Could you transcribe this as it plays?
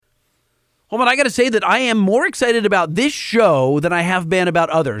Hold on, I got to say that I am more excited about this show than I have been about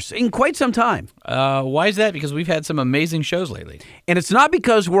others in quite some time. Why is that? Because we've had some amazing shows lately. And it's not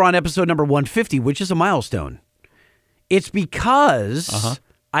because we're on episode number 150, which is a milestone. It's because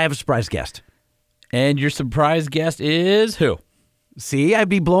I have a surprise guest. And your surprise guest is who? See, I'd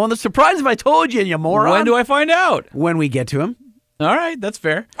be blowing the surprise if I told you moron. When do I find out? When we get to him. All right, that's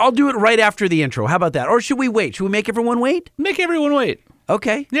fair. I'll do it right after the intro. How about that? Or should we wait? Should we make everyone wait? Make everyone wait.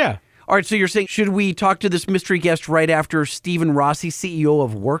 Okay. Yeah. All right, so you're saying, should we talk to this mystery guest right after Stephen Rossi, CEO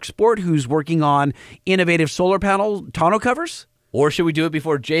of WorkSport, who's working on innovative solar panel tonneau covers? Or should we do it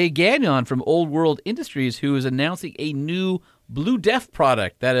before Jay Gagnon from Old World Industries, who is announcing a new Blue Def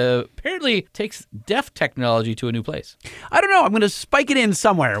product that apparently takes DEF technology to a new place? I don't know. I'm going to spike it in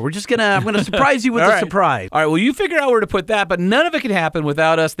somewhere. I'm going to surprise you with a surprise. All right, well, you figure out where to put that, but none of it can happen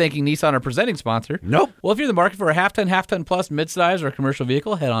without us thanking Nissan, our presenting sponsor. Nope. Well, if you're in the market for a half-ton plus midsize or a commercial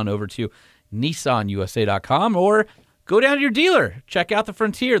vehicle, head on over to nissanusa.com or go down to your dealer. Check out the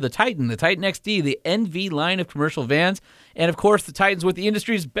Frontier, the Titan XD, the NV line of commercial vans, and, of course, the Titan's with the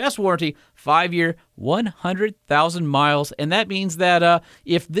industry's best warranty, 5-year, 100,000 miles. And that means that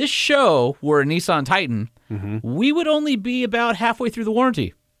if this show were a Nissan Titan, we would only be about halfway through the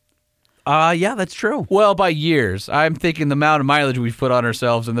warranty. Yeah, that's true. Well, by years. I'm thinking the amount of mileage we've put on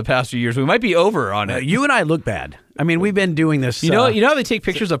ourselves in the past few years, we might be over on it. You and I look bad. I mean, we've been doing this. You know how they take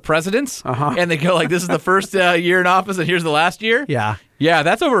pictures of presidents and they go like, this is the first year in office and here's the last year? Yeah. Yeah,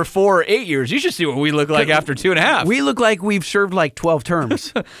 that's over 4 or 8 years. You should see what we look like after 2.5. We look like we've served like 12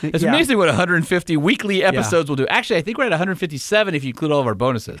 terms. It's amazing what 150 weekly episodes will do. Actually, I think we're at 157 if you include all of our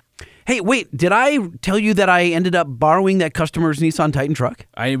bonuses. Hey, wait, did I tell you that I ended up borrowing that customer's Nissan Titan truck?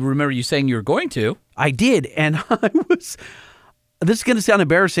 I remember you saying you were going to. I did, and this is going to sound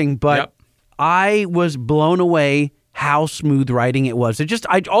embarrassing, but I was blown away how smooth riding it was.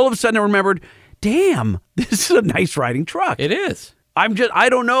 All of a sudden I remembered, damn, this is a nice riding truck. It is. I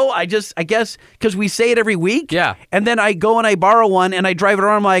don't know. I guess because we say it every week. Yeah. And then I go and I borrow one and I drive it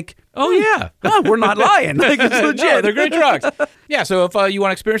around. I'm like, oh, yeah. We're not lying. Like, it's legit. No, they're great trucks. Yeah, so if you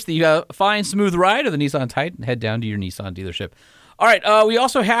want to experience the fine, smooth ride of the Nissan Titan, head down to your Nissan dealership. All right, we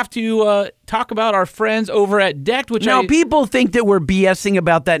also have to talk about our friends over at Decked, which people think that we're BSing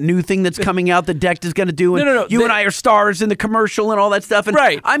about that new thing that's coming out that Decked is going to do. And No. You and I are stars in the commercial and all that stuff. And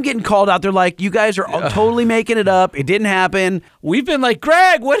right. I'm getting called out. They're like, you guys are totally making it up. It didn't happen. We've been like,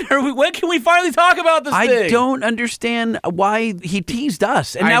 Greg, when can we finally talk about this thing? I don't understand why he teased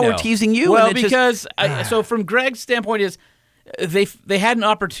us. And now we're teasing you. Well, because so from Greg's standpoint is, they had an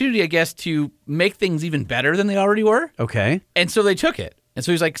opportunity, I guess, to make things even better than they already were. Okay. And so they took it. And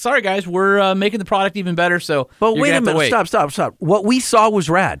so he's like, sorry, guys, we're making the product even better, so but wait a minute. Stop. What we saw was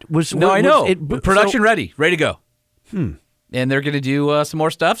rad. I know. Production ready to go. And they're going to do some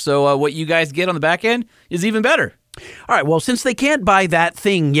more stuff, so what you guys get on the back end is even better. All right, well, since they can't buy that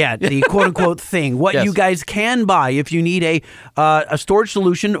thing yet, the quote-unquote thing, what you guys can buy if you need a storage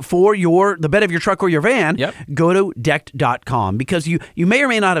solution for the bed of your truck or your van, go to Decked.com, because you may or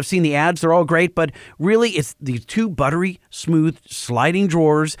may not have seen the ads. They're all great, but really it's these 2 buttery, smooth, sliding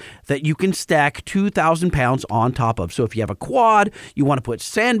drawers that you can stack 2,000 pounds on top of. So if you have a quad, you want to put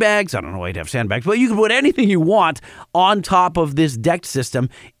sandbags, I don't know why you'd have sandbags, but you can put anything you want on top of this Decked system.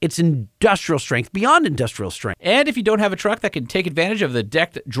 It's industrial strength, beyond industrial strength. And if you don't have a truck that can take advantage of the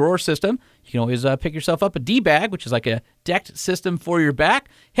Decked drawer system, you can always pick yourself up a D-bag, which is like a Decked system for your back.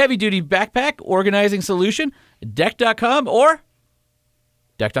 Heavy-duty backpack organizing solution, Decked.com or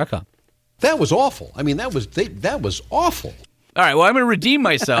Decked.com. That was awful. I mean, that was awful. All right, well, I'm going to redeem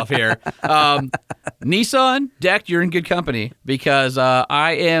myself here. Nissan, Decked, you're in good company, because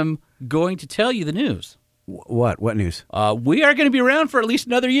I am going to tell you the news. What? What news? We are going to be around for at least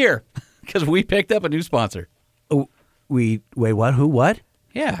another year, because we picked up a new sponsor. Oh, wait, what? Who? What?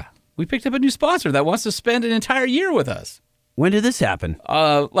 Yeah, we picked up a new sponsor that wants to spend an entire year with us. When did this happen?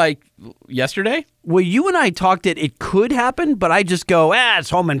 Like yesterday. Well, you and I talked it could happen, but I just go, it's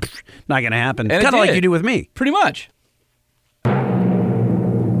home and not going to happen. Kind of like you do with me. Pretty much.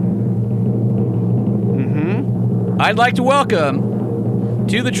 I'd like to welcome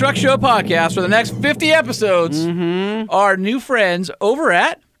to the Truck Show podcast for the next 50 episodes our new friends over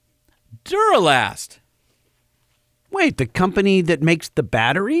at Duralast. Wait, the company that makes the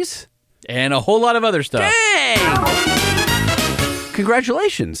batteries? And a whole lot of other stuff. Dang!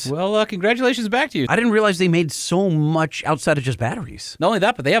 Congratulations. Well, congratulations back to you. I didn't realize they made so much outside of just batteries. Not only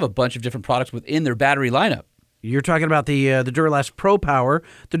that, but they have a bunch of different products within their battery lineup. You're talking about the Duralast Pro Power,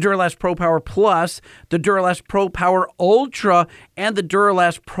 the Duralast Pro Power Plus, the Duralast Pro Power Ultra, and the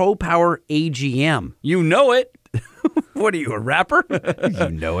Duralast Pro Power AGM. You know it. What are you, a rapper? You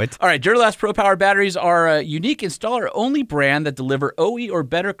know it. All right, Duralast Pro Power batteries are a unique installer-only brand that deliver OE or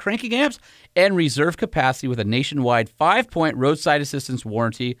better cranking amps and reserve capacity with a nationwide 5-point roadside assistance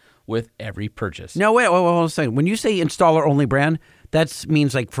warranty with every purchase. No, wait, hold on a second. When you say installer-only brand, that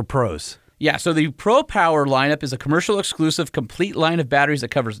means like for pros. Yeah, so the Pro Power lineup is a commercial-exclusive complete line of batteries that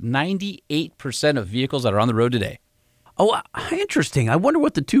covers 98% of vehicles that are on the road today. Oh, interesting. I wonder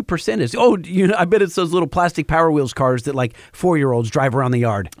what the 2% is. Oh, I bet it's those little plastic Power Wheels cars that like 4-year-olds drive around the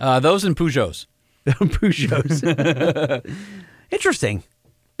yard. Those and Peugeots. Peugeots. Interesting.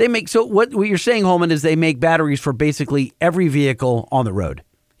 They make what you're saying, Holman, is they make batteries for basically every vehicle on the road.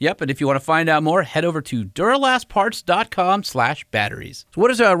 Yep, and if you want to find out more, head over to duralastparts.com/batteries. So what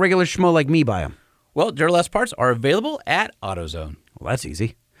does a regular schmo like me buy them? Well, Duralast parts are available at AutoZone. Well, that's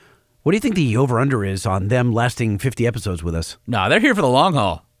easy. What do you think the over-under is on them lasting 50 episodes with us? Nah, they're here for the long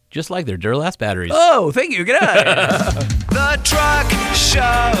haul, just like their Duralast batteries. Oh, thank you. Good night. The Truck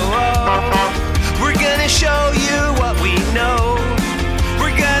Show. We're gonna show you what we know.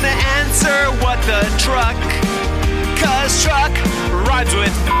 We're gonna answer what the truck, 'cause truck rhymes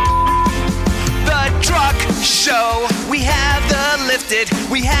with the Truck Show. We have the lifted,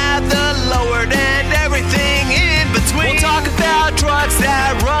 we have the lowered, and everything in between. We'll talk about trucks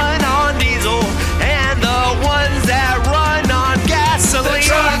that run on diesel and the ones that run on gasoline. The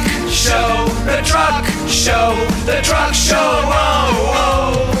Truck Show, the Truck Show, the Truck Show. Oh,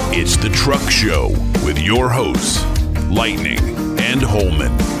 oh. It's the Truck Show with your hosts, Lightning and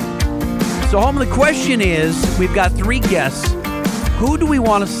Holman. So, Holman, the question is, we've got 3 guests. Who do we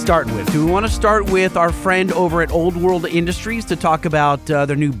want to start with? Do we want to start with our friend over at Old World Industries to talk about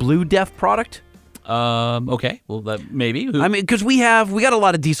their new Blue Def product? Okay. Well, maybe. I mean, because we got a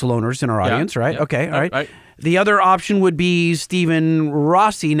lot of diesel owners in our audience, right? Yeah. Okay, all right. The other option would be Stephen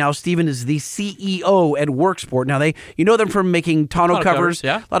Rossi. Now, Stephen is the CEO at Worksport. Now, you know them from making tonneau covers.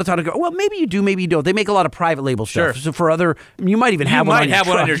 Yeah. A lot of tonneau covers. Well, maybe you do, maybe you don't. They make a lot of private label stuff. Sure. So for you might even have one on your truck.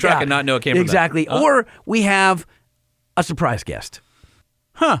 one on your truck and not know it came from exactly. them. Or we have a surprise guest.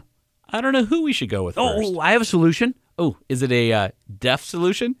 Huh. I don't know who we should go with first. Oh, I have a solution. Oh, is it a DEF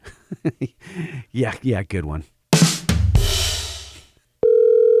solution? Yeah, good one.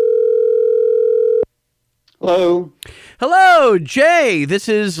 Hello, Jay. This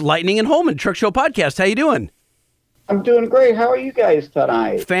is Lightning and Holman, Truck Show Podcast. How you doing? I'm doing great. How are you guys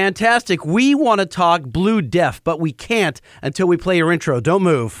tonight? Fantastic. We want to talk Blue Def, but we can't until we play your intro. Don't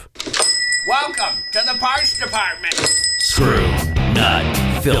move. Welcome to the parts department. Screw, nut,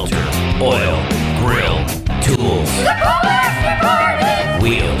 filter, oil, grill, tools,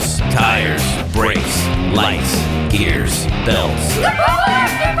 wheels, tires, brakes, lights, gears, belts.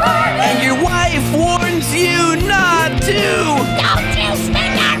 And your wife warns you not to. Don't you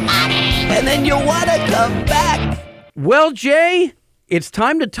spend our money! And then you'll want to come back. Well, Jay, it's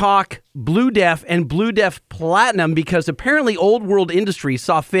time to talk Blue Def and Blue Def Platinum because apparently Old World Industries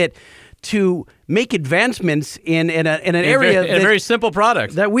saw fit to make advancements in an area a very simple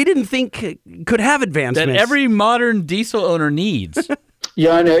product that we didn't think could have advancements. That every modern diesel owner needs.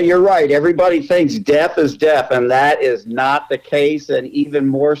 Yeah, no, you're right. Everybody thinks DEF is DEF, and that is not the case, and even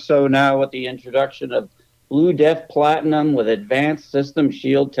more so now with the introduction of Blue Def Platinum with advanced system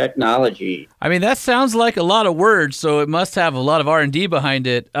shield technology. I mean, that sounds like a lot of words, so it must have a lot of R&D behind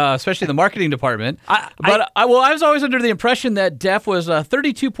it, especially the marketing department. I was always under the impression that DEF was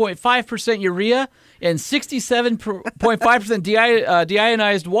 32.5% urea and 67.5%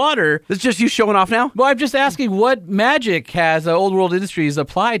 deionized water. It's just you showing off now? Well, I'm just asking what magic has Old World Industries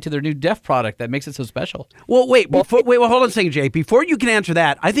applied to their new DEF product that makes it so special? Well, hold on a second, Jay. Before you can answer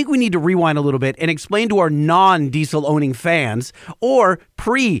that, I think we need to rewind a little bit and explain to our non-diesel owning fans or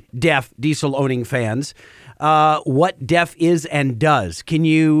pre-DEF diesel owning fans what DEF is and does. Can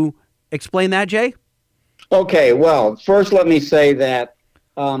you explain that, Jay? Okay, well, first let me say that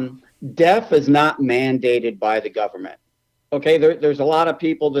DEF is not mandated by the government. Okay, there's a lot of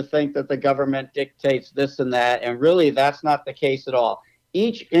people that think that the government dictates this and that, and really that's not the case at all.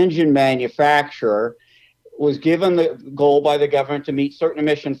 Each engine manufacturer was given the goal by the government to meet certain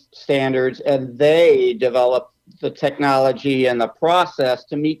emission standards, and they developed the technology and the process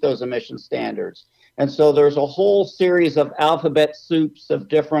to meet those emission standards. And so there's a whole series of alphabet soups of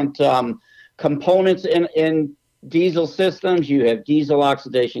different components in diesel systems. You have diesel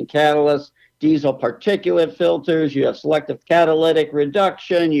oxidation catalysts, diesel particulate filters, you have selective catalytic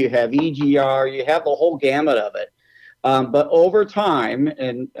reduction, you have EGR, you have the whole gamut of it. But over time,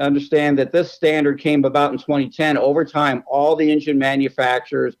 and understand that this standard came about in 2010, over time, all the engine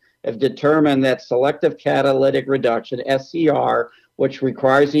manufacturers have determined that selective catalytic reduction, SCR, which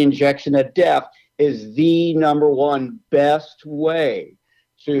requires the injection of DEF, is the number one best way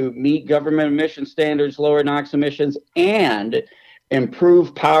to meet government emission standards, lower NOx emissions, and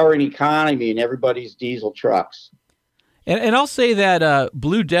improve power and economy in everybody's diesel trucks. And I'll say that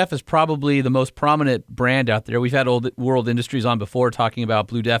Blue Def is probably the most prominent brand out there. We've had Old World Industries on before talking about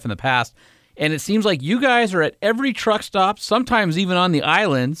Blue Def in the past, and it seems like you guys are at every truck stop, sometimes even on the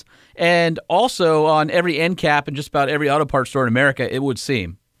islands, and also on every end cap and just about every auto parts store in America, it would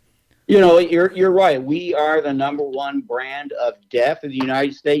seem. You know, you're right. We are the number one brand of DEF in the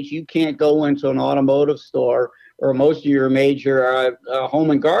United States. You can't go into an automotive store or most of your major home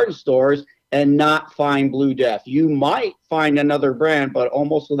and garden stores and not find Blue Def. You might find another brand, but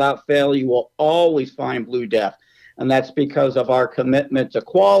almost without fail, you will always find Blue Def. And that's because of our commitment to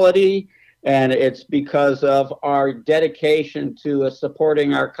quality, and it's because of our dedication to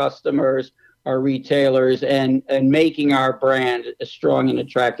supporting our customers, our retailers, and making our brand as strong and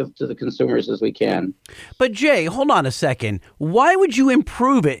attractive to the consumers as we can. But Jay, hold on a second. Why would you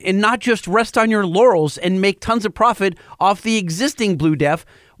improve it and not just rest on your laurels and make tons of profit off the existing Blue Def?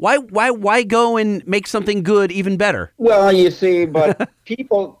 Why go and make something good even better? Well, you see, but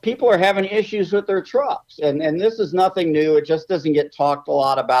people are having issues with their trucks, and this is nothing new. It just doesn't get talked a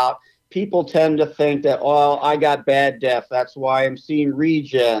lot about. People tend to think that, oh, I got bad DEF. That's why I'm seeing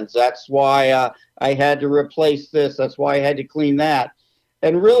regens. That's why I had to replace this. That's why I had to clean that.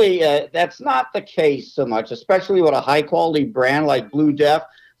 And really, that's not the case so much, especially with a high-quality brand like Blue Def.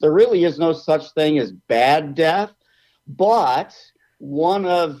 There really is no such thing as bad DEF, but one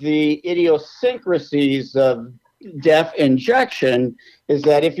of the idiosyncrasies of DEF injection is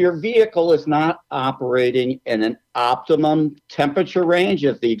that if your vehicle is not operating in an optimum temperature range,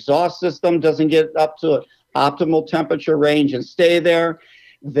 if the exhaust system doesn't get up to an optimal temperature range and stay there,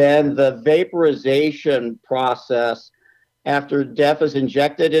 then the vaporization process after DEF is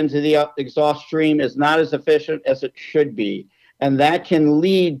injected into the exhaust stream is not as efficient as it should be. And that can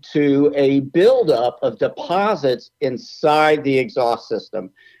lead to a buildup of deposits inside the exhaust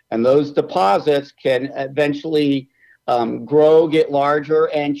system. And those deposits can eventually grow, get larger,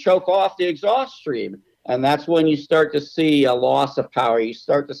 and choke off the exhaust stream. And that's when you start to see a loss of power. You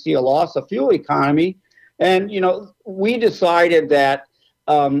start to see a loss of fuel economy. And, you know, we decided that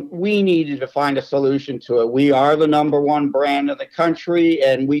we needed to find a solution to it. We are the number one brand in the country,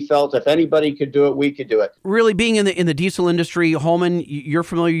 and we felt if anybody could do it, we could do it. Really, being in the diesel industry, Holman, you're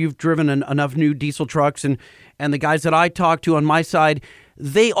familiar. You've driven enough new diesel trucks, and the guys that I talk to on my side,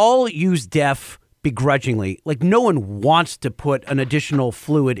 they all use DEF begrudgingly. Like, no one wants to put an additional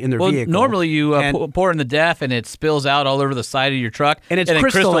fluid in their vehicle. Normally you pour in the DEF and it spills out all over the side of your truck, and it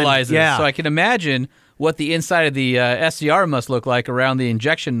crystallizes. Yeah. So I can imagine what the inside of the SCR must look like around the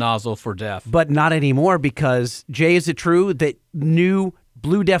injection nozzle for DEF. But not anymore, because, Jay, is it true that new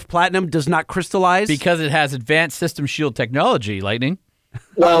Blue Def Platinum does not crystallize? Because it has advanced system shield technology, Lightning.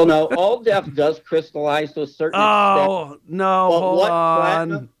 Well, no, all DEF does crystallize to a certain extent. Oh, no, But hold what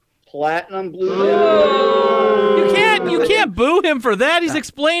on. Platinum Blue Def? You can't boo him for that. He's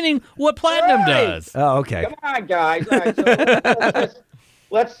explaining what Platinum does. Oh, okay. Come on, guys. All right, so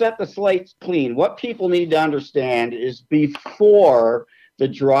let's set the slates clean. What people need to understand is before the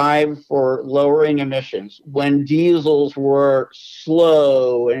drive for lowering emissions, when diesels were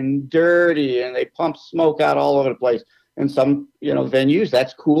slow and dirty and they pumped smoke out all over the place, in some venues,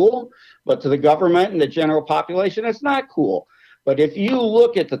 that's cool. But to the government and the general population, it's not cool. But if you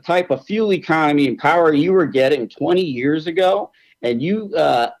look at the type of fuel economy and power you were getting 20 years ago, and you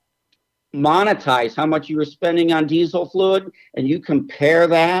monetize how much you were spending on diesel fluid, and you compare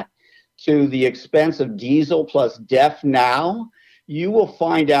that to the expense of diesel plus DEF now, you will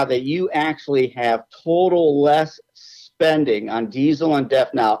find out that you actually have total less spending on diesel and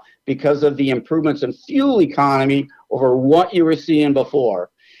DEF now because of the improvements in fuel economy over what you were seeing before.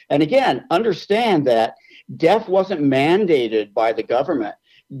 And again, understand that DEF wasn't mandated by the government.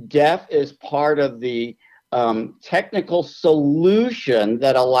 DEF is part of the technical solution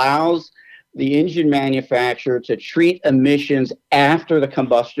that allows the engine manufacturer to treat emissions after the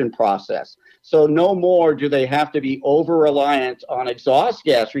combustion process. So no more do they have to be over-reliant on exhaust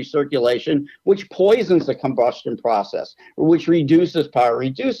gas recirculation, which poisons the combustion process, or which reduces power,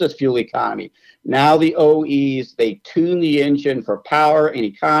 reduces fuel economy. Now the OEs, they tune the engine for power and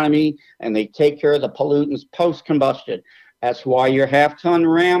economy, and they take care of the pollutants post-combustion. That's why your half-ton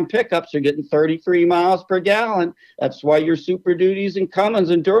Ram pickups are getting 33 miles per gallon. That's why your Super Duties and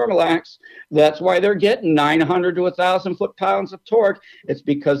Cummins and Duramax, that's why they're getting 900 to 1,000 foot-pounds of torque. It's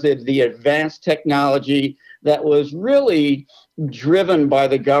because of the advanced technology that was really driven by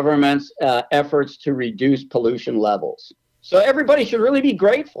the government's efforts to reduce pollution levels. So everybody should really be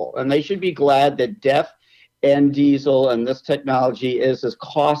grateful, and they should be glad that DEF and diesel and this technology is as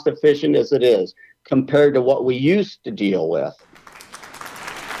cost efficient as it is compared to what we used to deal with.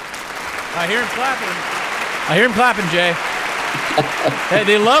 I hear him clapping, Jay. Hey,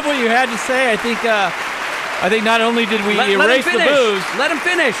 they love what you had to say. I think not only did we erase the booze, let him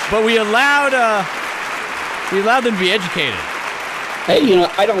finish, but we allowed them to be educated. Hey,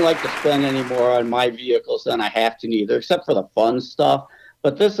 I don't like to spend any more on my vehicles than I have to either, except for the fun stuff.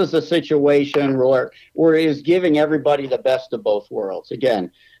 But this is a situation where it is giving everybody the best of both worlds.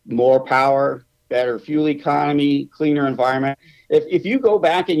 Again, more power, better fuel economy, cleaner environment. If you go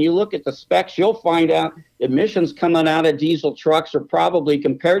back and you look at the specs, you'll find out emissions coming out of diesel trucks are probably,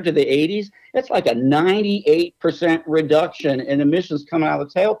 compared to the 80s, it's like a 98% reduction in emissions coming out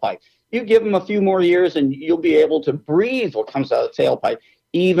of the tailpipe. You give them a few more years and you'll be able to breathe what comes out of the tailpipe,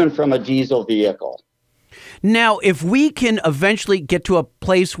 even from a diesel vehicle. Now, if we can eventually get to a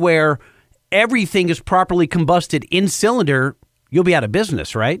place where everything is properly combusted in cylinder, you'll be out of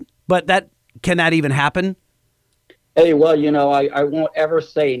business, right? But can that even happen? Hey, well, I won't ever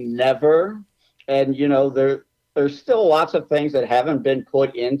say never. And, there's still lots of things that haven't been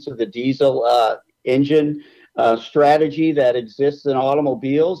put into the diesel engine strategy that exists in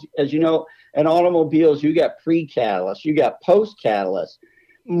automobiles. As you know, in automobiles, you got pre-catalyst, you got post-catalyst,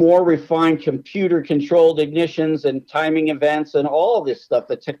 more refined computer-controlled ignitions and timing events and all of this stuff.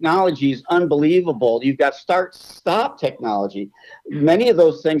 The technology is unbelievable. You've got start-stop technology. Many of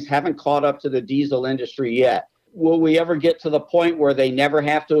those things haven't caught up to the diesel industry yet. Will we ever get to the point where they never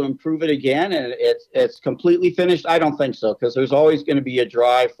have to improve it again and it's completely finished? I don't think so, because there's always going to be a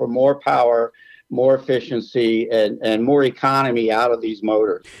drive for more power, more efficiency, and more economy out of these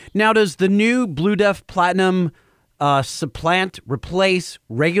motors. Now, does the new Blue DEF Platinum replace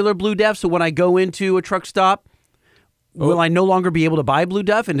regular Blue DEF? So when I go into a truck stop, will I no longer be able to buy Blue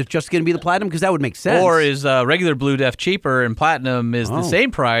DEF and it's just going to be the Platinum? Because that would make sense. Or is regular Blue DEF cheaper and Platinum is the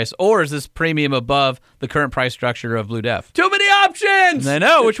same price? Or is this premium above the current price structure of Blue DEF? Too many options! I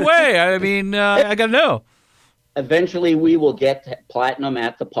know. Which way? I mean, I got to know. Eventually, we will get Platinum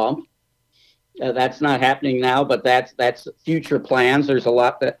at the pump. That's not happening now, but that's future plans. There's a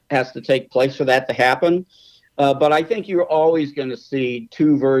lot that has to take place for that to happen. But I think you're always going to see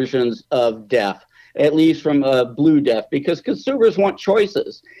two versions of DEF, at least from Blue DEF, because consumers want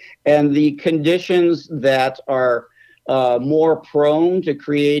choices. And the conditions that are more prone to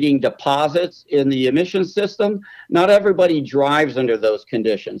creating deposits in the emission system, not everybody drives under those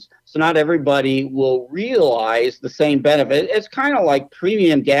conditions. So not everybody will realize the same benefit. It's kind of like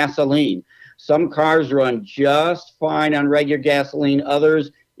premium gasoline. Some cars run just fine on regular gasoline. Others,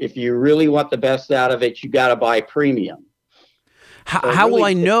 if you really want the best out of it, you got to buy premium. How will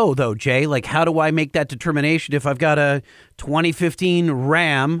I know, though, Jay? Like, how do I make that determination if I've got a 2015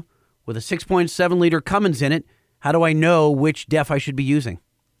 Ram with a 6.7-liter Cummins in it? How do I know which DEF I should be using?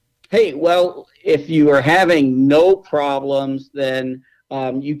 Hey, well, if you are having no problems, then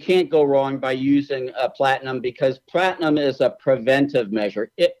you can't go wrong by using Platinum, because Platinum is a preventive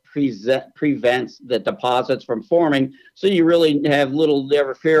measure. It prevents the deposits from forming, so you really have little to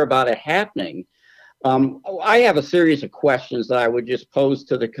ever fear about it happening. I have a series of questions that I would just pose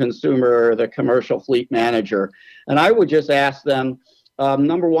to the consumer or the commercial fleet manager, and I would just ask them,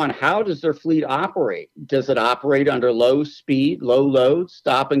 number one, how does their fleet operate? Does it operate under low speed, low load,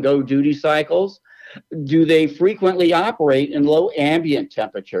 stop and go duty cycles? Do they frequently operate in low ambient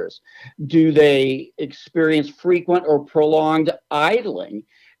temperatures? Do they experience frequent or prolonged idling?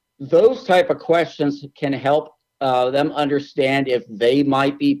 Those type of questions can help them understand if they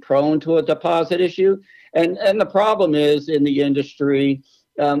might be prone to a deposit issue. And the problem is, in the industry,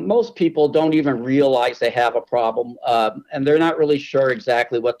 most people don't even realize they have a problem, and they're not really sure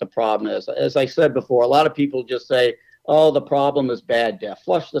exactly what the problem is. As I said before, a lot of people just say, oh, the problem is bad DEF,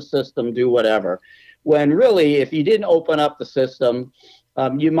 flush the system, do whatever. When really, if you didn't open up the system,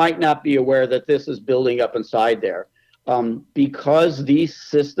 you might not be aware that this is building up inside there. Because these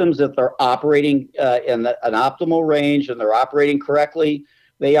systems, if they're operating in an optimal range and they're operating correctly,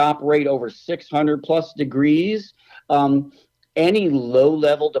 they operate over 600 plus degrees. Any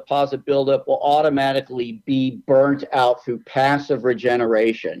low-level deposit buildup will automatically be burnt out through passive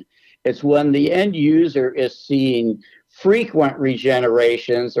regeneration. It's when the end user is seeing frequent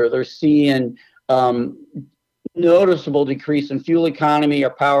regenerations, or they're seeing noticeable decrease in fuel economy or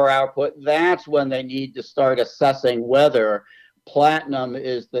power output, that's when they need to start assessing whether Platinum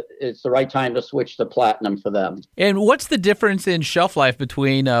it's the right time to switch to Platinum for them. And what's the difference in shelf life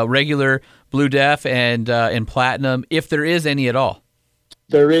between regular Blue DEF and Platinum, if there is any at all?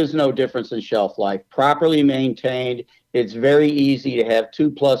 There is no difference in shelf life. Properly maintained it's very easy to have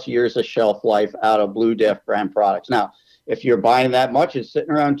 2+ years of shelf life out of Blue Def brand products. Now, if you're buying that much, it's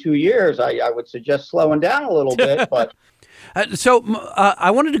sitting around 2 years. I would suggest slowing down a little bit. But So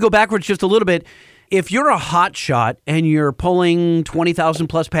I wanted to go backwards just a little bit. If you're a hot shot and you're pulling 20,000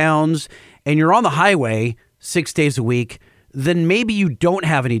 plus pounds and you're on the highway 6 days a week, then maybe you don't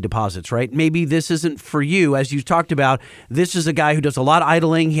have any deposits, right? Maybe this isn't for you. As you talked about, this is a guy who does a lot of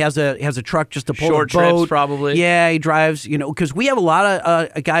idling. He has a truck just to pull short a boat. trips, probably. Yeah, he drives, because we have a lot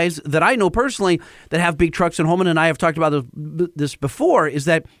of guys that I know personally that have big trucks, and Holman and I have talked about this before, is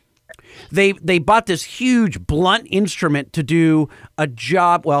that they bought this huge blunt instrument to do a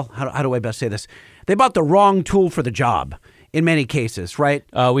job. Well, how do I best say this? They bought the wrong tool for the job. In many cases, right?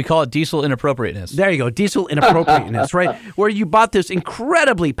 We call it diesel inappropriateness. There you go, diesel inappropriateness, right? Where you bought this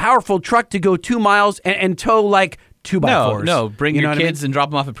incredibly powerful truck to go 2 miles and tow like 2x4s. No, bring your kids and drop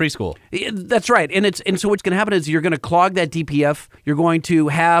them off at preschool. That's right, and so what's going to happen is you're going to clog that DPF. You're going to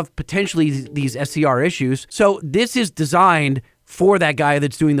have potentially these SCR issues. So this is designed for that guy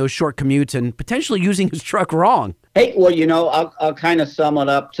that's doing those short commutes and potentially using his truck wrong. Hey, well, I'll kind of sum it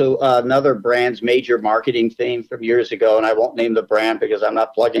up to another brand's major marketing theme from years ago, and I won't name the brand because I'm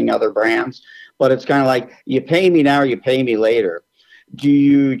not plugging other brands, but it's kind of like, you pay me now or you pay me later. Do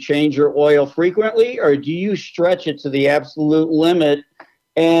you change your oil frequently, or do you stretch it to the absolute limit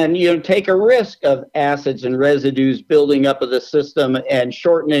and take a risk of acids and residues building up of the system and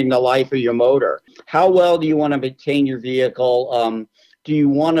shortening the life of your motor? How well do you want to maintain your vehicle? Do you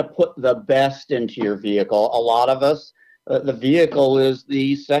want to put the best into your vehicle? A lot of us, the vehicle is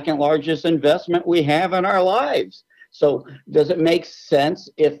the second largest investment we have in our lives. So does it make sense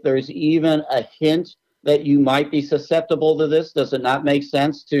if there's even a hint that you might be susceptible to this? Does it not make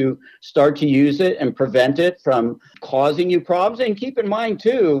sense to start to use it and prevent it from causing you problems? And keep in mind,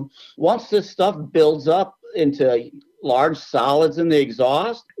 too, once this stuff builds up into large solids in the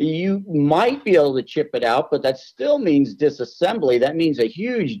exhaust, you might be able to chip it out, but that still means disassembly. That means a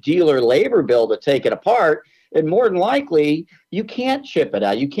huge dealer labor bill to take it apart. And more than likely, you can't chip it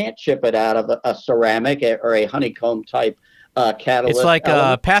out. You can't chip it out of a ceramic or a honeycomb type catalyst. It's like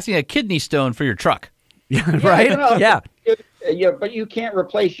passing a kidney stone for your truck. Right? Yeah, but you can't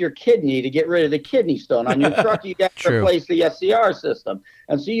replace your kidney to get rid of the kidney stone. On your truck, you got to replace the SCR system.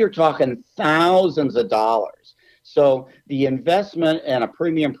 And so you're talking thousands of dollars. So the investment in a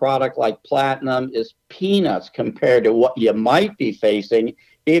premium product like Platinum is peanuts compared to what you might be facing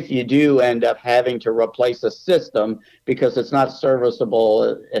if you do end up having to replace a system because it's not serviceable.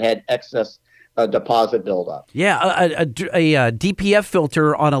 It had excess deposit buildup. Yeah, a DPF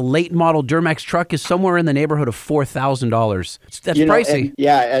filter on a late model Duramax truck is somewhere in the neighborhood of $4,000. That's pricey.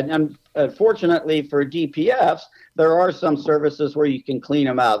 And unfortunately for DPFs, there are some services where you can clean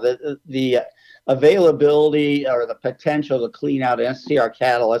them out. The availability or the potential to clean out an SCR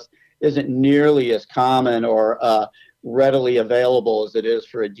catalyst isn't nearly as common or readily available as it is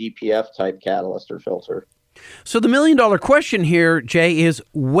for a DPF type catalyst or filter. So the $1 million question here, Jay, is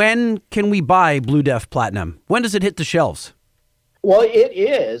when can we buy Blue Def Platinum? When does it hit the shelves? Well, it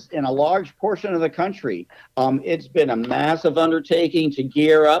is in a large portion of the country. It's been a massive undertaking to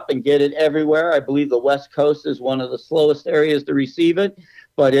gear up and get it everywhere. I believe the West Coast is one of the slowest areas to receive it.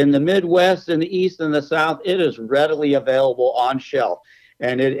 But in the Midwest and the East and the South, it is readily available on shelf.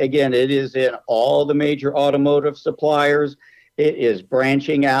 And it is in all the major automotive suppliers. It is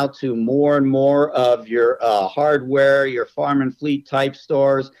branching out to more and more of your hardware, your farm and fleet type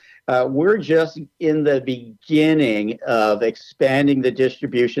stores. We're just in the beginning of expanding the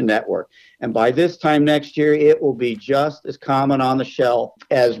distribution network. And by this time next year, it will be just as common on the shelf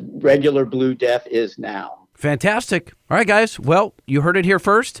as regular Blue Def is now. Fantastic. All right, guys. Well, you heard it here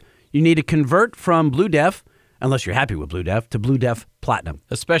first. You need to convert from Blue Def, unless you're happy with Blue Def, to Blue Def Platinum.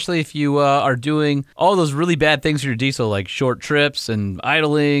 Especially if you are doing all those really bad things to your diesel, like short trips and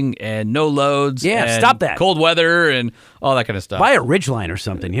idling and no loads. Yeah, and stop that. Cold weather and all that kind of stuff. Buy a Ridgeline or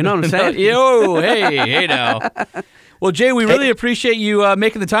something. You know what I'm saying? Hey now. Well, Jay, we really appreciate you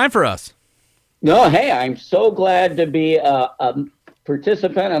making the time for us. No, hey, I'm so glad to be a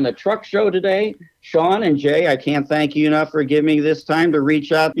participant on the truck show today. Sean and Jay, I can't thank you enough for giving me this time to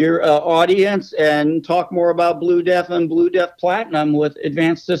reach out to your audience and talk more about Blue Def and Blue Def Platinum with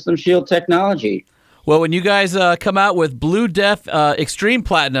Advanced System Shield technology. Well, when you guys come out with Blue Def Extreme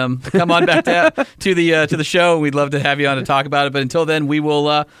Platinum, come on back to the show. We'd love to have you on to talk about it. But until then, we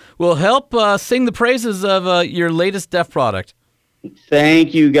will help sing the praises of your latest Def product.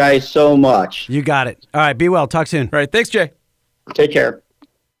 Thank you guys so much. You got it. All right, be well. Talk soon. All right, thanks, Jay. Take care.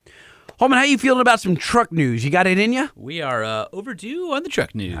 Holman, how you feeling about some truck news? You got it in you? We are overdue on the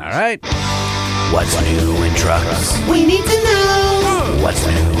truck news. All right. What's new in trucks? We need to know. What's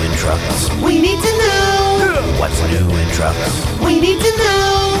new in trucks? We need to know. What's new in trucks? We need to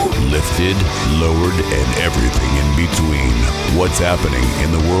know. Lifted, lowered, and everything in between. What's happening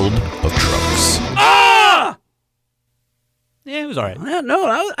in the world of trucks? Yeah, it was all right.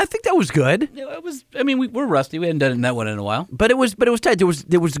 No, I think that was good. It was. I mean, we're rusty. We hadn't done that one in a while. But it was tight. There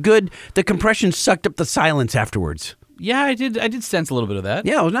was good. The compression sucked up the silence afterwards. Yeah, I did sense a little bit of that.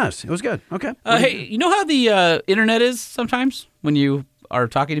 Yeah, it was nice. It was good. Okay. Hey, you know how the internet is sometimes when you are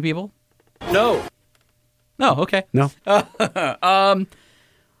talking to people? No. No, okay. No.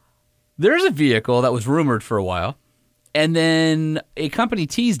 There's a vehicle that was rumored for a while, and then a company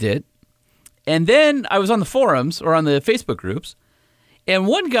teased it, and then I was on the forums or on the Facebook groups, and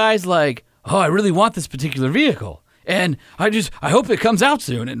one guy's like, "Oh, I really want this particular vehicle, and I hope it comes out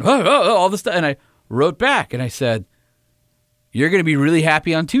soon," and all this stuff. And I wrote back and I said, "You're going to be really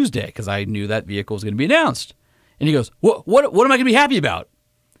happy on Tuesday," because I knew that vehicle was going to be announced. And he goes, What am I going to be happy about?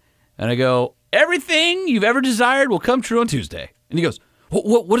 And I go, "Everything you've ever desired will come true on Tuesday." And he goes,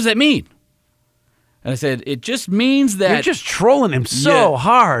 What does that mean? And I said, "It just means that..." You're just trolling him so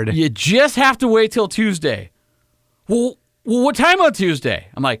hard. You just have to wait till Tuesday. Well, what time on Tuesday?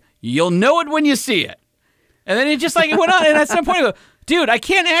 I'm like, "You'll know it when you see it." And then it just like it went on. And at some point I go, "Dude, I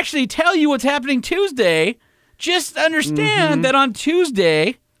can't actually tell you what's happening Tuesday. Just understand that on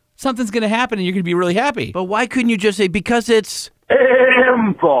Tuesday, something's going to happen and you're going to be really happy." But why couldn't you just say, because it's...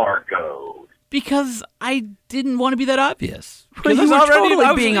 Embargo. Because I didn't want to be that obvious. But you were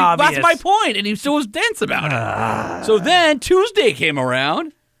totally being obvious. That's my point, and he still was dense about it. So then Tuesday came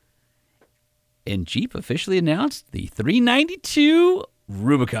around, and Jeep officially announced the 392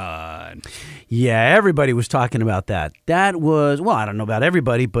 Rubicon. Yeah, everybody was talking about that. That was, well, I don't know about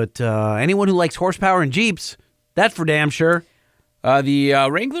everybody, but anyone who likes horsepower and Jeeps, that's for damn sure. The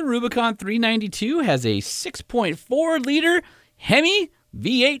Wrangler Rubicon 392 has a 6.4-liter Hemi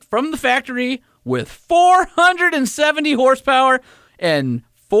V8 from the factory with 470 horsepower and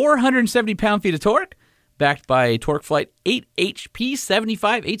 470 pound-feet of torque, backed by a TorqueFlite 8 HP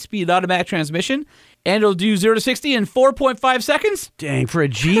 75 8-speed automatic transmission, and it'll do 0 to 60 in 4.5 seconds. Dang, for a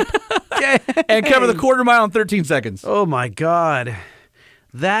Jeep? And cover the quarter mile in 13 seconds. Oh, my God.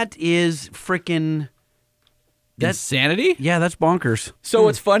 That is freaking... Insanity? Yeah, that's bonkers. So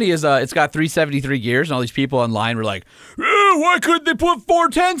what's funny is it's got 373 gears, and all these people online were like, "Why couldn't they put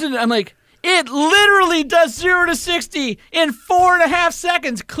 410s in it?" I'm like, it literally does 0 to 60 in 4.5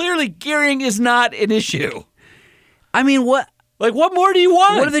 seconds. Clearly, gearing is not an issue. I mean, what? Like, what more do you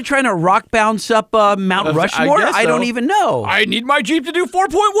want? What are they trying to rock bounce up Mount Rushmore? I don't even know. I need my Jeep to do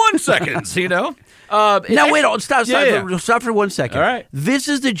 4.1 seconds, you know? Now, wait, stop for 1 second. All right. This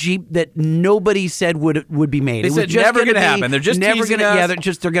is the Jeep that nobody said would be made. They it said was just never going to happen. They're just teasing us. Yeah,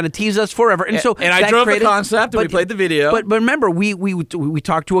 they're going to tease us forever. And I drove the concept, and we played the video. But remember, we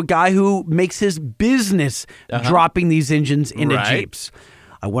talked to a guy who makes his business dropping these engines into Jeeps.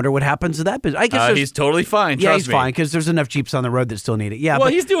 I wonder what happens to that business. I guess he's totally fine. Yeah, trust he's me. fine because there's enough Jeeps on the road that still need it. Yeah, well,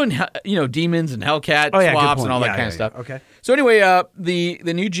 he's doing demons and Hellcat swaps and all that kind of stuff. Okay. So anyway, the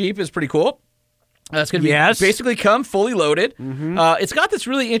new Jeep is pretty cool. It's going to be basically come fully loaded. Mm-hmm. It's got this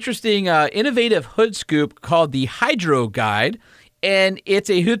really interesting, innovative hood scoop called the Hydro Guide. And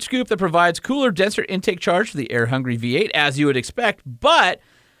it's a hood scoop that provides cooler, denser intake charge for the air-hungry V8, as you would expect. But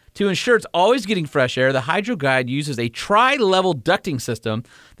to ensure it's always getting fresh air, the Hydro Guide uses a tri-level ducting system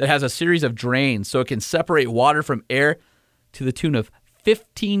that has a series of drains so it can separate water from air to the tune of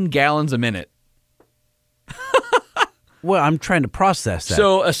 15 gallons a minute. Well, I'm trying to process that.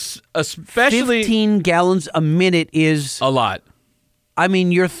 So especially 15 gallons a minute is a lot. I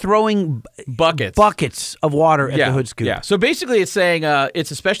mean, you're throwing buckets of water at the hood scoop. Yeah. So basically it's saying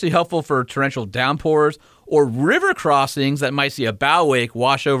it's especially helpful for torrential downpours or river crossings that might see a bow wake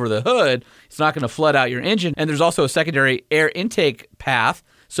wash over the hood. It's not going to flood out your engine. And there's also a secondary air intake path.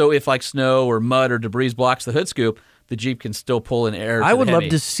 So if like snow or mud or debris blocks the hood scoop, the Jeep can still pull in air. I would love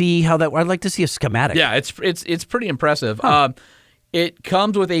to see how that. I'd like to see a schematic. Yeah, it's pretty impressive. Huh. It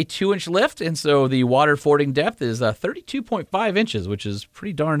comes with a 2-inch lift, and so the water fording depth is 32.5 inches, which is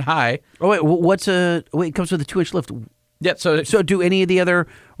pretty darn high. Oh wait, it comes with a 2-inch lift. Yeah. So do any of the other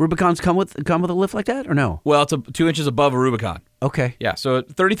Rubicons come with a lift like that or no? Well, it's 2 inches above a Rubicon. Okay. Yeah. So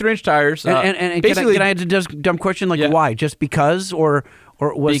 33-inch tires. And basically, can I add a dumb question? Like why? Just because or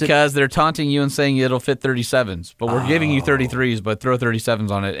Or was because they're taunting you and saying it'll fit 37s, but we're giving you 33s, but throw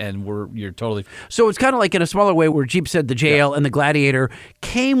 37s on it, and you're totally. So it's kind of like in a smaller way where Jeep said the JL and the Gladiator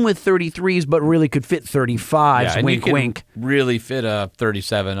came with 33s, but really could fit 35s. Yeah, and wink, you can wink. Really fit a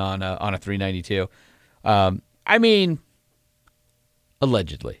 37 on a 392. I mean,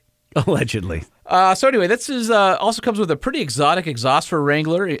 allegedly. Allegedly. So anyway, this is also comes with a pretty exotic exhaust for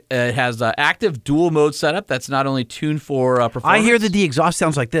Wrangler. It has active dual mode setup that's not only tuned for performance. I hear that the exhaust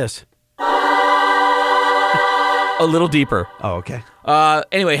sounds like this. A little deeper. Oh, okay.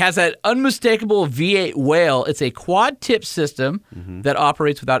 Anyway, it has that unmistakable V8 whale. It's a quad-tip system that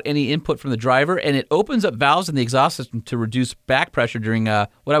operates without any input from the driver, and it opens up valves in the exhaust system to reduce back pressure during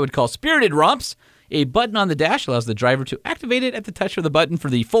what I would call spirited romps. A button on the dash allows the driver to activate it at the touch of the button for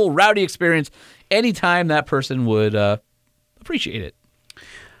the full rowdy experience anytime that person would appreciate it.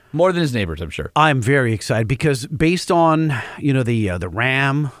 More than his neighbors, I'm sure. I'm very excited because based on, the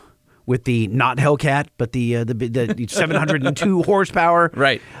Ram with the not Hellcat, but the 702 horsepower.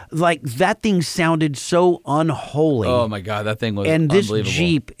 Right. Like that thing sounded so unholy. Oh my God, that thing was unbelievable. And this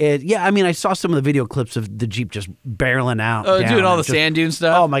Jeep, I saw some of the video clips of the Jeep just barreling out. Doing all the sand dune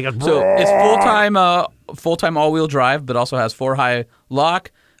stuff. Oh my God. So it's full-time all-wheel drive, but also has 4-high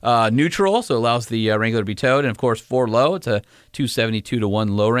lock, neutral, so it allows the Wrangler to be towed, and of course 4-low. It's a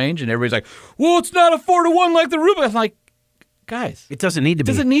 272-to-1 low range, and everybody's like, well, it's not a 4-to-1 like the Rubicon. I'm like, guys. It doesn't need to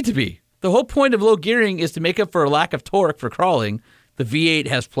be. It doesn't need to be. The whole point of low gearing is to make up for a lack of torque for crawling. The V8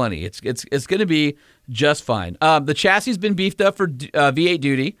 has plenty. It's going to be just fine. The chassis has been beefed up for V8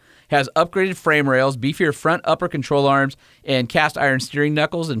 duty. Has upgraded frame rails, beefier front upper control arms, and cast iron steering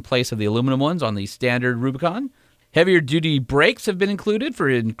knuckles in place of the aluminum ones on the standard Rubicon. Heavier duty brakes have been included for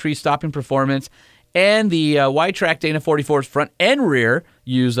increased stopping performance. And the Y-Track Dana 44's front and rear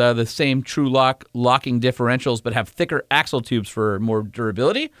use the same TrueLock locking differentials, but have thicker axle tubes for more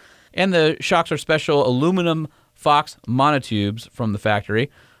durability. And the shocks are special aluminum Fox monotubes from the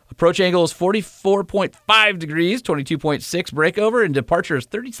factory. Approach angle is 44.5 degrees, 22.6 breakover, and departure is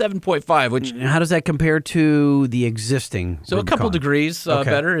 37.5, which... How does that compare to the existing So Rubicon? A couple degrees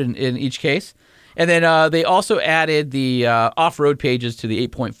better in each case. And then they also added the off-road pages to the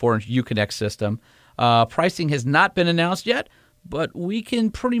 8.4-inch Uconnect system. Pricing has not been announced yet, but we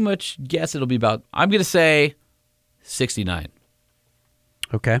can pretty much guess it'll be about, I'm going to say, $69.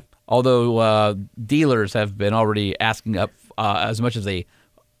 Okay. Although dealers have been already asking up as much as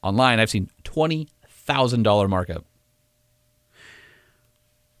online, I've seen $20,000 markup.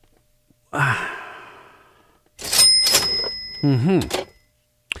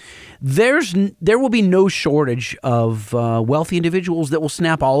 There will be no shortage of wealthy individuals that will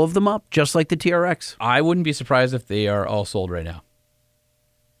snap all of them up, just like the TRX. I wouldn't be surprised if they are all sold right now.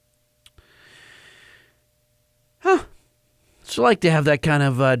 It's like to have that kind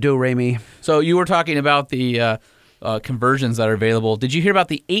of do-re-mi. So you were talking about the conversions that are available. Did you hear about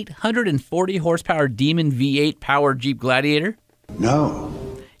the 840 horsepower Demon V8 powered Jeep Gladiator? No.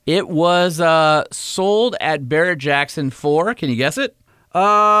 It was sold at Barrett-Jackson for, can you guess it? No,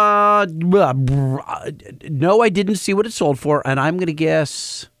 I didn't see what it sold for, and I'm going to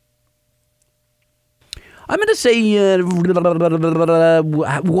guess... I'm going to say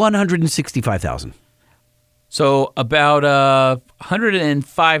 $165,000. So about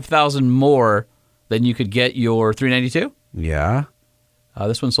 $105,000 more than you could get your 392. Yeah.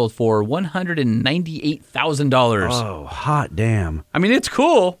 This one sold for $198,000. Oh, hot damn! I mean, it's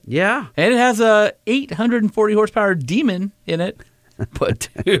cool. Yeah, and it has a 840 horsepower Demon in it. But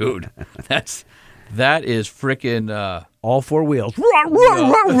dude, that is freaking all four wheels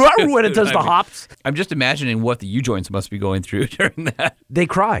when it does the hops. I'm just imagining what the U-joints must be going through during that. They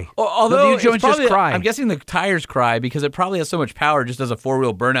cry. Although the U-joints just cry. I'm guessing the tires cry because it probably has so much power. Just as a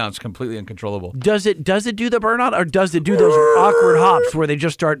 4-wheel burnout, it's completely uncontrollable. Does it do the burnout, or does it do those awkward hops where they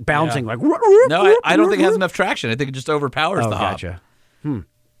just start bouncing like? No, I don't think it has enough traction. I think it just overpowers the hop. Gotcha.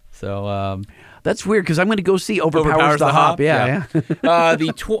 So that's weird because I'm going to go see overpowers the hop. Yeah. Well,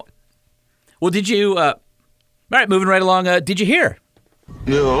 did you? All right, moving right along. Did you hear?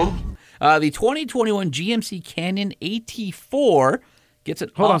 No. The 2021 GMC Canyon AT4 gets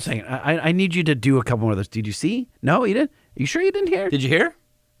it. Hold on a second. I need you to do a couple more of those. Did you see? No, you didn't. Are you sure you didn't hear? Did you hear?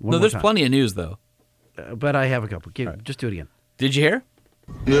 No, there's plenty of news though. But I have a couple. Just do it again. Did you hear?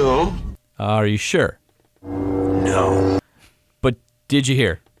 No. Are you sure? No. But did you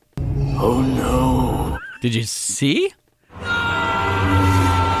hear? Oh no. Did you see?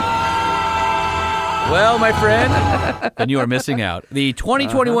 Well, my friend, then you are missing out. The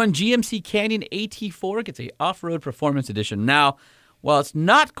 2021 GMC Canyon AT4 gets a off-road performance edition. Now, While it's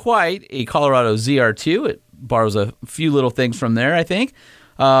not quite a Colorado ZR2, it borrows a few little things from there, I think.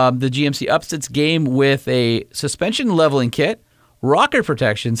 The GMC ups its game with a suspension leveling kit, rocker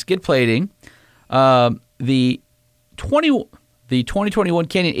protection, skid plating. The 2021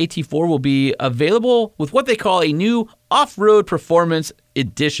 Canyon AT4 will be available with what they call a new off-road performance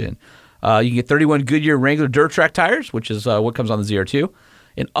edition. You can get 31 Goodyear Wrangler dirt track tires, which is what comes on the ZR2.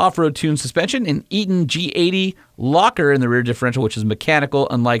 An off-road tuned suspension, an Eaton G80 locker in the rear differential, which is mechanical,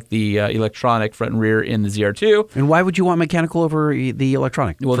 unlike the electronic front and rear in the ZR2. And why would you want mechanical over the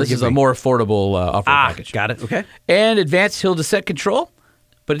electronic? Well, this is a more affordable off-road package. Got it. Okay. And advanced hill descent control,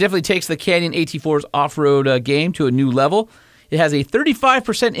 but it definitely takes the Canyon AT4's off-road game to a new level. It has a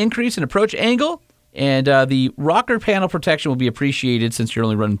 35% increase in approach angle, and the rocker panel protection will be appreciated since you're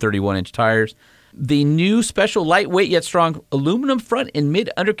only running 31-inch tires. The new special lightweight yet strong aluminum front and mid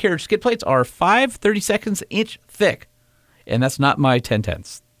undercarriage skid plates are 5/32 inch thick, and that's not my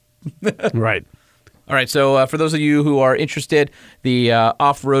 10/10. Right. All right, so for those of you who are interested, the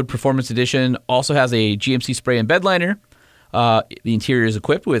Off-Road Performance Edition also has a GMC spray and bed liner. The interior is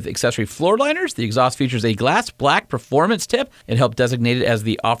equipped with accessory floor liners. The exhaust features a glass black performance tip and help designate it as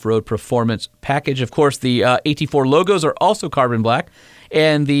the Off-Road Performance Package. Of course, the AT4 logos are also carbon black.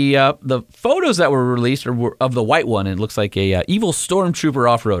 And the photos that were released are of the white one. And it looks like a evil stormtrooper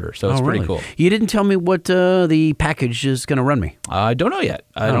off-roader. So it's pretty cool. You didn't tell me what the package is going to run me. I don't know yet.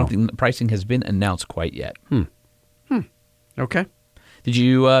 I don't think the pricing has been announced quite yet. Okay. Did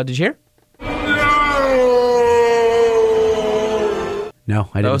you hear? No,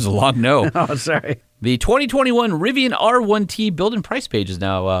 I didn't. That was a long no. Oh, sorry. The 2021 Rivian R1T build and price page is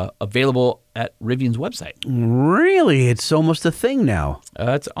now available at Rivian's website. Really? It's almost a thing now.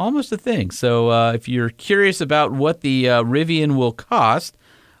 It's almost a thing. So if you're curious about what the Rivian will cost,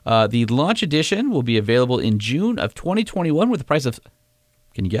 the launch edition will be available in June of 2021 with a price of,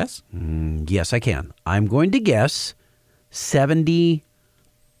 can you guess? Yes, I can. I'm going to guess $71,000.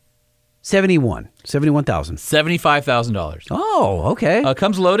 $75,000. Oh, okay.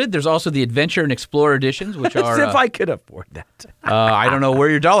 Comes loaded. There's also the Adventure and Explorer editions, which are... As if I could afford that. I don't know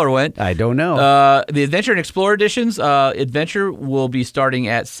where your dollar went. I don't know. The Adventure and Explorer editions, Adventure will be starting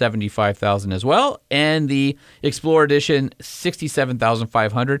at $75,000 as well, and the Explorer edition,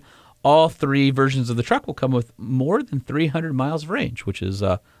 $67,500. All three versions of the truck will come with more than 300 miles of range, which is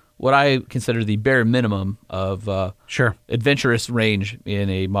what I consider the bare minimum of adventurous range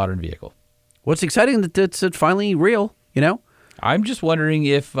in a modern vehicle. What's exciting that it's finally real, you know? I'm just wondering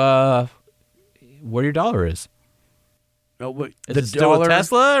if where your dollar is. Oh, is it still with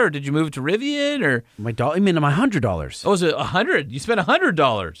Tesla, or did you move it to Rivian, or my dollar? I mean, my $100. Oh, is it $100? You spent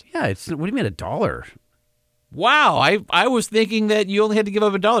 $100. Yeah, it's. What do you mean $1? Wow, I was thinking that you only had to give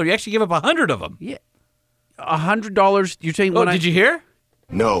up $1. You actually gave up 100 of them. Yeah, $100. You're saying? Oh, did you hear?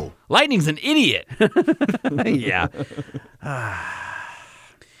 No. Lightning's an idiot. Yeah.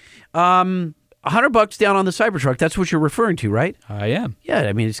 $100 down on the Cybertruck. That's what you're referring to, right? I am. Yeah,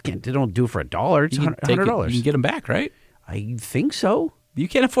 I mean, they don't do it for $1. It's $100. You can get them back, right? I think so. You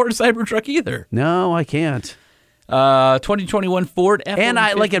can't afford a Cybertruck either. No, I can't. 2021 Ford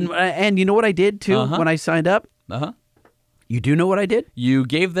F-150. And and you know what I did too when I signed up? You do know what I did? You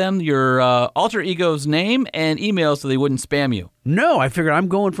gave them your alter ego's name and email so they wouldn't spam you. No, I figured I'm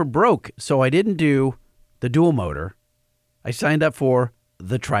going for broke, so I didn't do the dual motor. I signed up for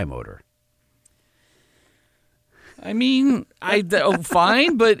the tri-motor. I mean,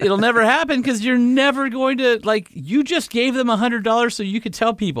 fine, but it'll never happen because you're never going to, you just gave them $100 so you could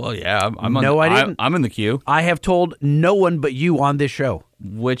tell people, I didn't. I'm in the queue. I have told no one but you on this show.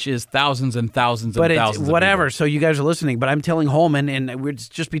 Which is thousands and thousands and thousands of whatever, people. So you guys are listening, but I'm telling Holman, and it's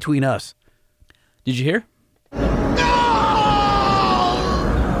just between us. Did you hear? No!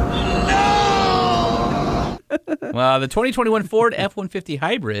 Well, the 2021 Ford F-150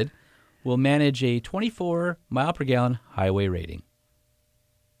 Hybrid will manage a 24 mile per gallon highway rating.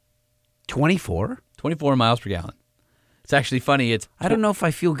 24? 24 miles per gallon. It's actually funny. I don't know if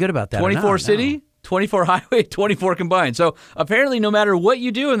I feel good about that. 24 city, no. 24 highway, 24 combined. So apparently no matter what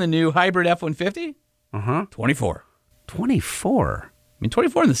you do in the new hybrid F-150, 24. 24? I mean,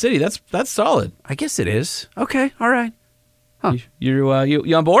 24 in the city, that's solid. I guess it is. Okay, all right. Huh. You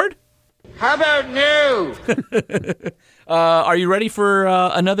on board? How about new? Are you ready for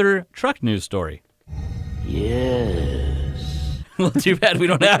another truck news story? Yes. Well, too bad we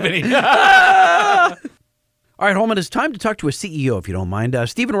don't have any. All right, Holman, it's time to talk to a CEO, if you don't mind.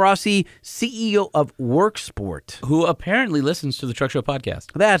 Stephen Rossi, CEO of WorkSport. Who apparently listens to the Truck Show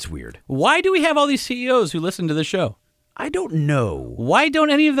podcast. That's weird. Why do we have all these CEOs who listen to the show? I don't know. Why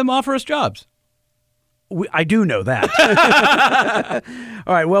don't any of them offer us jobs? I do know that.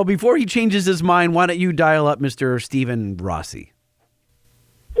 All right. Well, before he changes his mind, why don't you dial up Mr. Stephen Rossi?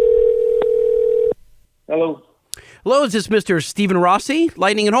 Hello. Hello, is this Mr. Stephen Rossi,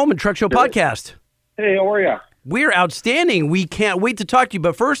 Lightning at Home and Truck Show Podcast? Hey, how are you? We're outstanding. We can't wait to talk to you.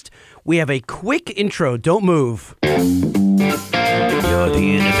 But first, we have a quick intro. Don't move. You're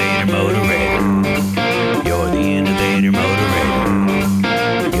the innovator motivator. You're the innovator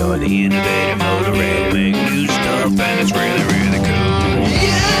motivator. You're the innovator motivator. Make new stuff and it's really, really cool.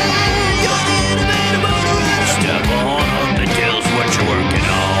 Yeah, you're the innovator motivator. Step on up and tell us what you're working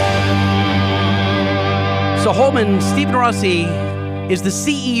on. So Holman, Stephen Rossi is the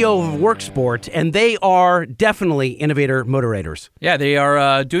CEO of WorkSport, and they are definitely innovator motivators. Yeah, they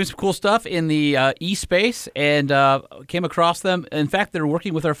are doing some cool stuff in the e-space, and came across them. In fact, they're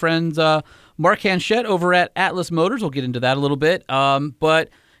working with our friends Mark Hanchett over at Atlas Motors. We'll get into that a little bit. But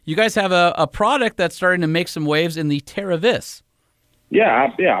you guys have a product that's starting to make some waves in the TerraVis. Yeah.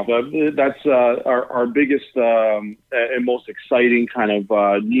 That's our biggest and most exciting kind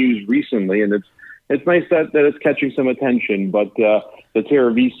of news recently, and it's nice that it's catching some attention. But the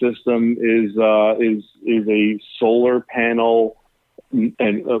TerraVis system is a solar panel, and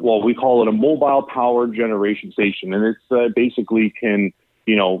we call it a mobile power generation station, and it's basically can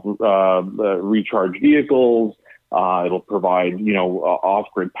recharge vehicles. It'll provide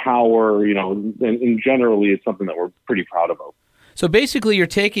off-grid power. And generally it's something that we're pretty proud about. So basically, you're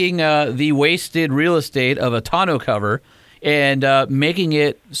taking the wasted real estate of a tonneau cover and making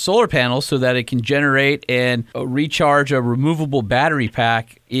it solar panels so that it can generate and recharge a removable battery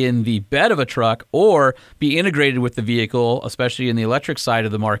pack in the bed of a truck, or be integrated with the vehicle, especially in the electric side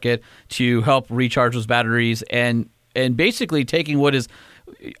of the market, to help recharge those batteries, and basically taking what is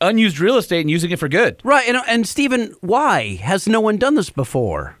unused real estate and using it for good. Right. And Stephen, why has no one done this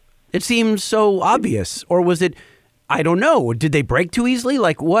before? It seems so obvious. Or was it, I don't know, did they break too easily?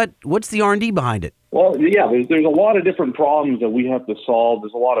 Like what's the R&D behind it? Well, yeah, there's a lot of different problems that we have to solve.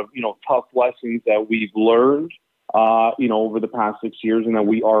 There's a lot of, tough lessons that we've learned, over the past 6 years, and that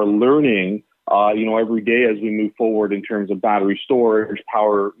we are learning, every day as we move forward in terms of battery storage,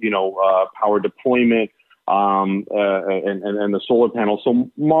 power deployment, and the solar panels. So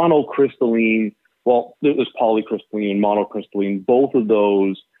monocrystalline, there's polycrystalline and monocrystalline. Both of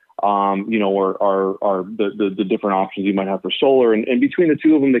those are the different options you might have for solar. And between the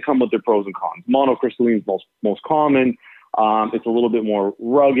two of them, they come with their pros and cons. Monocrystalline is most common. It's a little bit more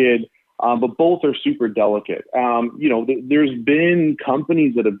rugged, but both are super delicate. There's been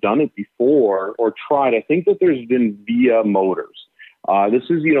companies that have done it before or tried. I think that there's been VIA Motors. This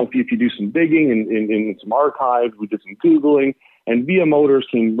is, if you do some digging in some archives, we did some Googling, and VIA Motors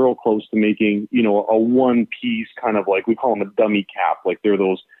came real close to making, a one-piece kind of like, we call them a dummy cap. Like they're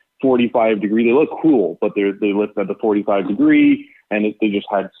those 45-degree. They look cool, but they lift at the 45-degree, and they just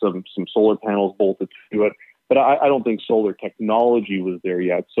had some solar panels bolted to it. But I don't think solar technology was there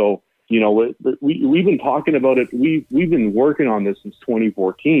yet. So, we've been talking about it. We've been working on this since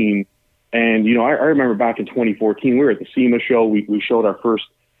 2014. And, I remember back in 2014, we were at the SEMA show. We showed our first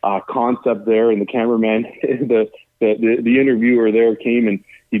concept there, and the cameraman, the interviewer there came and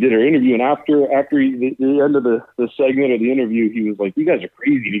he did our interview. And after the end of the segment of the interview, he was like, "You guys are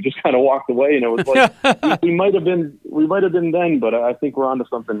crazy." And he just kind of walked away. And it was like, we might have been then, but I think we're onto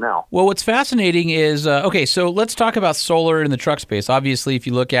something now. Well, what's fascinating is, so let's talk about solar in the truck space. Obviously, if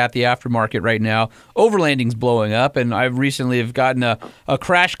you look at the aftermarket right now, overlanding's blowing up. And I recently have gotten a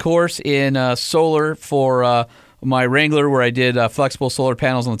crash course in solar for my Wrangler, where I did flexible solar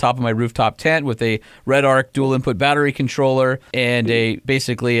panels on the top of my rooftop tent with a Red Arc dual input battery controller and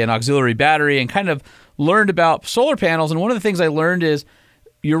basically an auxiliary battery, and kind of learned about solar panels. And one of the things I learned is,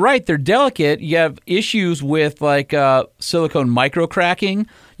 you're right, they're delicate. You have issues with like silicone micro cracking.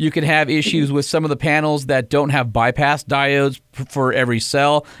 You can have issues with some of the panels that don't have bypass diodes for every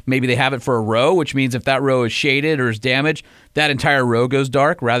cell. Maybe they have it for a row, which means if that row is shaded or is damaged, that entire row goes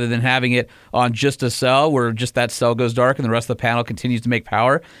dark, rather than having it on just a cell where just that cell goes dark and the rest of the panel continues to make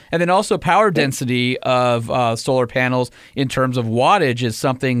power. And then also power density of solar panels in terms of wattage is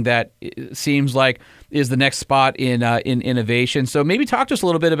something that seems like is the next spot in innovation. So maybe talk to us a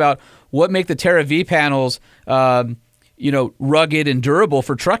little bit about what make the TerraV panels rugged and durable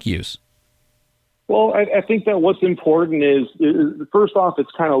for truck use. Well, I think that what's important is first off,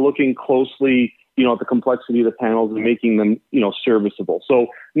 it's kind of looking closely, at the complexity of the panels and making them, serviceable. So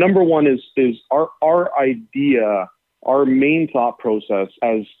number one is our idea, our main thought process,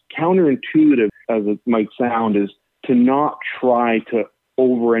 as counterintuitive as it might sound, is to not try to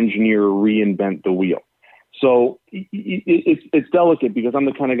over-engineer or reinvent the wheel. So it's delicate because I'm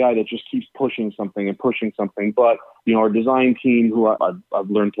the kind of guy that just keeps pushing something and pushing something. But, you know, our design team, who I've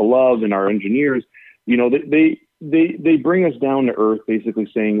learned to love, and our engineers, you know, they bring us down to earth, basically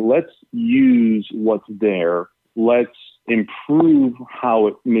saying, let's use what's there. Let's improve how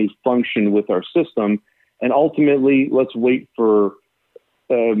it may function with our system. And ultimately, let's wait for,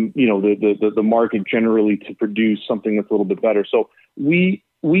 you know, the market generally to produce something that's a little bit better. So we're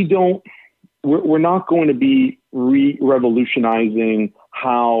not going to be revolutionizing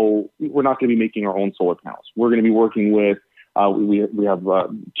how we're not going to be making our own solar panels. We're going to be working with, we have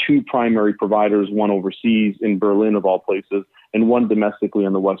two primary providers, one overseas in Berlin of all places, and one domestically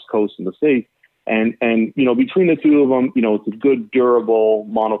on the West Coast in the States. And you know, between the two of them, you know, it's a good, durable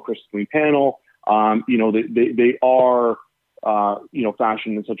monocrystalline panel. You know, they are, you know,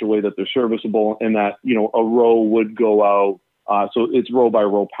 fashioned in such a way that they're serviceable, and that, you know, a row would go out. So it's row by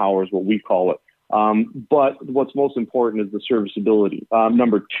row power is what we call it. But what's most important is the serviceability.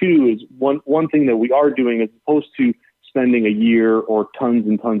 Number two is one thing that we are doing, as opposed to spending a year or tons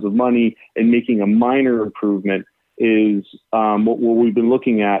and tons of money and making a minor improvement, is what we've been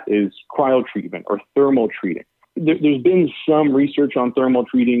looking at is cryo treatment or thermal treating. There's been some research on thermal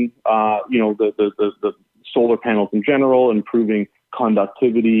treating, you know, the solar panels in general, improving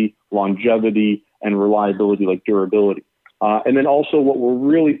conductivity, longevity, and reliability, like durability. And then also what we're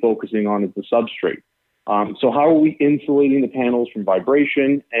really focusing on is the substrate. So how are we insulating the panels from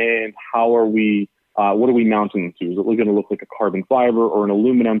vibration, and how are we, what are we mounting them to? Is it going to look like a carbon fiber or an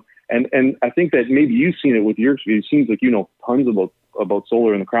aluminum? And I think that maybe you've seen it with your, it seems like you know tons about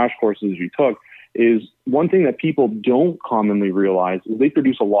solar in the crash courses you took, is one thing that people don't commonly realize is they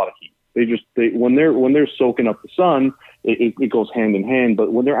produce a lot of heat. When they're soaking up the sun, it goes hand in hand,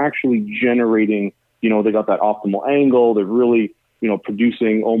 but when they're actually generating, you know, they got that optimal angle, they're really, you know,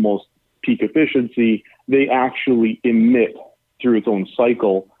 producing almost peak efficiency, they actually emit through its own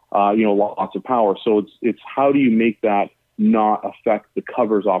cycle, you know, lots of power. So it's how do you make that not affect the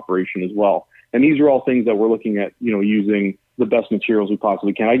covers operation as well? And these are all things that we're looking at, you know, using the best materials we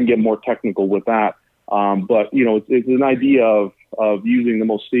possibly can. I can get more technical with that. But, you know, it's an idea of using the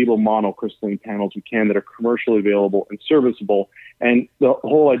most stable monocrystalline panels we can that are commercially available and serviceable. And the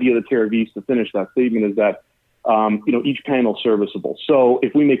whole idea of the TerraVis, to finish that statement, is that, you know, each panel is serviceable. So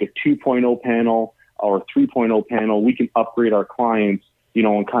if we make a 2.0 panel or a 3.0 panel, we can upgrade our clients, you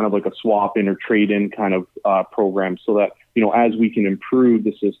know, on kind of like a swap in or trade in kind of program, so that, you know, as we can improve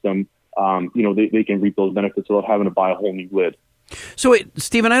the system, you know, they can reap those benefits without having to buy a whole new lid. So, wait,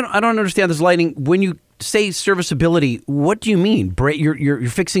 Stephen, I don't understand this lighting. When you say serviceability, what do you mean? You're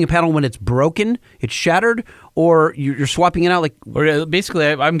fixing a panel when it's broken, it's shattered, or you're swapping it out? Like, or basically,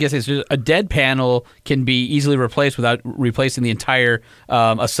 I'm guessing it's just a dead panel can be easily replaced without replacing the entire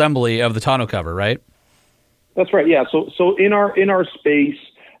assembly of the tonneau cover, right? That's right. Yeah. So in our space,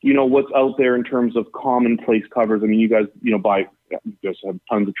 you know, what's out there in terms of commonplace covers. I mean, you guys have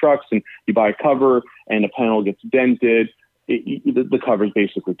tons of trucks, and you buy a cover, and a panel gets dented. The cover is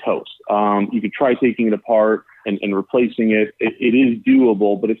basically toast. You could try taking it apart and replacing it. It is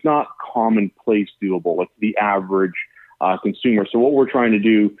doable, but it's not commonplace doable, like the average consumer. So what we're trying to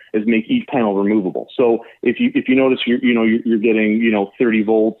do is make each panel removable. So if you notice you're getting, you know, 30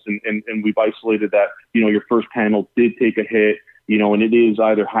 volts, and we've isolated that, you know, your first panel did take a hit, you know, and it is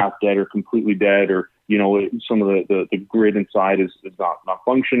either half dead or completely dead, or, you know, some of the grid inside is not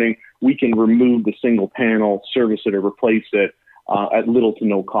functioning, we can remove the single panel, service it, or replace it at little to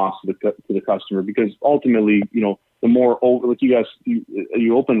no cost to the customer. Because ultimately, you know, the more like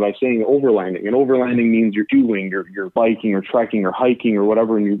you opened by saying overlanding, and overlanding means you're biking or trekking or hiking or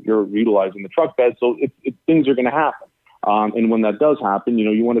whatever, and you're utilizing the truck bed. So things are going to happen. And when that does happen, you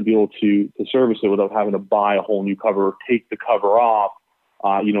know, you want to be able to service it without having to buy a whole new cover or take the cover off,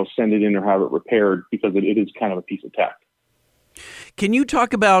 you know, send it in or have it repaired, because it is kind of a piece of tech. Can you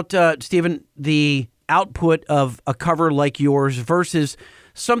talk about, Stephen, the output of a cover like yours versus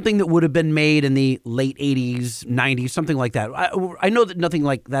something that would have been made in the late 80s, 90s, something like that? I know that nothing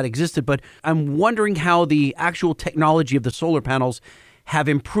like that existed, but I'm wondering how the actual technology of the solar panels have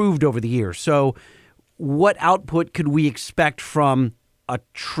improved over the years. So what output could we expect from a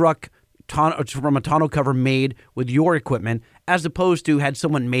truck, from a tonneau cover made with your equipment, as opposed to had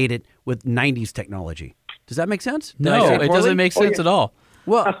someone made it with 90s technology? Does that make sense? No, it doesn't make sense at all.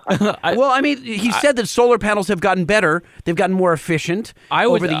 Well, I mean, he said that solar panels have gotten better. They've gotten more efficient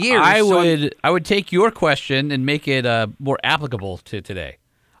over the years. I would take your question and make it more applicable to today.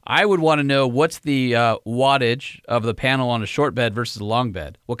 I would want to know what's the wattage of the panel on a short bed versus a long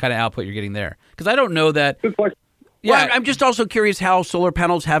bed. What kind of output you're getting there? Because I don't know that. Good question. Yeah. Well, I'm just also curious how solar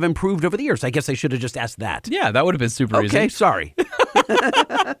panels have improved over the years. I guess I should have just asked that. Yeah, that would have been super easy. Okay, sorry.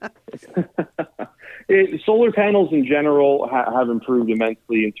 Solar panels in general have improved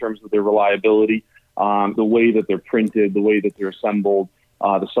immensely in terms of their reliability, the way that they're printed, the way that they're assembled,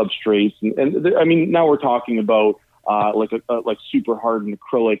 the substrates, and now we're talking about like super hardened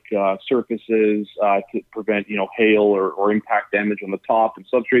acrylic surfaces to prevent hail or impact damage on the top and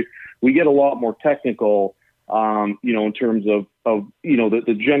substrate. We get a lot more technical, in terms of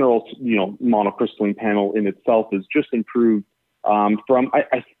the general monocrystalline panel in itself is just improved.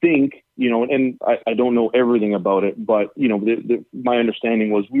 I think, and I don't know everything about it, but, my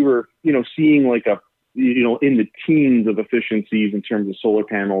understanding was we were, seeing like in the teens of efficiencies in terms of solar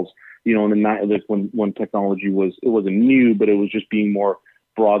panels, when technology it wasn't new, but it was just being more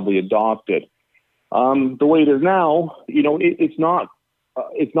broadly adopted. The way it is now, it's not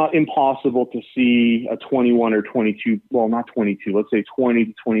impossible to see a 21 or 22, well, not 22, let's say 20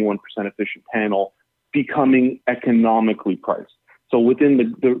 to 21% efficient panel becoming economically priced. So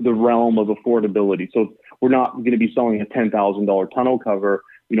within the realm of affordability. So we're not going to be selling a $10,000 tonneau cover.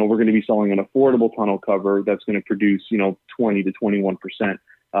 We're going to be selling an affordable tonneau cover that's going to produce, 20 to 21%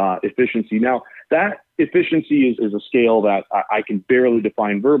 efficiency. Now, that efficiency is a scale that I can barely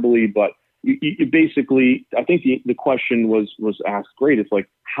define verbally, but you basically, I think the question was asked great. It's like,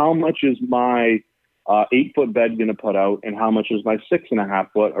 how much is my 8-foot bed going to put out, and how much is my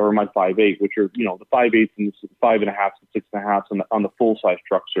 6.5 foot or my 5/8, which are, the 5/8 and the 5.5 and 6.5 on the full size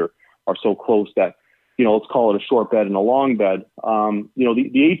trucks are so close that, let's call it a short bed and a long bed.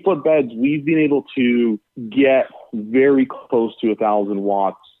 The 8-foot beds, we've been able to get very close to 1,000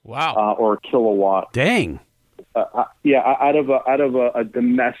 watts. Wow. Or a kilowatt. Dang. Out of a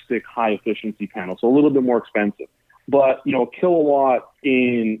domestic high efficiency panel, so a little bit more expensive. But a kilowatt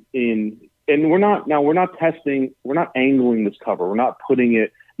and we're not angling this cover. We're not putting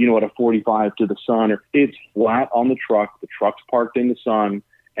it at a 45 to the sun, or it's flat on the truck. The truck's parked in the sun,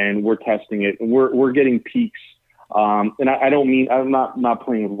 and we're testing it, and we're getting peaks. And I don't mean, I'm not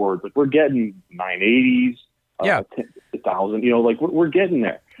playing with words, but we're getting 980s. 1,000. We're getting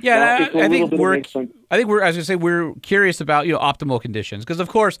there. Yeah, I think we're, as I say, we're curious about optimal conditions, because of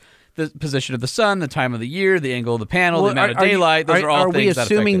course the position of the sun, the time of the year, the angle of the panel, the amount of daylight. Those are all things that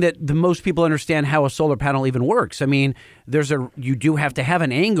affect it. Are we assuming that the most people understand how a solar panel even works? I mean, you do have to have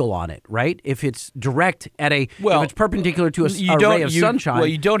an angle on it, right? If it's direct if it's perpendicular to a ray of sunshine. Well,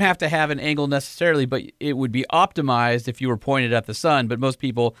 you don't have to have an angle necessarily, but it would be optimized if you were pointed at the sun. But most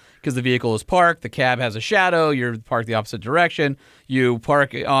people, because the vehicle is parked, the cab has a shadow, you're parked the opposite direction, you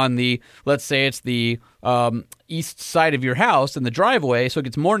park on let's say it's the east side of your house in the driveway, so it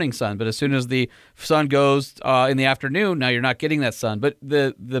gets morning sun. But as soon as the sun goes in the afternoon, now you're not getting that sun. But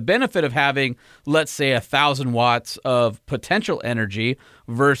the benefit of having, let's say, 1,000 watts of potential energy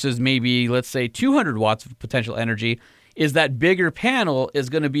versus maybe, let's say, 200 watts of potential energy is that bigger panel is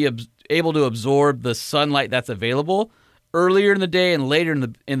going to be able to absorb the sunlight that's available earlier in the day and later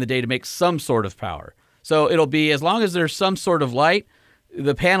in the day to make some sort of power. So it'll be, as long as there's some sort of light,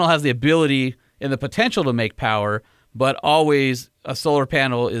 the panel has the ability and the potential to make power, but always a solar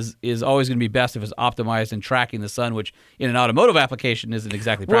panel is always going to be best if it's optimized and tracking the sun, which in an automotive application isn't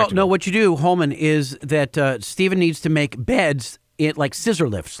exactly practical. Well, no, what you do, Holman, is that Stephen needs to make beds like scissor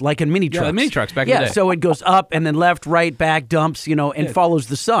lifts, like in mini trucks. Yeah, mini trucks back in the day. So it goes up and then left, right, back, dumps, and follows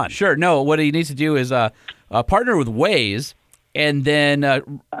the sun. Sure. No, what he needs to do is partner with Waze and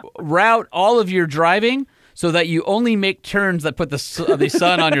then route all of your driving so that you only make turns that put the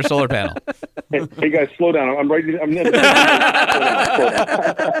sun on your solar panel. Hey guys, slow down. I'm writing.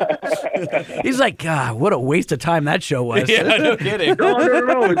 He's like, God, what a waste of time that show was. Yeah, no kidding.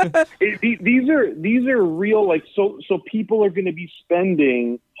 No. These are real. So people are going to be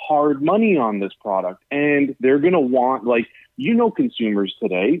spending hard money on this product, and they're going to want consumers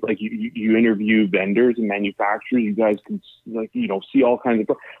today. You interview vendors and manufacturers. You guys can see all kinds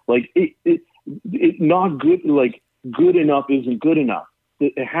of it's not good. Good enough isn't good enough.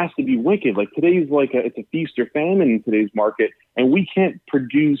 It has to be wicked. Today's it's a feast or famine in today's market, and we can't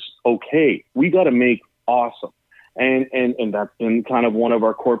produce okay. We got to make awesome, and that's in kind of one of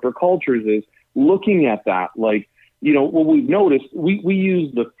our corporate cultures is looking at that. What we've noticed, we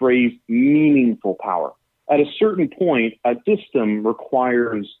use the phrase meaningful power. At a certain point, a system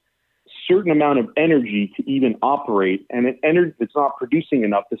requires certain amount of energy to even operate, and it's not producing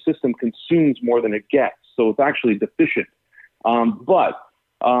enough. The system consumes more than it gets, so it's actually deficient. But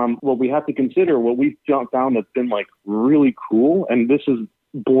what we have to consider, what we've found that's been really cool, and this is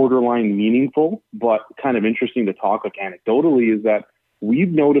borderline meaningful, but kind of interesting to talk anecdotally, is that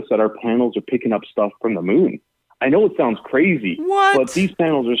we've noticed that our panels are picking up stuff from the moon. I know it sounds crazy, but these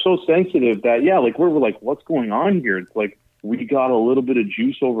panels are so sensitive that, like, we're like, what's going on here? It's like, we got a little bit of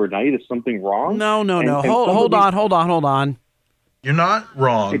juice overnight. Is something wrong? No. Hold on. You're not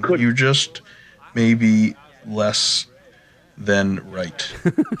wrong. You're just maybe less than right.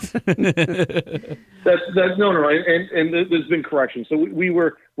 That's no. And there's been correction. So we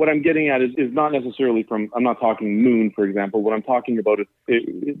were, what I'm getting at is not necessarily from, I'm not talking moon, for example. What I'm talking about is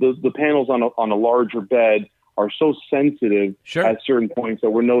the panels on a larger bed are so sensitive at certain points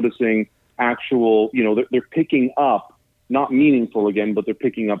that we're noticing actual, they're picking up, not meaningful again, but they're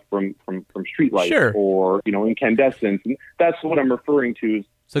picking up from street lights or, incandescents. And that's what I'm referring to.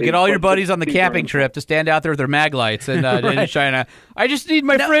 So get all your buddies on the camping trip to stand out there with their mag lights and shine out. I just need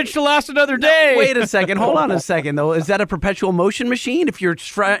my fridge to last another day. Wait a second. Hold on a second, though. Is that a perpetual motion machine? If you're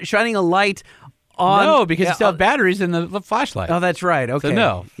shining a light on... No, because you still have batteries in the flashlight. Oh, that's right. Okay. So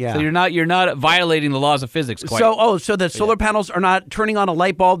no. Yeah. So you're not violating the laws of physics quite. So the solar panels are not turning on a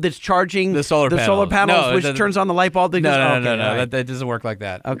light bulb that's charging the solar panels, which turns on the light bulb that goes... No. Right. That doesn't work like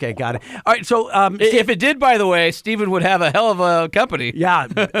that. Okay, got it. All right, so... if it did, by the way, Stephen would have a hell of a company. Yeah,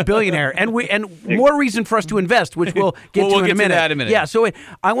 billionaire. and more reason for us to invest, which we'll get to in a minute. Yeah, so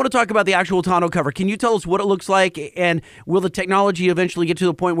I want to talk about the actual tonneau cover. Can you tell us what it looks like, and will the technology eventually get to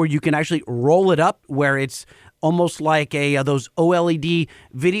the point where you can actually roll it up, where it's almost like those OLED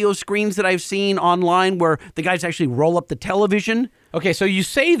video screens that I've seen online where the guys actually roll up the television? Okay, so you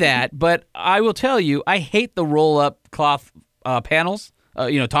say that, but I will tell you, I hate the roll-up cloth panels,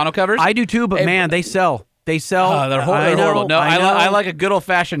 tonneau covers. I do too, but man, they sell. They're horrible. No, I like a good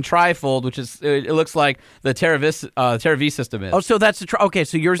old-fashioned trifold, which is it looks like the TerraV system is. Oh, so that's okay.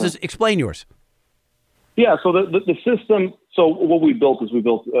 So yours is. Explain yours. Yeah. So the system. So what we built is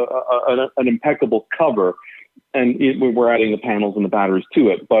an impeccable cover, and we're adding the panels and the batteries to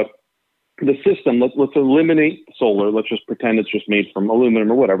it. But the system, let's eliminate solar. Let's just pretend it's just made from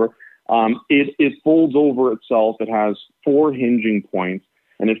aluminum or whatever. It folds over itself. It has 4 hinging points,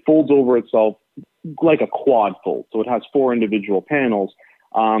 and it folds over itself like a quad fold. So it has 4 individual panels.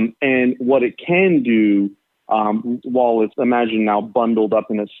 And what it can do, while it's, imagine now bundled up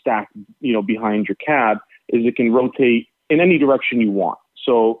in a stack, behind your cab, is it can rotate in any direction you want.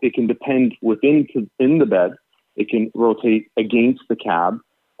 So it can depend in the bed. It can rotate against the cab,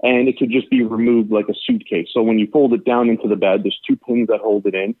 and it could just be removed like a suitcase. So when you fold it down into the bed, there's 2 pins that hold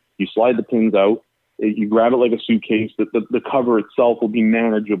it in. You slide the pins out. You grab it like a suitcase. The cover itself will be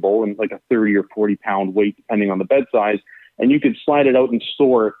manageable and like a 30 or 40 pound weight, depending on the bed size. And you could slide it out and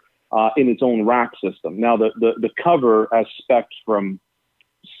store it in its own rack system. Now, the cover, as spec'd from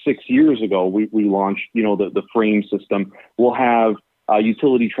 6 years ago, we launched, the frame system, will have a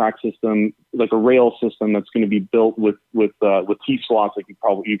utility track system, like a rail system that's going to be built with T-slots, like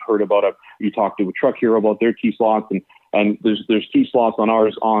you've heard about it. You talked to a Truck Hero about their T-slots, and there's T-slots on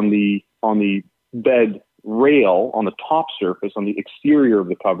ours on the bed rail, on the top surface, on the exterior of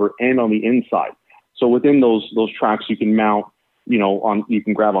the cover, and on the inside. So within those tracks, you can mount, you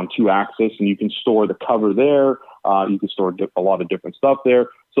can grab on 2 axes, and you can store the cover there. You can store a lot of different stuff there.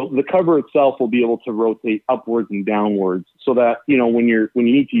 So the cover itself will be able to rotate upwards and downwards, so that when you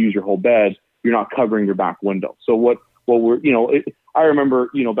need to use your whole bed, you're not covering your back window. So what we're I remember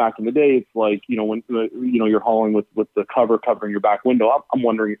back in the day, it's like when you're hauling with the cover covering your back window. I'm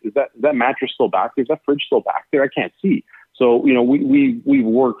wondering, is that mattress still back there? Is that fridge still back there? I can't see. So we've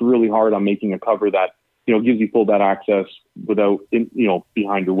worked really hard on making a cover that gives you full bed access without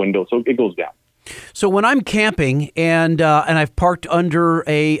behind your window. So it goes down. So when I'm camping and I've parked under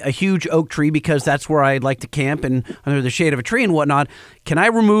a huge oak tree because that's where I'd like to camp and under the shade of a tree and whatnot, can I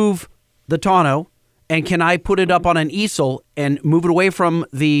remove the tonneau and can I put it up on an easel and move it away from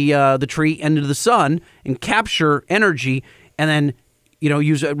the tree and into the sun and capture energy and then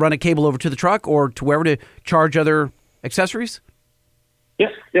run a cable over to the truck or to wherever to charge other accessories? Yeah,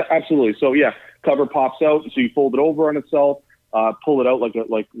 absolutely. So cover pops out, so you fold it over on itself. Pull it out like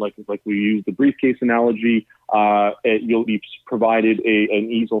we use the briefcase analogy. You'll be provided an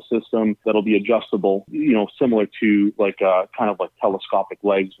easel system that'll be adjustable, similar to kind of like telescopic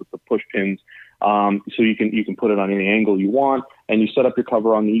legs with the push pins. So you can put it on any angle you want, and you set up your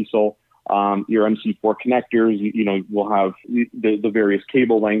cover on the easel. Your MC4 connectors, we'll have the various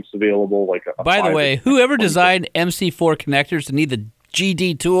cable lengths available. By the way, whoever designed MC4 connectors to need the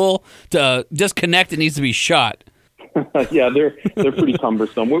GD tool to disconnect, it needs to be shot. Yeah, they're pretty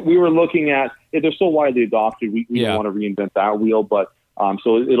cumbersome. We were looking at, they're so widely adopted, we don't want to reinvent that wheel, but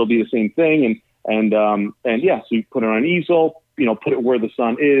so it'll be the same thing. And so you put it on an easel, put it where the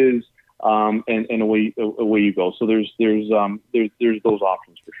sun is, and away you go. So there's those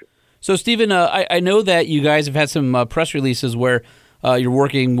options for sure. So, Stephen, I know that you guys have had some press releases where you're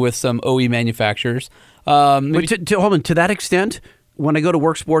working with some OE manufacturers. But to that extent, when I go to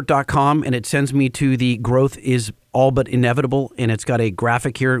worksport.com and it sends me to the growth is all but inevitable, and it's got a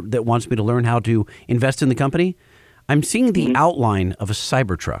graphic here that wants me to learn how to invest in the company, I'm seeing the outline of a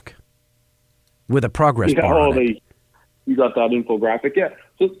Cybertruck with a progress bar on it. You got that infographic, yeah.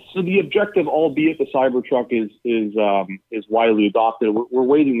 So the objective, albeit the Cybertruck is widely adopted, we're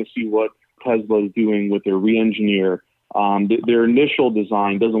waiting to see what Tesla is doing with their re-engineer. Their initial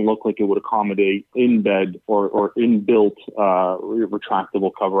design doesn't look like it would accommodate in-bed or inbuilt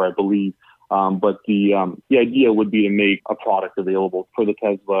retractable cover, I believe. But the idea would be to make a product available for the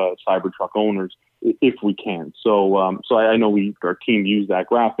Tesla Cybertruck owners if we can. So I know our team used that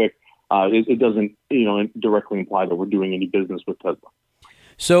graphic. It doesn't, directly imply that we're doing any business with Tesla.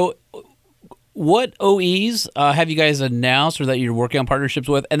 So what OEs have you guys announced or that you're working on partnerships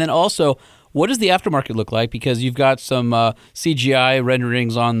with? And then also, what does the aftermarket look like? Because you've got some CGI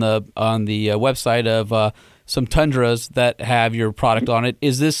renderings on the website of some Tundras that have your product on it.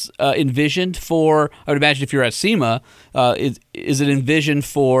 Is this envisioned for, I would imagine if you're at SEMA, is it envisioned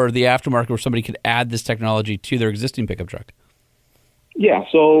for the aftermarket where somebody could add this technology to their existing pickup truck? Yeah,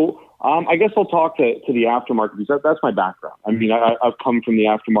 so I guess I'll talk to the aftermarket because that's my background. I mean, I've come from the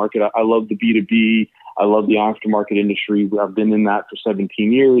aftermarket. I love the B2B. I love the aftermarket industry. I've been in that for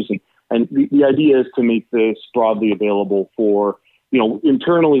 17 years. And the idea is to make this broadly available for,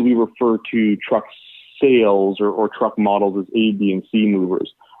 internally we refer to truck sales or truck models as A, B, and C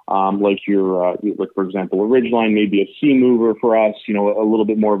movers. Like for example, a Ridgeline may be a C mover for us, a little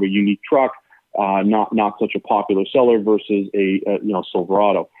bit more of a unique truck, not such a popular seller versus a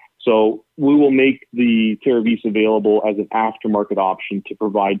Silverado. So we will make the Terravis available as an aftermarket option to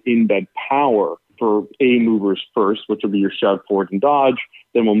provide in-bed power for A movers first, which will be your Chev, Ford, and Dodge.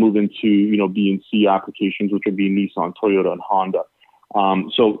 Then we'll move into, B and C applications, which would be Nissan, Toyota, and Honda.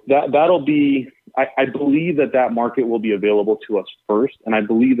 So that'll be, I believe that market will be available to us first. And I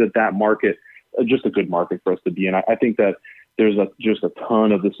believe that market, just a good market for us to be in. I think that there's just a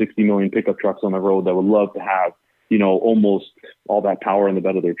ton of the 60 million pickup trucks on the road that would love to have, almost all that power in the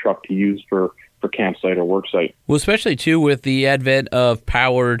bed of their truck to use for campsite or work site. Well, especially too with the advent of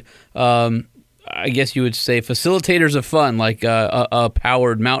powered, I guess you would say facilitators of fun, like a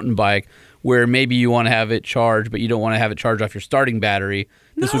powered mountain bike, where maybe you want to have it charged, but you don't want to have it charged off your starting battery.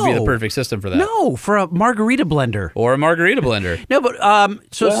 This would be the perfect system for that. No, for a margarita blender. Or a margarita blender. No, but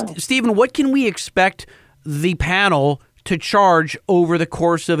Stephen, what can we expect the panel to charge over the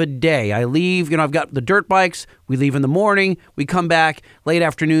course of a day? I leave, I've got the dirt bikes. We leave in the morning. We come back late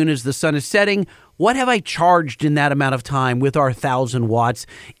afternoon as the sun is setting. What have I charged in that amount of time with our 1,000 watts?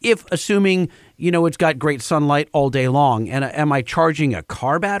 If assuming, it's got great sunlight all day long, and am I charging a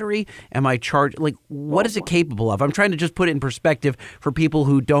car battery? Am I what is it capable of? I'm trying to just put it in perspective for people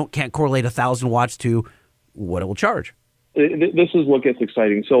who can't correlate 1,000 watts to what it will charge. This is what gets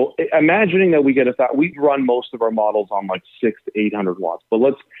exciting. So imagining that we run most of our models on like 600 to 800 watts, but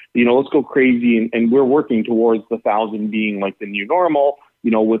let's go crazy. And we're working towards the 1,000 being like the new normal,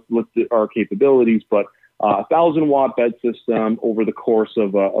 with our capabilities, but 1,000 watt bed system over the course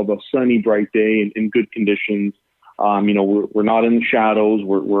of a sunny, bright day in good conditions. We're not in the shadows.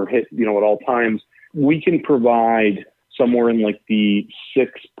 We're hit, at all times. We can provide somewhere in like the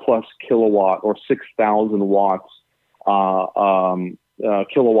 6+ kilowatt or 6,000 watts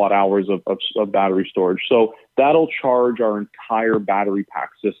kilowatt hours of battery storage. So that'll charge our entire battery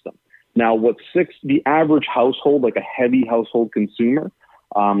pack system. Now, the average household, like a heavy household consumer,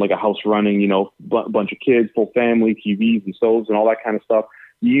 like a house running, bunch of kids, full family, TVs and stoves and all that kind of stuff,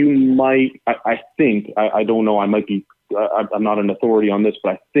 you might, I think, I don't know, I'm not an authority on this,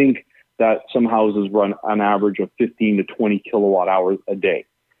 but I think that some houses run an average of 15 to 20 kilowatt hours a day.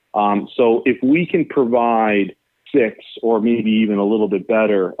 So if we can provide 6 or maybe even a little bit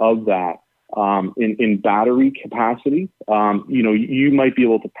better of that in battery capacity, you might be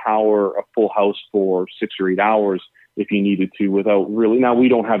able to power a full house for 6 or 8 hours if you needed to without really. Now, we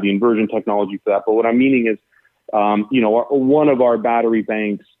don't have the inversion technology for that, but what I'm meaning is, one of our battery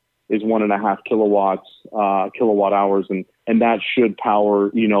banks is 1.5 kilowatt hours, and that should power,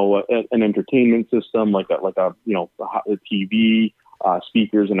 an entertainment system like a TV,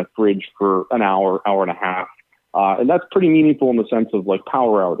 speakers, and a fridge for an hour and a half. And that's pretty meaningful in the sense of like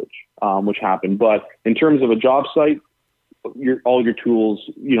power outage, which happened. But in terms of a job site, all your tools,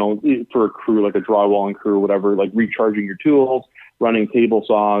 for a crew, like a drywalling crew or whatever, like recharging your tools, running table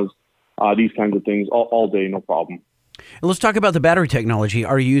saws, these kinds of things all day, no problem. And let's talk about the battery technology.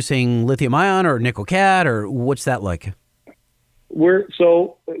 Are you using lithium ion or nickel cad, or what's that like?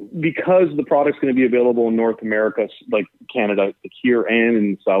 Because the product's going to be available in North America, like Canada, like here and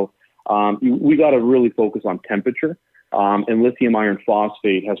in the South, we got to really focus on temperature. And lithium iron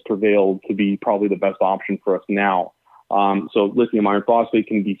phosphate has prevailed to be probably the best option for us now. So lithium iron phosphate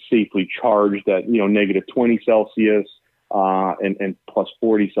can be safely charged at negative 20 Celsius and plus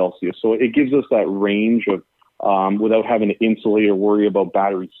 40 Celsius. So it gives us that range of without having to insulate or worry about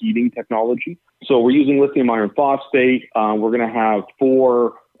battery heating technology. So we're using lithium iron phosphate. We're going to have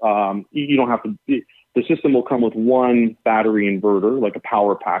 4. You don't have to. The system will come with 1 battery inverter, like a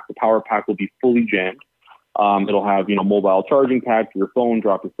power pack. The power pack will be fully jammed. It'll have mobile charging pack for your phone,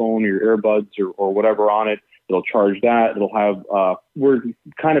 drop your phone or your earbuds or whatever on it. It'll charge that. It'll have. We're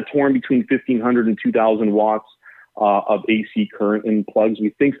kind of torn between 1,500 and 2,000 watts of AC current in plugs. We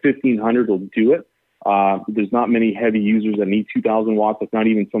think 1,500 will do it. There's not many heavy users that need 2,000 watts. That's not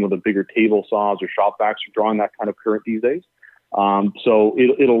even some of the bigger table saws or shop vacs are drawing that kind of current these days. So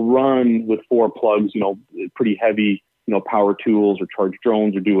it'll run with 4 plugs, pretty heavy, power tools or charge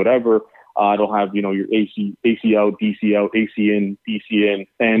drones or do whatever. It'll have, your AC out, DC out, AC in, DC in,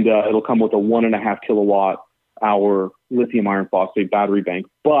 and it'll come with a 1.5 kilowatt hour lithium iron phosphate battery bank.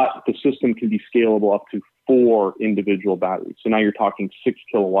 But the system can be scalable up to 4 individual batteries. So now you're talking 6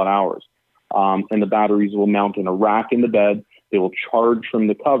 kilowatt hours. And the batteries will mount in a rack in the bed. They will charge from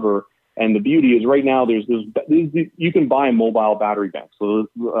the cover. And the beauty is right now you can buy mobile battery banks, so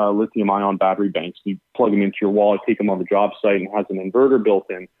lithium ion battery banks. You plug them into your wall, take them on the job site, and it has an inverter built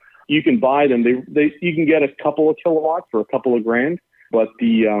in. You can buy them. You can get a couple of kilowatts for a couple of grand. But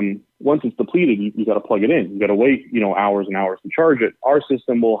once it's depleted, you got to plug it in. You got to wait hours and hours to charge it. Our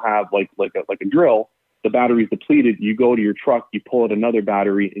system will have like a drill. The battery's depleted. You go to your truck, you pull out another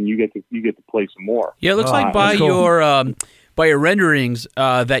battery, and you get to play some more. Yeah, it looks like by your renderings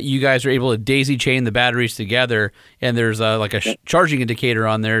that you guys are able to daisy chain the batteries together, and there's a charging indicator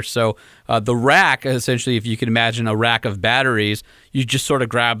on there. So the rack, essentially, if you can imagine a rack of batteries, you just sort of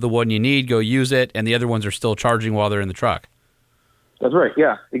grab the one you need, go use it, and the other ones are still charging while they're in the truck. That's right.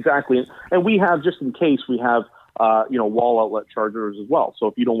 Yeah, exactly. And we have, just in case, we have wall outlet chargers as well. So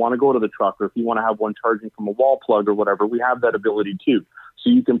if you don't want to go to the truck, or if you want to have one charging from a wall plug or whatever, we have that ability too. So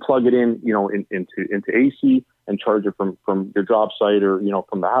you can plug it in, into AC and charge it from your job site or,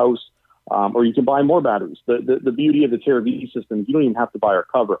 from the house. Or you can buy more batteries. The beauty of the TerraV system is you don't even have to buy our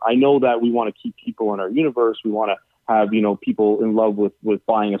cover. I know that we want to keep people in our universe. We want to have, people in love with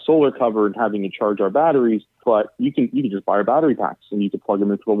buying a solar cover and having to charge our batteries, but you can just buy our battery packs and you can plug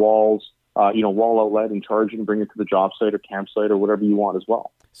them into the walls, wall outlet and charge it and bring it to the job site or campsite or whatever you want as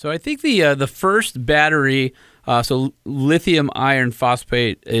well. So I think the first battery, so lithium iron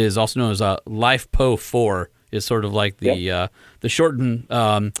phosphate is also known as LiFePO4, is sort of like the shortened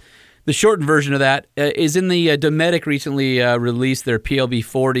version of that. Is in the Dometic recently released their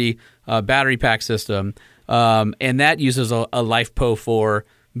PLB40 battery pack system, and that uses a LiFePO4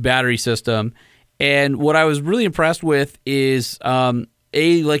 battery system. And what I was really impressed with is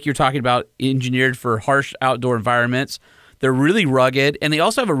like you're talking about, engineered for harsh outdoor environments. They're really rugged, and they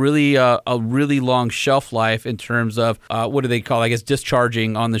also have a really long shelf life in terms of what do they call, I guess,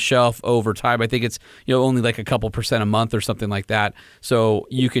 discharging on the shelf over time. I think it's only like a couple % a month or something like that. So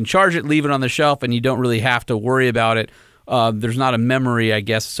you can charge it, leave it on the shelf, and you don't really have to worry about it. There's not a memory, I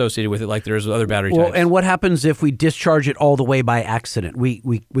guess, associated with it like there's with other battery types. And what happens if we discharge it all the way by accident? We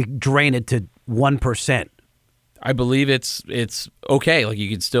drain it to 1%. I believe it's okay. Like you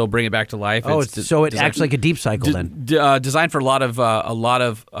can still bring it back to life. So it acts like a deep cycle then. Designed for a lot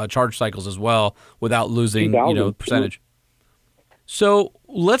of charge cycles as well, without losing percentage. So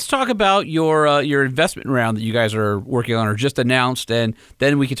let's talk about your investment round that you guys are working on or just announced, and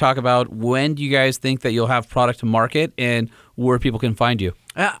then we can talk about when do you guys think that you'll have product to market and where people can find you.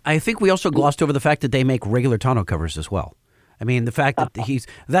 I think we also glossed over the fact that they make regular tonneau covers as well. I mean, the fact that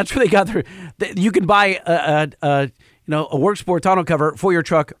that's where they got you can buy a work sport tonneau cover for your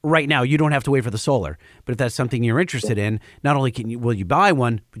truck right now. You don't have to wait for the solar. But if that's something you're interested in, not only will you buy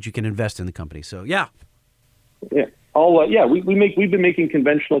one, but you can invest in the company. So, yeah. Yeah. We've been making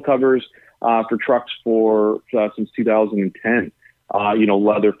conventional covers for trucks since 2010.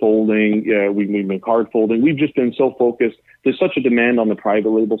 Leather folding. We make hard folding. We've just been so focused. There's such a demand on the private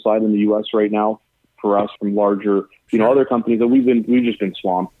label side in the U.S. right now for us from larger, other companies that we've just been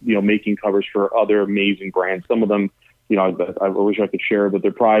swamped, making covers for other amazing brands. Some of them, I wish I could share, but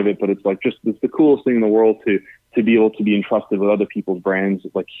they're private. But it's like it's the coolest thing in the world to be able to be entrusted with other people's brands,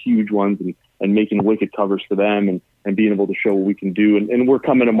 like huge ones, and making wicked covers for them and being able to show what we can do. And we're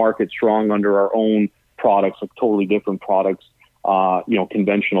coming to market strong under our own products, like totally different products.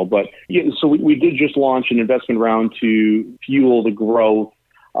 conventional. But yeah, so we did just launch an investment round to fuel the growth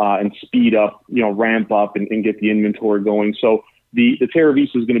and speed up, ramp up and get the inventory going. So the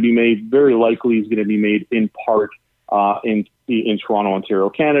Terravisa is going to be made, very likely is going to be made in part in Toronto, Ontario,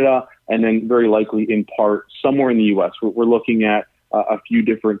 Canada, and then very likely in part somewhere in the U.S. We're looking at a few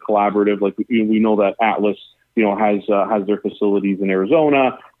different collaborative, like we know that Atlas has their facilities in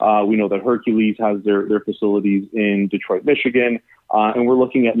Arizona. We know that Hercules has their facilities in Detroit, Michigan. And we're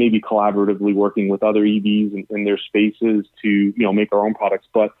looking at maybe collaboratively working with other EVs in their spaces to, make our own products.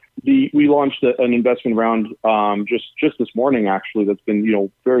 But we launched an investment round just this morning, actually, that's been,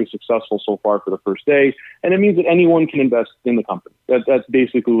 very successful so far for the first day. And it means that anyone can invest in the company. That's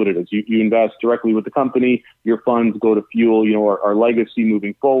basically what it is. You invest directly with the company. Your funds go to fuel, our legacy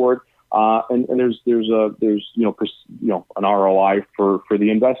moving forward. And there's an ROI for the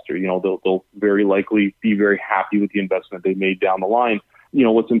investor. They'll very likely be very happy with the investment they made down the line.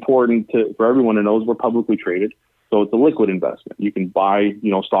 What's important for everyone to know is we're publicly traded, so it's a liquid investment. You can buy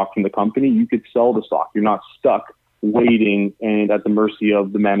stock from the company. You could sell the stock. You're not stuck waiting and at the mercy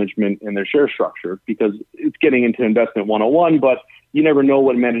of the management and their share structure, because it's getting into investment 101. But you never know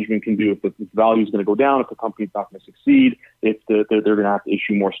what management can do. If the value is going to go down, if the company's not going to succeed, if they're going to have to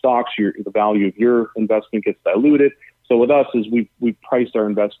issue more stocks, the value of your investment gets diluted. So with us, is we've priced our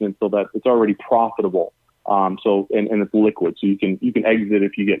investment so that it's already profitable. And it's liquid, so you can exit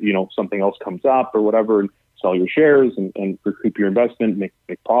if you get something else comes up or whatever, and sell your shares and recoup your investment, make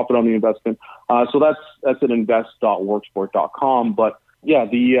profit on the investment. So that's at invest.worksport.com. But yeah,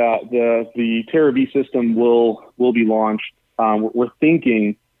 the Terravisa system will be launched. We're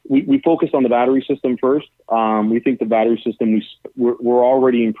thinking we focused on the battery system first. We think the battery system we're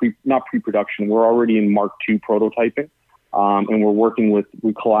already in not pre-production. We're already in Mark II prototyping, and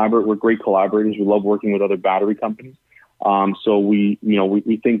we collaborate. We're great collaborators. We love working with other battery companies. So we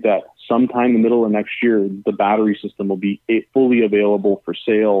think that sometime in the middle of next year, the battery system will be fully available for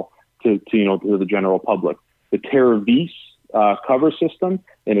sale to the general public. The Terravisa cover system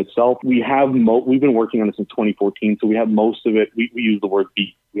in itself, we've been working on it since 2014, so we have most of it. We use the word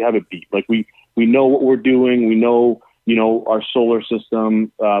beat. We have it beat. Like we know what we're doing. We know our solar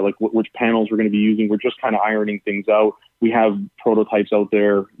system, like which panels we're going to be using. We're just kind of ironing things out. We have prototypes out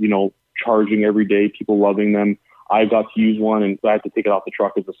there, charging every day, people loving them. I got to use one and I had to take it off the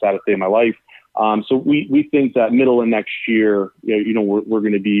truck. It was the saddest day of my life. So we think that middle of next year, we're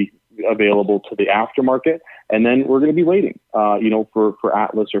going to be available to the aftermarket, and then we're going to be waiting, for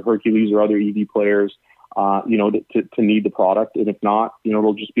Atlas or Hercules or other EV players, to need the product. And if not,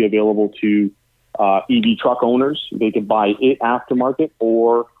 it'll just be available to EV truck owners. They can buy it aftermarket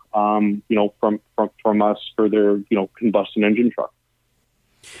or, from us for their, combustion engine truck.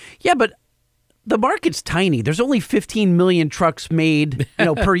 Yeah, but the market's tiny. There's only 15 million trucks made,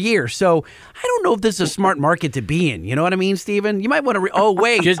 per year. So I don't know if this is a smart market to be in. You know what I mean, Stephen? You might want to.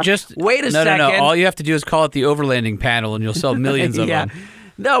 Wait, just wait a second. No. All you have to do is call it the overlanding panel, and you'll sell millions of them.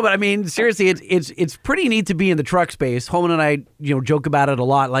 No, but I mean, seriously, it's pretty neat to be in the truck space. Holman and I, joke about it a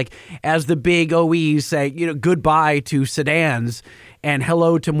lot. Like as the big OEs say, goodbye to sedans and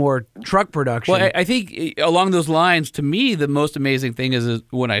hello to more truck production. Well, I think along those lines, to me, the most amazing thing is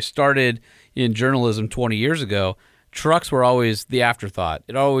when I started in journalism 20 years ago, trucks were always the afterthought.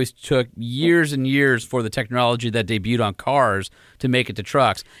 It always took years and years for the technology that debuted on cars to make it to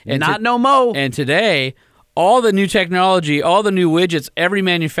trucks. And no mo. And today, all the new technology, all the new widgets, every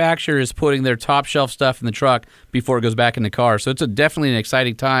manufacturer is putting their top shelf stuff in the truck before it goes back in the car. So it's definitely an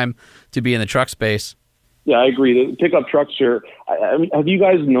exciting time to be in the truck space. Yeah, I agree. The pickup trucks are. I mean, have you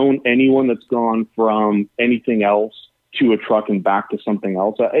guys known anyone that's gone from anything else to a truck and back to something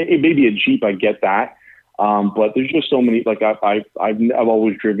else? It may be a Jeep, I get that, but there's just so many. Like I've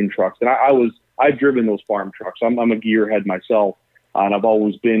always driven trucks, and I've driven those farm trucks. I'm a gearhead myself, and I've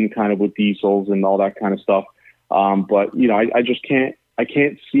always been kind of with diesels and all that kind of stuff. But I just can't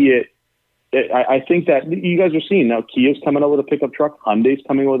see it. I think that you guys are seeing now Kia's coming out with a pickup truck. Hyundai's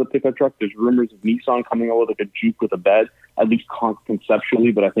coming out with a pickup truck. There's rumors of Nissan coming out with like a Juke with a bed, at least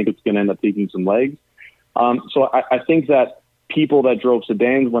conceptually, but I think it's going to end up taking some legs. So I think that people that drove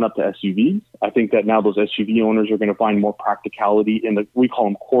sedans went up to SUVs. I think that now those SUV owners are going to find more practicality in we call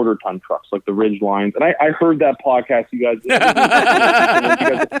them quarter-ton trucks, like the Ridge Lines. And I heard that podcast, you guys.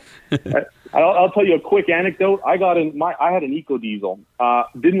 I'll tell you a quick anecdote. I had an Eco Diesel.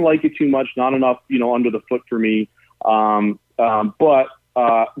 Didn't like it too much, not enough, under the foot for me. But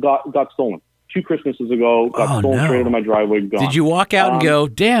got stolen. 2 Christmases ago, got stolen straight out of my driveway. Gone. Did you walk out and go,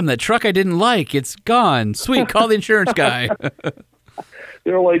 damn, that truck I didn't like, it's gone. Sweet, call the insurance guy.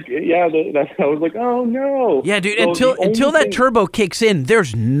 they're like, yeah. I was like, oh no. Yeah, dude. So until that turbo kicks in,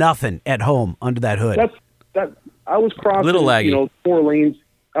 there's nothing at home under that hood. I was crossing, Little laggy. 4 lanes.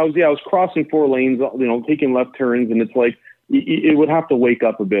 I was crossing 4 lanes, taking left turns, and it's like it would have to wake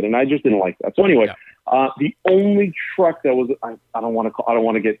up a bit, and I just didn't like that. So anyway, the only truck that was I don't want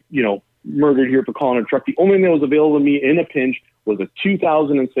to get murdered here for calling it a truck. The only thing that was available to me in a pinch was a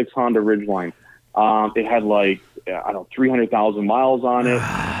 2006 Honda Ridgeline. It had 300,000 miles on it,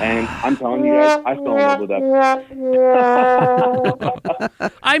 and I'm telling you guys, I fell in love with that.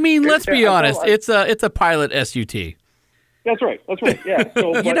 I mean, let's be honest. It's a pilot SUT. That's right. Yeah.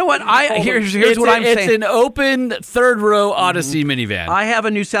 So, you know what? Here's what I'm saying. It's an open third row Odyssey minivan. I have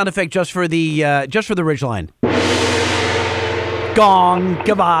a new sound effect just for the Ridgeline. Gong.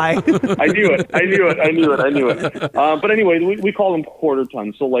 Goodbye. I knew it. But anyway, we call them quarter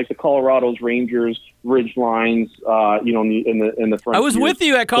tons. So like the Colorados, Rangers, Ridgelines, in the front. I was with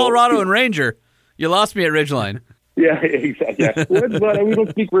you at Colorado and Ranger. You lost me at Ridgeline. Yeah, exactly. Yeah. But we don't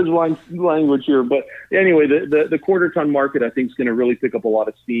speak Ridgeline language here. But anyway, the quarter ton market I think is going to really pick up a lot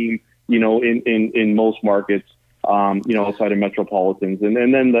of steam. In most markets. Outside of metropolitans, and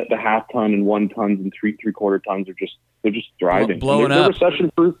then the half ton and 1 tons and three quarter tons they're just driving, blowing up. They're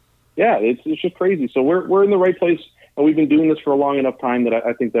recession proof. Yeah, it's just crazy. So we're in the right place, and we've been doing this for a long enough time that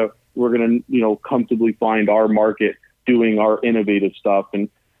I think that we're going to comfortably find our market doing our innovative stuff and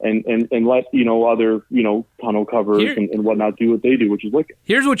let other tonneau covers and whatnot do what they do, which is wicked.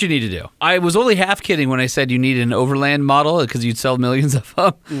 Here's what you need to do. I was only half kidding when I said you need an overland model because you'd sell millions of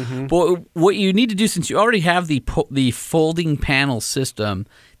them. Mm-hmm. But what you need to do, since you already have the folding panel system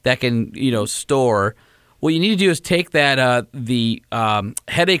that can store, what you need to do is take that the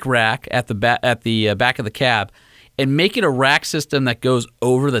headache rack at the back of the cab and make it a rack system that goes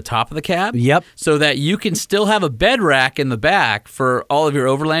over the top of the cab. Yep. So that you can still have a bed rack in the back for all of your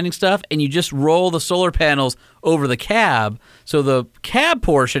overlanding stuff, and you just roll the solar panels over the cab, so the cab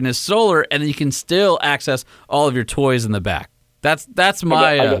portion is solar, and then you can still access all of your toys in the back. That's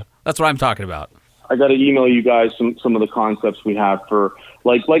what I'm talking about. I got to email you guys some of the concepts we have for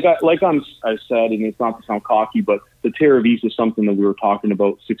I said, and it's not to sound cocky, but the Terravis is something that we were talking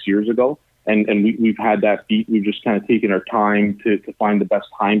about 6 years ago. And we've had that beat. We've just kind of taken our time to find the best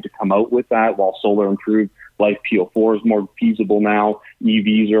time to come out with that while solar improved. Life PO4 is more feasible now.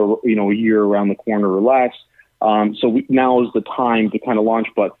 EVs are, a year around the corner or less. So now is the time to kind of launch.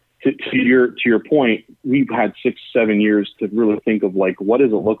 But to your point, we've had 6-7 years to really think of what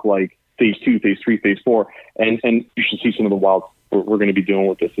does it look like phase 2, phase 3, phase 4. And you should see some of the wild we're going to be doing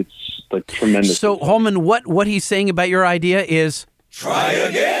with this. It's tremendous. So Holman, what he's saying about your idea is, try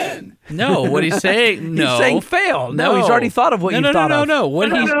again. No, what he's saying, no. He's saying fail. No, he's already thought of what you thought of. No.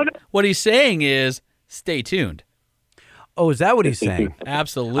 What he's saying is stay tuned. Oh, is that what he's saying?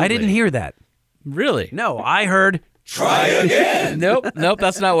 Absolutely. I didn't hear that. Really? No, I heard try again. Nope,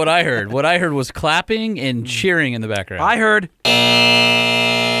 that's not what I heard. What I heard was clapping and cheering in the background. I heard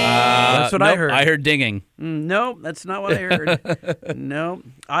that's what I heard. I heard dinging. No, that's not what I heard. No.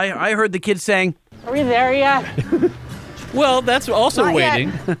 I heard the kids saying, "Are we there yet?" Well, that's also Not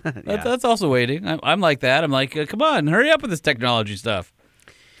waiting. yet. That's also waiting. I'm like that. I'm like, come on, hurry up with this technology stuff.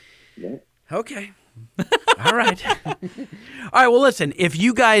 Okay. All right. All right, well, listen, if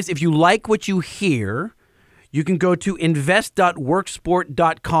you like what you hear, you can go to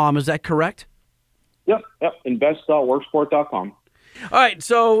invest.worksport.com. Is that correct? Yep. Invest.worksport.com. All right,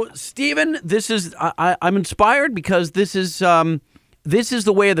 so Stephen, I'm inspired because this is the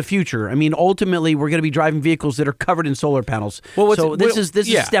way of the future. I mean, ultimately, we're going to be driving vehicles that are covered in solar panels. This is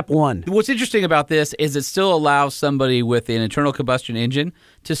step one. What's interesting about this is it still allows somebody with an internal combustion engine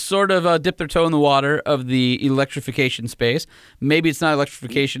to sort of dip their toe in the water of the electrification space. Maybe it's not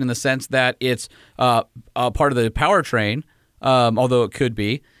electrification in the sense that it's a part of the powertrain, although it could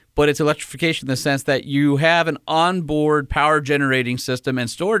be. But it's electrification in the sense that you have an onboard power generating system and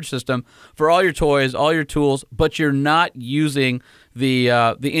storage system for all your toys, all your tools, but you're not using the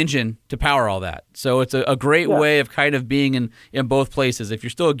engine to power all that. So it's a great way of kind of being in both places. If you're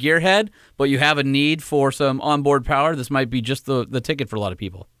still a gearhead, but you have a need for some onboard power, this might be just the ticket for a lot of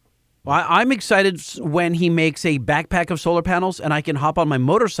people. Well, I'm excited when he makes a backpack of solar panels and I can hop on my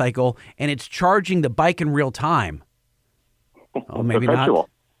motorcycle and it's charging the bike in real time. Oh, maybe not.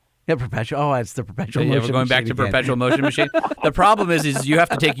 Yeah, perpetual. Oh, it's the perpetual Yeah, motion we're going back machine to again. perpetual motion machine. The problem is you have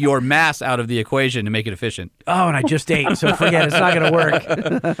to take your mass out of the equation to make it efficient. Oh, and I just ate, so forget it. It's not going to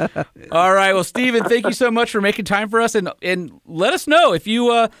work. All right. Well, Steven, thank you so much for making time for us, and let us know if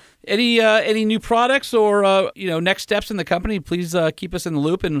you any new products or next steps in the company. Please keep us in the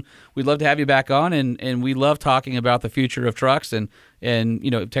loop, and we'd love to have you back on. And we love talking about the future of trucks and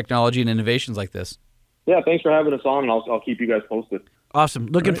technology and innovations like this. Yeah, thanks for having us on, and I'll keep you guys posted. Awesome.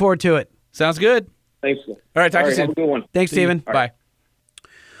 Looking forward to it. Sounds good. Thanks. All right, talk to you soon. Have a good one. Thanks, Steven. Bye.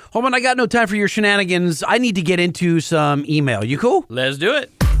 Holman, I got no time for your shenanigans. I need to get into some email. You cool? Let's do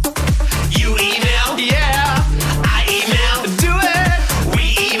it. You email? Yeah. I email? Do it.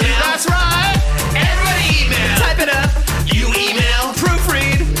 We email? That's right. Everybody email. Type it up. You email?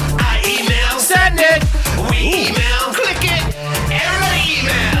 Proofread. I email? Send it. We email? Click it. Everybody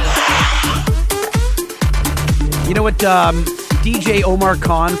email. You know what? DJ Omar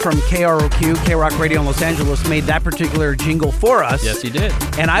Khan from KROQ, K-Rock Radio in Los Angeles, made that particular jingle for us. Yes, he did.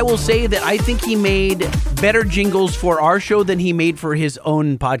 And I will say that I think he made better jingles for our show than he made for his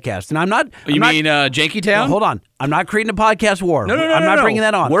own podcast. And I'm not... You mean Jankytown? No, hold on. I'm not creating a podcast war. No, I'm not bringing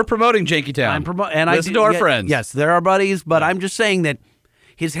that on. We're promoting Jankytown. Listen to our friends. Yes, they're our buddies, but I'm just saying that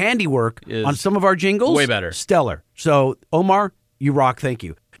his handiwork on some of our jingles... way better. Stellar. So, Omar, you rock. Thank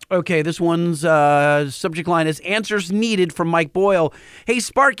you. Okay, this one's subject line is answers needed from Mike Boyle. Hey,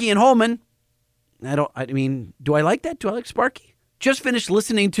 Sparky and Holman. Do I like that? Do I like Sparky? Just finished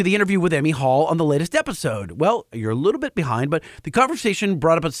listening to the interview with Emmy Hall on the latest episode. Well, you're a little bit behind, but the conversation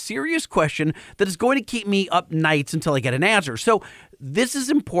brought up a serious question that is going to keep me up nights until I get an answer. So this is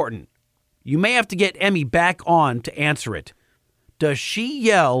important. You may have to get Emmy back on to answer it. Does she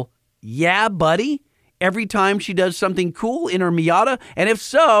yell, "Yeah, buddy," every time she does something cool in her Miata? And if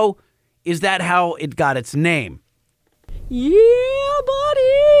so, is that how it got its name? Yeah,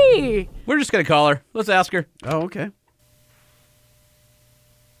 buddy. We're just going to call her. Let's ask her. Oh, okay.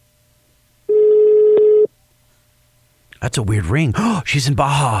 That's a weird ring. Oh, she's in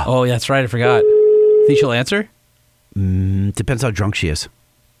Baja. Oh, yeah, that's right. I forgot. Think she'll answer? Depends how drunk she is.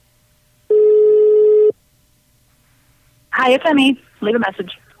 Hi, it's Emmy. Leave a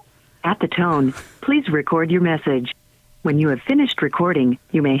message. At the tone, please record your message. When you have finished recording,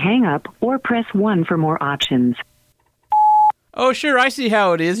 you may hang up or press 1 for more options. Oh, sure. I see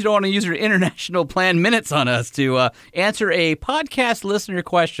how it is. You don't want to use your international plan minutes on us to answer a podcast listener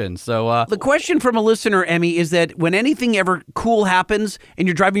question. So the question from a listener, Emmy, is that when anything ever cool happens and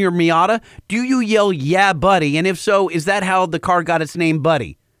you're driving your Miata, do you yell, "Yeah, buddy"? And if so, is that how the car got its name,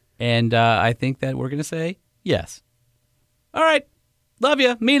 Buddy? And I think that we're going to say yes. All right. Love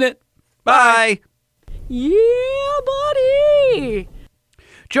you. Mean it. Bye. Yeah, buddy.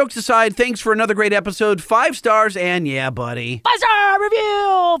 Jokes aside, thanks for another great episode. 5 stars and yeah, buddy. 5-star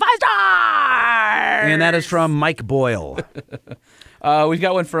review. 5 stars. And that is from Mike Boyle. We've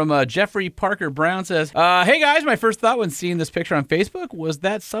got one from Jeffrey Parker Brown says, hey guys, my first thought when seeing this picture on Facebook was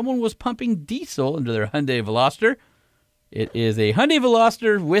that someone was pumping diesel into their Hyundai Veloster. It is a Hyundai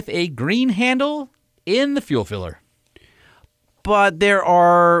Veloster with a green handle in the fuel filler. But there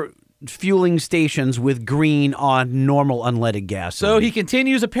are fueling stations with green on normal unleaded gas. So he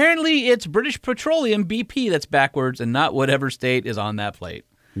continues, apparently it's British Petroleum, BP, that's backwards and not whatever state is on that plate.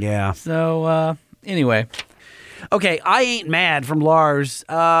 Yeah. So, anyway. Okay, I ain't mad from Lars.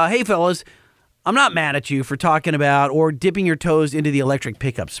 Hey, fellas, I'm not mad at you for talking about or dipping your toes into the electric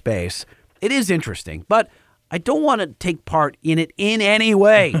pickup space. It is interesting, but I don't want to take part in it in any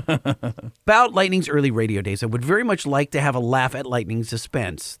way. About Lightning's early radio days, I would very much like to have a laugh at Lightning's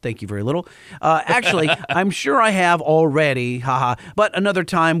suspense. Thank you very little. Actually, I'm sure I have already, haha, but another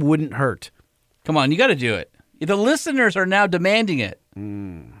time wouldn't hurt. Come on, you got to do it. The listeners are now demanding it.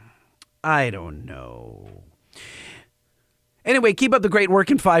 I don't know. Anyway, keep up the great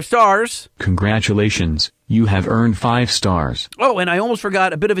work and 5 stars. Congratulations, you have earned 5 stars. Oh, and I almost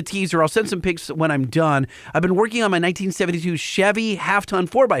forgot a bit of a teaser. I'll send some pics when I'm done. I've been working on my 1972 Chevy half-ton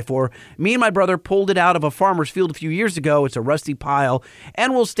 4x4. Me and my brother pulled it out of a farmer's field a few years ago. It's a rusty pile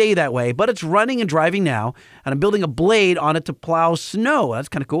and will stay that way, but it's running and driving now, and I'm building a blade on it to plow snow. That's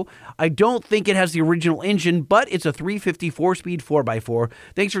kind of cool. I don't think it has the original engine, but it's a 354-speed 4x4.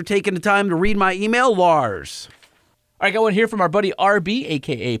 Thanks for taking the time to read my email, Lars. All right, got one here from our buddy RB,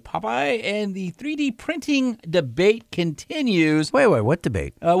 a.k.a. Popeye, and the 3D printing debate continues. Wait, what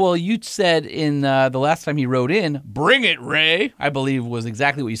debate? Well, you said in the last time he wrote in, "Bring it, Ray," I believe was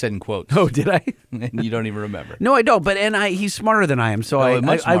exactly what you said in quotes. Oh, did I? And you don't even remember. No, I don't, but he's smarter than I am, so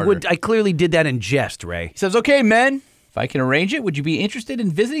I clearly did that in jest, Ray. He says, "Okay, men, If I can arrange it, would you be interested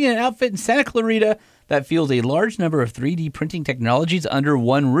in visiting an outfit in Santa Clarita that fields a large number of 3D printing technologies under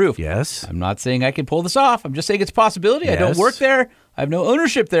one roof? Yes. I'm not saying I can pull this off. I'm just saying it's a possibility. Yes. I don't work there. I have no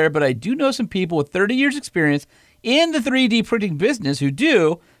ownership there, but I do know some people with 30 years experience in the 3D printing business who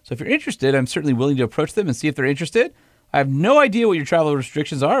do. So if you're interested, I'm certainly willing to approach them and see if they're interested. I have no idea what your travel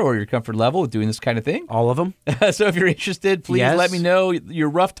restrictions are or your comfort level with doing this kind of thing. All of them. So if you're interested, please let me know your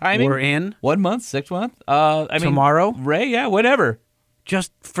rough timing. We're in. 1 month, 6 months. Tomorrow. Ray, yeah, whatever.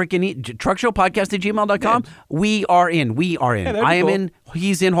 Just freaking truckshowpodcast@gmail.com. We are in. Yeah, I am cool. in.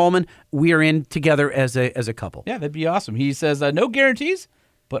 He's in Holman. We are in together as a couple. Yeah, that'd be awesome. He says, no guarantees,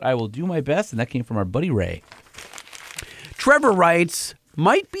 but I will do my best. And that came from our buddy Ray. Trevor writes,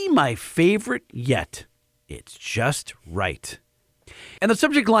 might be my favorite yet. It's just right. And the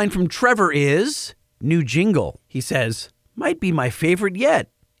subject line from Trevor is new jingle. He says, might be my favorite yet.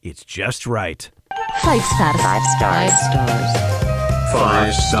 It's just right. 5 stars.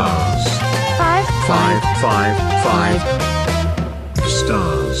 5 stars. 5 stars. 5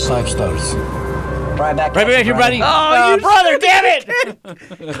 stars. 5 stars. Right back, everybody. Oh, brother, damn it!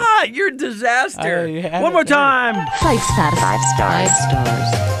 God, you're a disaster. One more time. 5 stars. 5 stars.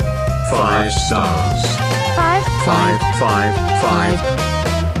 5 stars. 5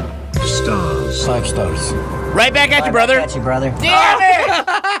 stars. 5 stars. Right back at you, brother. Back at you, brother. Damn it!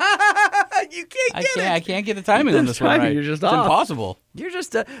 You can't get it. I can't get the timing on this one right. You're just it's off. impossible. You're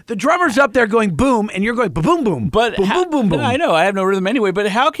just the drummer's up there going boom, and you're going boom boom. But boom boom boom boom. I know I have no rhythm anyway. But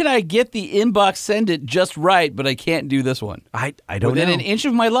how can I get the inbox send it just right? But I can't do this one. I don't Within know. an inch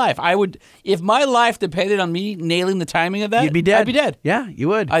of my life, I would. If my life depended on me nailing the timing of that, You'd be dead. I'd be dead. Yeah, you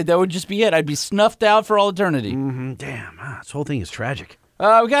would. That would just be it. I'd be snuffed out for all eternity. Mm-hmm. Damn, this whole thing is tragic. We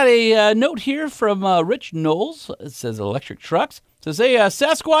got a note here from Rich Knowles. It says electric trucks. It says, hey,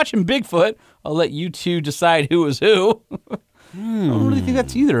 Sasquatch and Bigfoot. I'll let you two decide who is who. I don't really think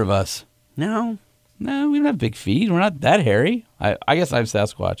that's either of us. No, we don't have big feet. We're not that hairy. I guess I'm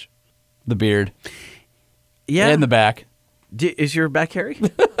Sasquatch. The beard. Yeah. And the back. Is your back hairy?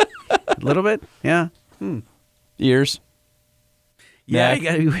 A little bit? Yeah. Ears. Yeah,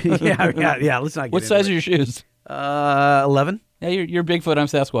 yeah. Let's not get What size are your shoes? 11. Yeah, you're Bigfoot. I'm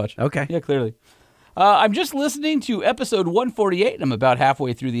Sasquatch. Okay. Yeah, clearly. I'm just listening to episode 148, and I'm about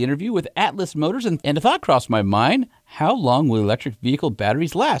halfway through the interview with Atlas Motors, and a thought crossed my mind. How long will electric vehicle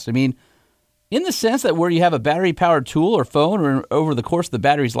batteries last? I mean, in the sense that where you have a battery-powered tool or phone, or over the course of the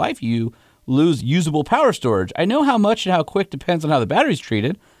battery's life, you lose usable power storage. I know how much and how quick depends on how the battery's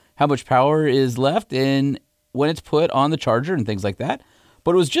treated, how much power is left, and when it's put on the charger and things like that.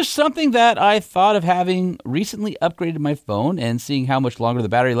 But it was just something that I thought of having recently upgraded my phone and seeing how much longer the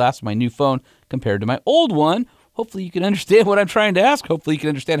battery lasts on my new phone compared to my old one. Hopefully you can understand what I'm trying to ask. Hopefully you can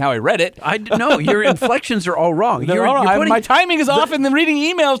understand how I read it. No, your inflections are all wrong. They're all wrong. My timing is off in the reading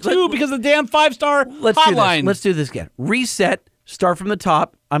emails, too, because of the damn 5-star hotline. Let's do this again. Reset. Start from the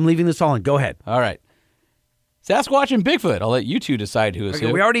top. I'm leaving this all in. Go ahead. All right. Sasquatch and Bigfoot. I'll let you two decide who is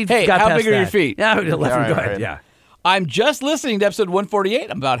who. We already got how past big are your that. feet? Yeah, All go ahead. right. Yeah. I'm just listening to episode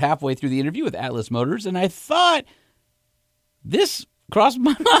 148. I'm about halfway through the interview with Atlas Motors, and I thought this crossed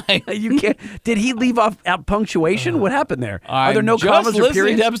my mind. You can't. Did he leave off out punctuation? What happened there? Are there no commas or listening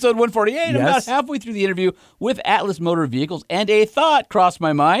periods? to episode 148. Yes. I'm about halfway through the interview with Atlas Motor Vehicles, and a thought crossed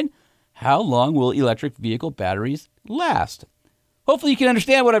my mind. How long will electric vehicle batteries last? Hopefully you can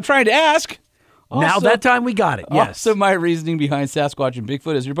understand what I'm trying to ask. Now that time we got it. Yes. Also, my reasoning behind Sasquatch and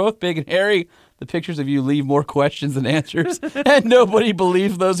Bigfoot is you're both big and hairy. The pictures of you leave more questions than answers, and nobody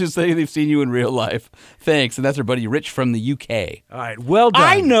believes those who say they've seen you in real life. Thanks. And that's our buddy Rich from the UK. All right. Well done.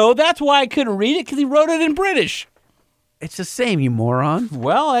 I know. That's why I couldn't read it, because he wrote it in British. It's the same, you moron.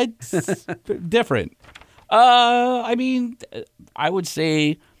 Well, it's different. I mean, I would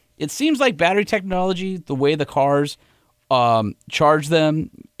say it seems like battery technology, the way the cars charge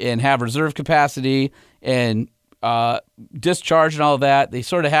them and have reserve capacity and discharge and all of that, they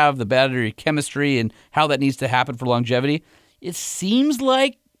sort of have the battery chemistry and how that needs to happen for longevity. It seems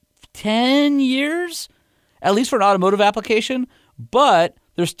like 10 years, at least for an automotive application, but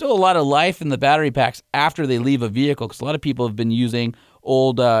there's still a lot of life in the battery packs after they leave a vehicle, because a lot of people have been using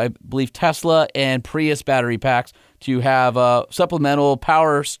old, I believe, Tesla and Prius battery packs to have supplemental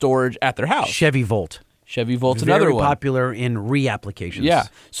power storage at their house. Chevy Volt. Chevy Volt's another one. Very popular in reapplications. Yeah.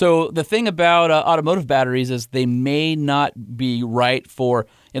 So the thing about automotive batteries is they may not be right for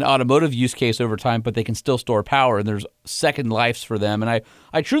an automotive use case over time, but they can still store power, and there's second lives for them. And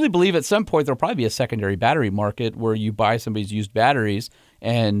I truly believe at some point there'll probably be a secondary battery market where you buy somebody's used batteries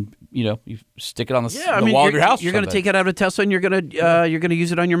and you stick it on the wall of your house. You're going to take it out of a Tesla and you're going to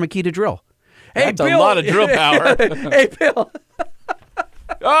use it on your Makita drill. That's Bill. a lot of drill power. Hey, Bill.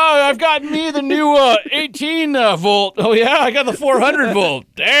 Oh, I've got me the new 18 volt. Oh, yeah, I got the 400 volt.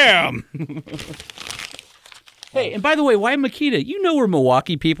 Damn. Hey, and by the way, why Makita? You know we're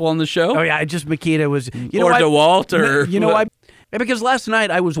Milwaukee people on the show. Oh, yeah, just Makita was... or DeWalt or... You know why? Because last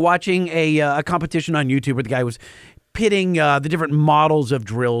night I was watching a competition on YouTube where the guy was pitting the different models of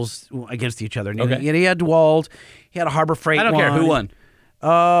drills against each other. And he had DeWalt, he had a Harbor Freight I don't care. Who won?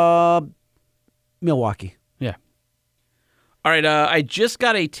 Milwaukee. Yeah. All right, I just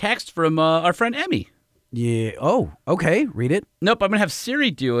got a text from our friend Emmy. Yeah. Oh, okay. Read it. Nope, I'm going to have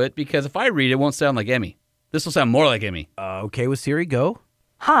Siri do it because if I read it, it won't sound like Emmy. This will sound more like Emmy. Okay, with Siri, go.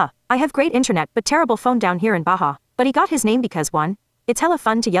 I have great internet but terrible phone down here in Baja. But he got his name because 1. It's hella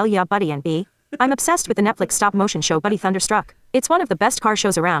fun to yell yeah buddy, and B. I'm obsessed with the Netflix stop-motion show Buddy Thunderstruck. It's one of the best car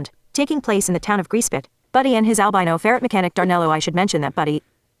shows around, taking place in the town of Greasepit. Buddy and his albino ferret mechanic Darnello, I should mention that Buddy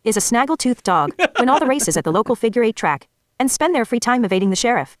is a snaggle-toothed dog, win all the races at the local figure-8 track, and spend their free time evading the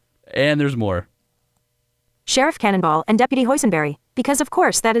sheriff. And there's more. Sheriff Cannonball and Deputy Hoisenberry, because of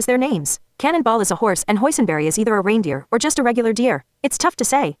course that is their names. Cannonball is a horse and Hoisenberry is either a reindeer or just a regular deer. It's tough to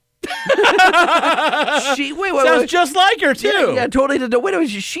say. Sounds just like her too. Yeah, totally. Wait a minute.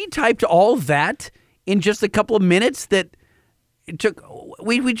 She typed all that in just a couple of minutes. That it took.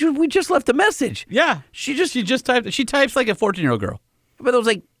 We just left a message. Yeah, she just typed. She types like a 14-year-old girl. But there was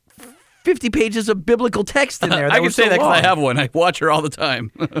like 50 pages of biblical text in there. I can say that because I have one. I watch her all the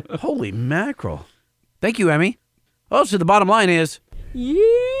time. Holy mackerel! Thank you, Emmy. Oh, so the bottom line is, yeah,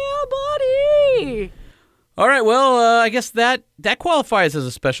 buddy. All right, well, I guess that qualifies as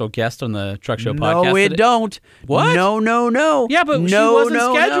a special guest on the Truck Show podcast. No, it don't. What? No. Yeah, but she wasn't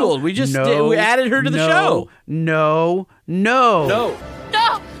scheduled. No. We just we added her to the show. No. No.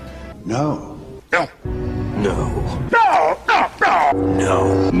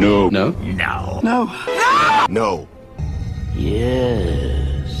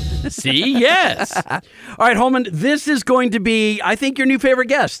 Yes. See? Yes. All right, Holman, this is going to be, I think, your new favorite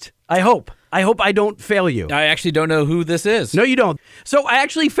guest. I hope I don't fail you. I actually don't know who this is. No, you don't. So I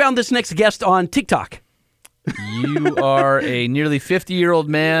actually found this next guest on TikTok. You are a nearly 50-year-old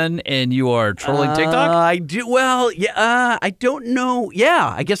man, and you are trolling TikTok? I do. Well, yeah, I don't know.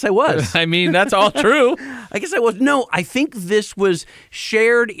 Yeah, I guess I was. I mean, that's all true. I guess I was. No, I think this was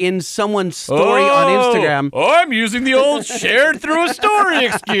shared in someone's story on Instagram. I'm using the old shared through a story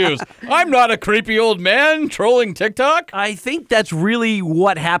excuse. I'm not a creepy old man trolling TikTok. I think that's really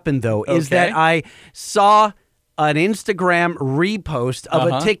what happened, though, is that I saw an Instagram repost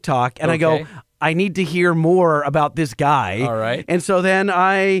of a TikTok, and I go, I need to hear more about this guy. All right. And so then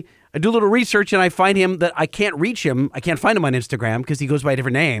I do a little research and I find him that I can't reach him. I can't find him on Instagram because he goes by a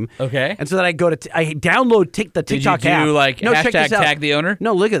different name. Okay. And so then I go to, I download the TikTok app. Did you do like hashtag tag the owner?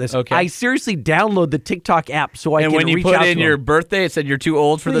 No, look at this. Okay. I seriously download the TikTok app so I can reach out to him. And when you put in your birthday, it said you're too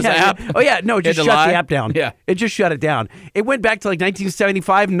old for this app? Oh, yeah. No, it just shut the app down. Yeah. It just shut it down. It went back to like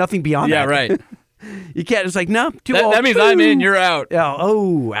 1975, nothing beyond that. Yeah, right. You can't. It's like, no, too old. That means I'm in, you're out. Yeah.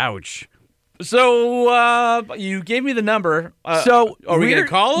 Oh, ouch. So you gave me the number. So are we going to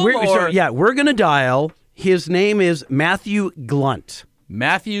call him? We're going to dial. His name is Matthew Glunt.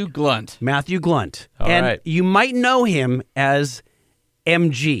 Matthew Glunt. All right. You might know him as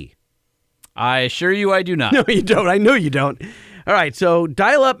MG. I assure you I do not. No, you don't. I know you don't. All right, so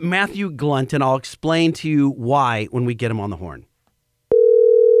dial up Matthew Glunt, and I'll explain to you why when we get him on the horn.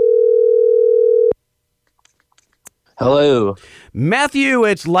 Hello. Matthew,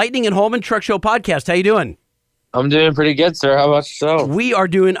 it's Lightning and Holman Truck Show Podcast. How you doing? I'm doing pretty good, sir. How about yourself? We are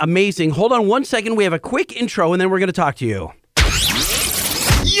doing amazing. Hold on one second. We have a quick intro, and then we're going to talk to you.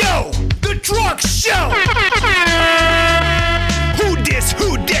 Yo, the Truck Show! Who dis?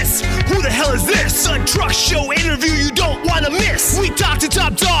 Who the hell is this? A Truck Show interview you don't want to miss. We talk to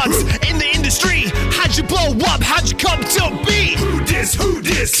top dogs in the industry. How'd you blow up? How'd you come to be? Who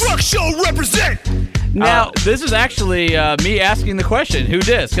dis? Truck Show represent. Now, this is actually me asking the question, who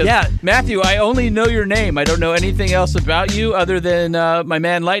dis? Yeah. Matthew, I only know your name. I don't know anything else about you other than my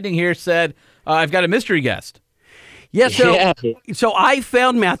man Lightning here said, I've got a mystery guest. Yeah, so I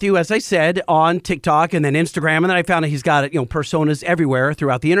found Matthew, as I said, on TikTok and then Instagram, and then I found that he's got personas everywhere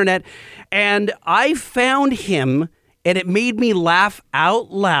throughout the internet. And I found him, and it made me laugh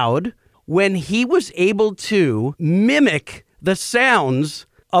out loud when he was able to mimic the sounds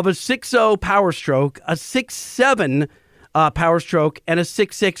of a 6.0 Power Stroke, a 6.7 Power Stroke, and a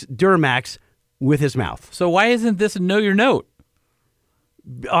 6.6 Duramax with his mouth. So why isn't this a Know Your Note?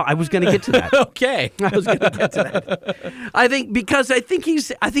 I was going to get to that. Okay, I was going to get to that. I think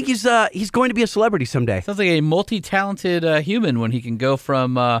he's going to be a celebrity someday. Sounds like a multi-talented human when he can go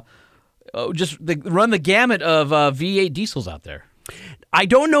from run the gamut of V8 diesels out there. I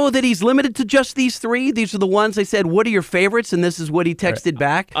don't know that he's limited to just these three. These are the ones I said, what are your favorites? And this is what he texted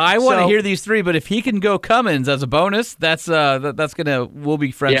back. I want to hear these three, but if he can go Cummins as a bonus, we'll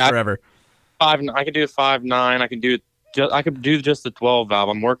be friends forever. I could do a 5.9. I could do just the 12 valve.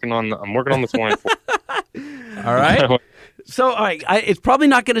 I'm working on the 24. All right. So, all right, it's probably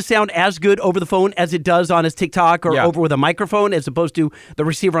not going to sound as good over the phone as it does on his TikTok or over with a microphone as opposed to the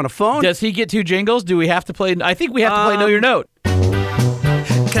receiver on a phone. Does he get 2 jingles? Do we have to play? I think we have to play Know Your Note.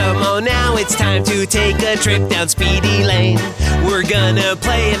 Come on now, it's time to take a trip down Speedy Lane. We're gonna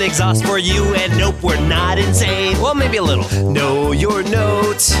play an exhaust for you, and nope, we're not insane. Well, maybe a little. Know your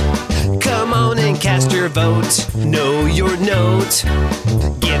note. Come on and cast your vote. Know your note.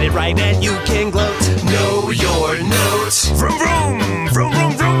 Get it right and you can gloat. Know your note. Vroom, vroom, vroom,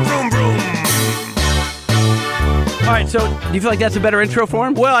 vroom, vroom, vroom, vroom. All right, so do you feel like that's a better intro for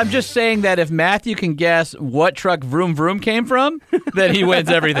him? Well, I'm just saying that if Matthew can guess what truck Vroom Vroom came from, then he wins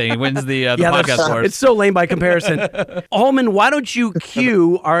everything. He wins the podcast for us. It's so lame by comparison. Holman, why don't you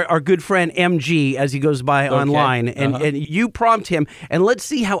cue our good friend MG as he goes by online, and you prompt him, and let's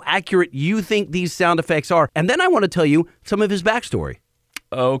see how accurate you think these sound effects are. And then I want to tell you some of his backstory.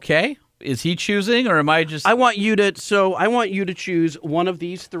 Okay. Is he choosing, or am I just? I want you to choose one of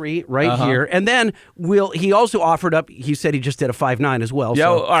these three right here, and then he also offered up. He said he just did a 5.9 as well. Yeah.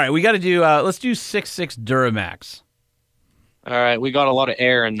 So. All right, we got to do. Let's do 6.6 Duramax. All right, we got a lot of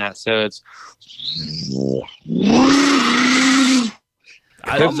air in that, so it's.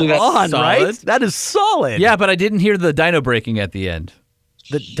 Come on, right? That is solid. Yeah, but I didn't hear the dyno braking at the end.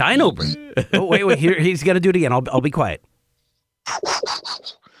 The dyno brake. Oh, wait. Here, he's got to do it again. I'll be quiet.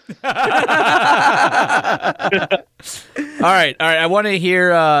 All right. I want to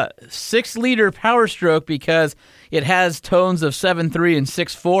hear 6-liter Power Stroke because it has tones of 7.3 and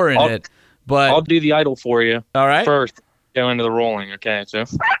 6.4 in it. But I'll do the idle for you. All right. First, go into the rolling. Okay, so.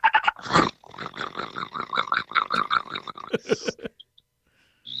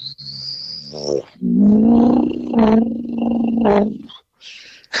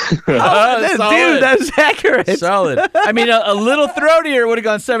 Dude, that's accurate. Solid. I mean, a little throatier would have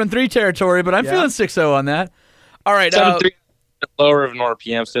gone 7.3 territory, but I'm feeling 6.0 on that. All right. 7.3 lower of an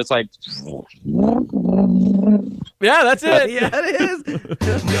RPM, so it's like. Yeah, that's it. Yeah, it is.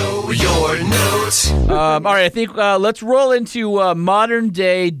 Know your notes. All right, I think let's roll into modern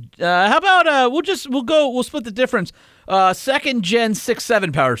day. How about we'll split the difference. Second gen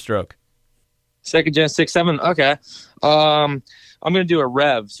 6.7 Power Stroke. Second gen 6.7. Okay. I'm going to do a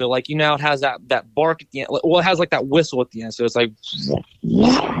rev. So, like, it has that bark at the end. Well, it has, like, that whistle at the end. So it's like.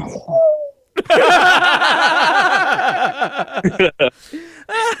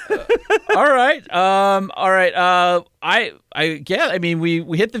 All right. I mean,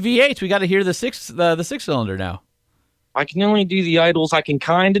 we hit the V8s. We got to hear the 6-cylinder now. I can only do the idles. I can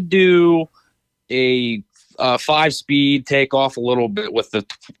kind of do a 5-speed, take off a little bit with the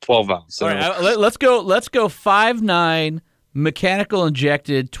 12 valve. So. All right, let's go 5.9 mechanical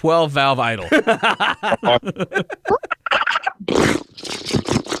injected 12 valve idle.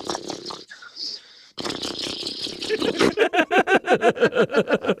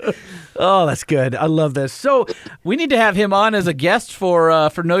 Oh, that's good. I love this. So we need to have him on as a guest for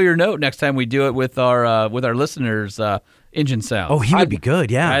Know Your Note next time we do it with our listeners' engine sound. Oh, he would be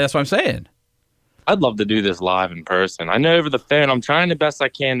good. Yeah, that's what I'm saying. I'd love to do this live in person. I know over the phone, I'm trying the best I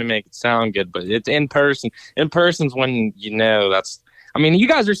can to make it sound good, but it's in person. In person's when that's. I mean, you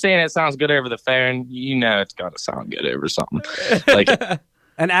guys are saying it sounds good over the phone. It's got to sound good over something. Like.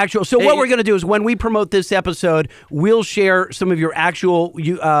 An actual. So what we're going to do is when we promote this episode, we'll share some of your actual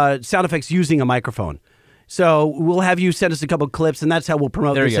sound effects using a microphone. So we'll have you send us a couple clips, and that's how we'll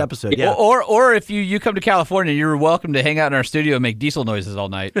promote this episode. Yeah. Or if you come to California, you're welcome to hang out in our studio and make diesel noises all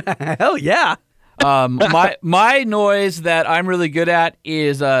night. Hell yeah. My noise that I'm really good at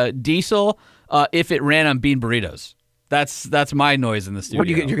is diesel if it ran on bean burritos. That's my noise in the studio. What,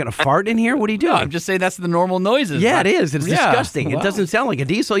 you're going to fart in here? What are you doing? No, I'm just saying that's the normal noises. Yeah, it is. It's disgusting. Wow. It doesn't sound like a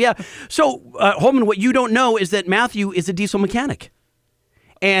diesel. Yeah. So, Holman, what you don't know is that Matthew is a diesel mechanic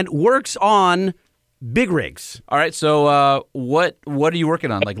and works on big rigs. All right. So, what are you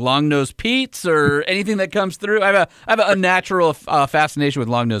working on? Like long nose Pete's or anything that comes through? I have a unnatural fascination with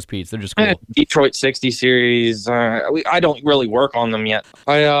long nose Pete's. They're just cool. Detroit 60 series. I don't really work on them yet.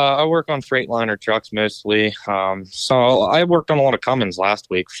 I work on Freightliner trucks mostly. So I worked on a lot of Cummins last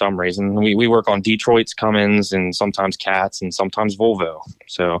week for some reason. We work on Detroit's Cummins and sometimes Cats and sometimes Volvo.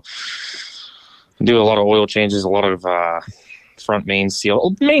 So I do a lot of oil changes, a lot of front main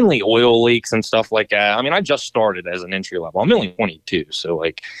seal, mainly oil leaks and stuff like that. I mean, I just started as an entry level. I'm only 22, so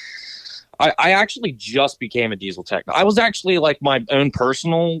like I actually just became a diesel tech. I was actually like my own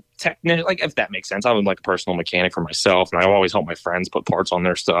personal technician, like if that makes sense. I was like a personal mechanic for myself, and I always help my friends put parts on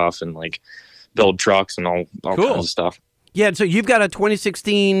their stuff and like build trucks and all Cool. kinds of stuff. Yeah, so you've got a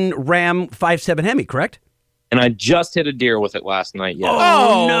 2016 Ram 5.7 Hemi, correct? And I just hit a deer with it last night. Yeah.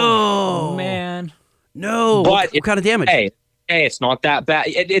 Oh, no. Man. No. But what kind of damage? Hey, it's not that bad.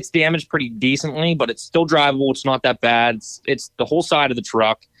 It's damaged pretty decently, but it's still drivable. It's not that bad. It's the whole side of the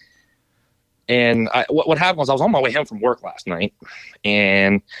truck. And what happened was I was on my way home from work last night,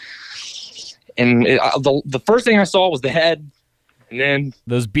 and the first thing I saw was the head, and then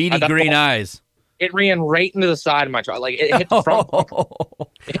those beady green eyes. It ran right into the side of my truck. Like it hit the front bumper.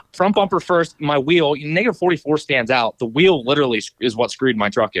 Front bumper first. My wheel, negative 44 stands out. The wheel literally is what screwed my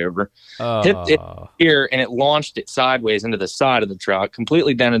truck over. Hit it here, and it launched it sideways into the side of the truck.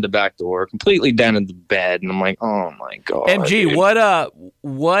 Completely dented the back door. Completely dented the bed. And I'm like, oh my god. MG, dude.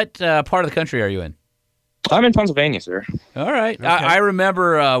 what part of the country are you in? I'm in Pennsylvania, sir. All right. Okay. I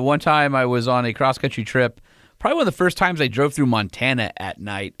remember one time I was on a cross country trip. Probably one of the first times I drove through Montana at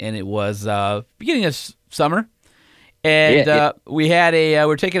night, and it was beginning of summer. And we had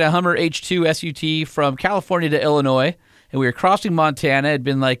we're taking a Hummer H2 SUT from California to Illinois, and we were crossing Montana. It'd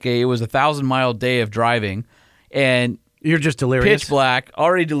been it was a 1,000-mile day of driving, and you're just delirious. Pitch black,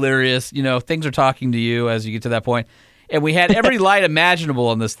 already delirious. Things are talking to you as you get to that point. And we had every light imaginable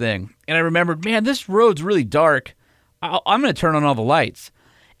on this thing. And I remembered, man, this road's really dark. I'm going to turn on all the lights.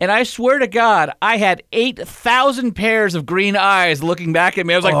 And I swear to God, I had 8,000 pairs of green eyes looking back at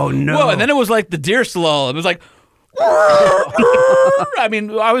me. I was like, oh, no. Whoa. And then it was like the deer slull. It was like, I mean,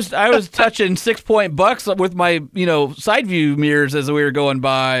 I was touching 6-point bucks with my, side view mirrors as we were going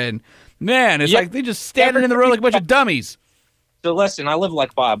by. And man, it's like they just standing in the road like a bunch of dummies. So listen, I live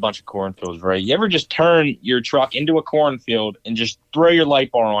by a bunch of cornfields, right? You ever just turn your truck into a cornfield and just throw your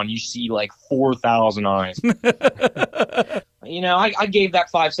light bar on, you see 4,000 eyes. I gave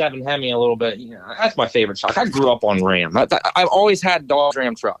that 5.7 Hemi a little bit. That's my favorite truck. I grew up on Ram. I've always had Dodge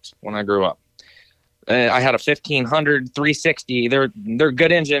Ram trucks when I grew up. I had a 1500 360. They're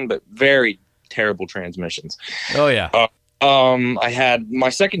good engine, but very terrible transmissions. Oh yeah. I had my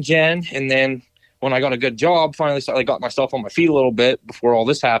second gen, and then when I got a good job, finally I got myself on my feet a little bit before all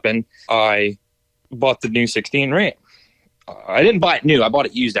this happened. I bought the new 16 Ram. I didn't buy it new. I bought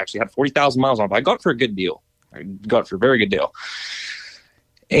it used, actually. It had 40,000 miles on it, but I got it for a good deal. I got it for a very good deal.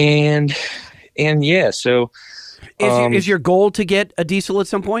 And yeah, so... Is your goal to get a diesel at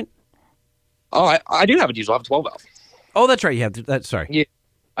some point? Oh, I do have a diesel. I have a 12-valve. Oh, that's right. You have that. Sorry. Yeah.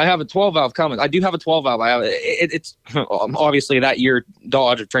 I have a 12-valve coming. I do have a 12-valve. It's obviously that year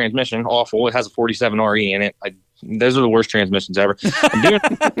Dodge transmission, awful. It has a 47 RE in it. Those are the worst transmissions ever.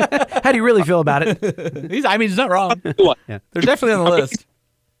 How do you really feel about it? He's not wrong. Yeah. They're definitely on the list.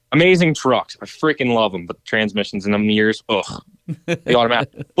 Amazing trucks. I freaking love them, but the transmissions in them years, ugh. The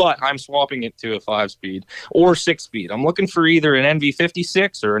automatic. But I'm swapping it to a 5-speed or 6-speed. I'm looking for either an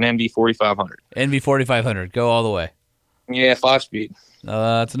NV56 or an NV4500. NV4500. Go all the way. Yeah, 5-speed.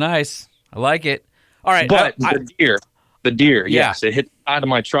 That's nice. I like it. All right. But the deer, yes, it hit the side of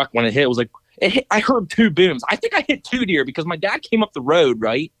my truck. When it hit, it was I heard 2 booms. I think I hit 2 deer because my dad came up the road,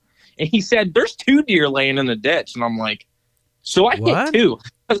 right? And he said, there's 2 deer laying in the ditch. And I'm like, so I hit 2.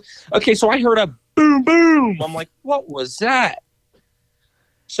 Okay, so I heard a boom, boom. I'm like, what was that?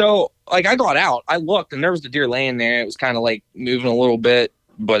 So, I got out. I looked, and there was the deer laying there. It was kind of, moving a little bit,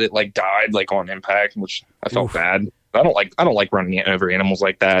 but it, died, on impact, which I felt bad. I don't like running over animals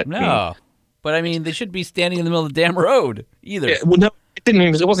like that. No. But, I mean, they shouldn't be standing in the middle of the damn road either. Yeah, well, no,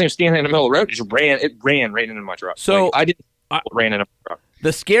 it wasn't even standing in the middle of the road. It ran right into my truck. So, I ran into my truck.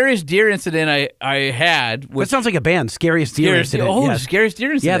 The scariest deer incident I had was... That sounds like a band, Scariest Deer Incident. Oh, yes. Scariest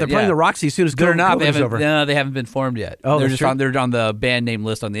Deer Incident. Yeah, they're playing the Roxy as soon as they're not. COVID's over. No, they haven't been formed yet. Oh, they're on the band name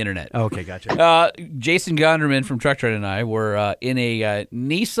list on the internet. Oh, okay, gotcha. Jason Gonderman from Truck Trade and I were in a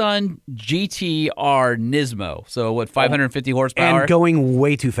Nissan GTR Nismo. So, 550 horsepower. And going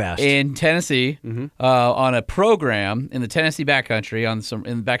way too fast. In Tennessee, on a program in the Tennessee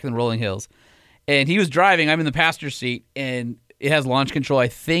backcountry, back in the rolling hills. And he was driving. I'm in the passenger seat, and it has launch control. I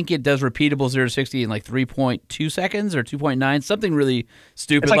think it does repeatable 0 to 60 in 3.2 seconds or 2.9, something really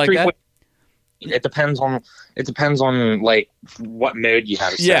stupid like that. It depends on what mode you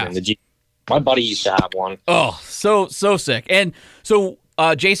have it set in the Jeep. My buddy used to have one. Oh, so sick. And so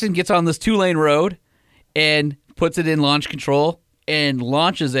Jason gets on this 2-lane road and puts it in launch control and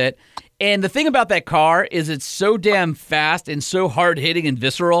launches it. And the thing about that car is it's so damn fast and so hard-hitting and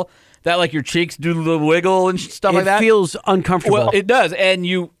visceral that your cheeks do the wiggle and stuff like that. It feels uncomfortable. Well, it does. And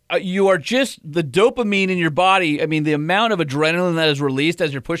you are just the dopamine in your body. I mean, the amount of adrenaline that is released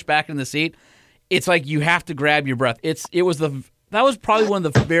as you're pushed back in the seat, it's like you have to grab your breath. That was probably one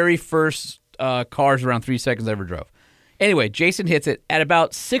of the very first cars around 3 seconds I ever drove. Anyway, Jason hits it at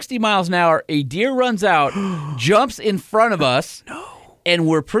about 60 miles an hour. A deer runs out, jumps in front of us, and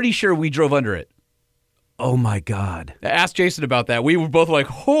we're pretty sure we drove under it. Oh, my God. I asked Jason about that. We were both like,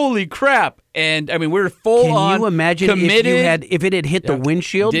 holy crap. And, I mean, we were full on Can you imagine committed. if it had hit the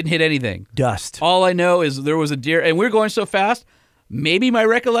windshield? Didn't hit anything. Dust. All I know is there was a deer, and we were going so fast, maybe my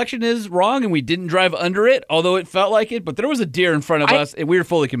recollection is wrong, and we didn't drive under it, although it felt like it, but there was a deer in front of us, and we were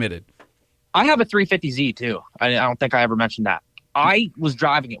fully committed. I have a 350Z, too. I don't think I ever mentioned that. I was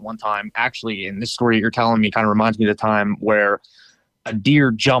driving it one time, actually, and this story you're telling me kind of reminds me of the time where a deer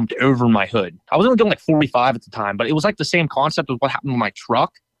jumped over my hood. I was only doing like 45 at the time, but it was like the same concept of what happened with my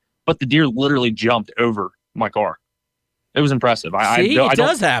truck, but the deer literally jumped over my car. It was impressive. It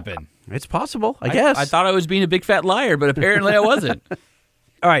does happen. It's possible, I guess. I thought I was being a big fat liar, but apparently I wasn't.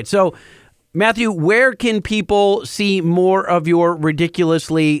 All right, so Matthew, where can people see more of your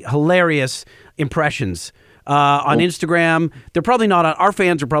ridiculously hilarious impressions? On Instagram. They're probably not on. Our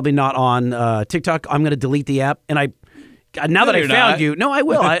fans are probably not on TikTok. I'm going to delete the app, and now that I found you, no, I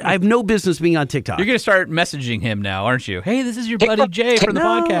will. I have no business being on TikTok. You're going to start messaging him now, aren't you? Hey, this is your buddy Jay from the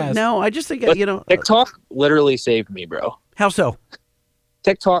podcast. No, I just think, TikTok literally saved me, bro. How so?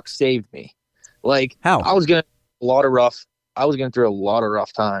 TikTok saved me. Like, how? I was going through a lot of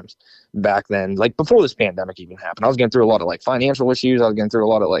rough times back then, like before this pandemic even happened. I was going through a lot of like financial issues. I was going through a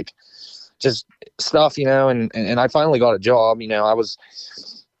lot of like just stuff, and I finally got a job. I was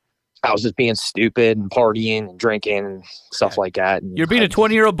just being stupid and partying and drinking and stuff like that. And you're being a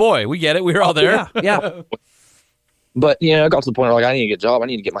 20-year-old boy. We get it. We were all there. Yeah. But, I got to the point where, like, I need to get a job. I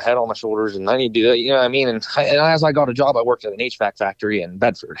need to get my head on my shoulders, and I need to do that. You know what I mean? And as I got a job, I worked at an HVAC factory in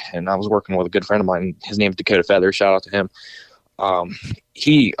Bedford, and I was working with a good friend of mine. His name's Dakota Feather. Shout out to him.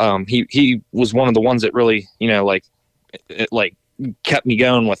 He was one of the ones that really, kept me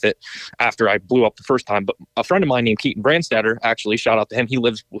going with it after I blew up the first time. But a friend of mine named Keaton Brandstatter, actually, shout out to him. He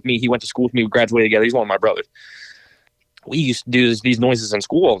lives with me. He went to school with me. We graduated together. He's one of my brothers. We used to do these noises in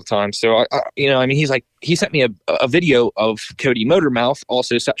school all the time. So, he sent me a video of Cody Motormouth.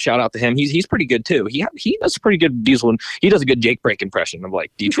 Also, shout out to him. He's pretty good too. He does pretty good diesel, and he does a good Jake Brake impression of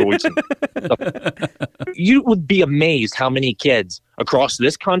like Detroit. And stuff. You would be amazed how many kids across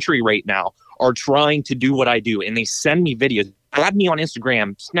this country right now are trying to do what I do, and they send me videos. Add me on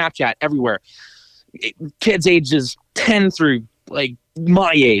Instagram, Snapchat, everywhere. Kids ages 10 through like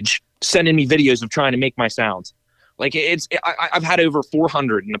my age sending me videos of trying to make my sounds. Like I've had over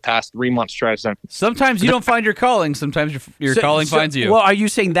 400 in the past 3 months trying to send. Sometimes you don't find your calling. Sometimes your calling finds you. Well, are you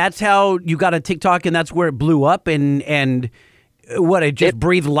saying that's how you got a TikTok and that's where it blew up and it just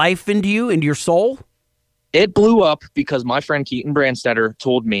breathed life into you, into your soul? It blew up because my friend Keaton Brandstetter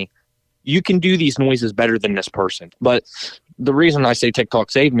told me, you can do these noises better than this person. But the reason I say TikTok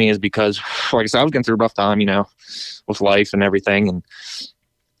saved me is because, like I said, I was going through a rough time, with life and everything. And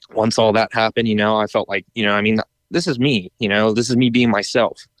once all that happened, I felt like, this is me, this is me being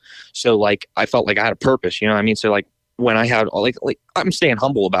myself. So like, I felt like I had a purpose, So like when I had like, I'm staying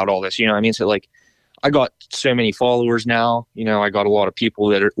humble about all this, So like, I got so many followers now, I got a lot of people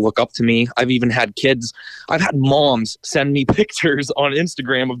that look up to me. I've even had kids. I've had moms send me pictures on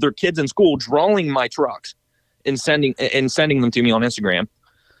Instagram of their kids in school drawing my trucks and sending them to me on Instagram.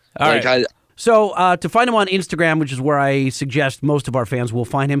 All right. So to find him on Instagram, which is where I suggest most of our fans will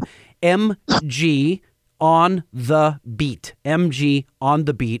find him, MG on the beat. MG on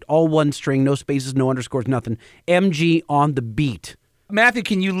the beat. All one string, no spaces, no underscores, nothing. MG on the beat. Matthew,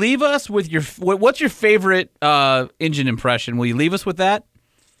 can you leave us with what's your favorite engine impression? Will you leave us with that?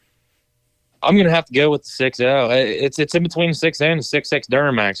 I'm going to have to go with the 6.0. It's in between 6.0 and 6.6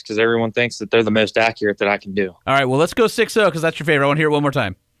 Duramax because everyone thinks that they're the most accurate that I can do. All right, well, let's go 6.0 because that's your favorite. I want to hear it one more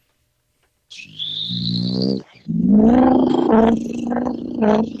time.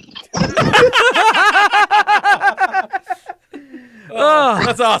 Oh,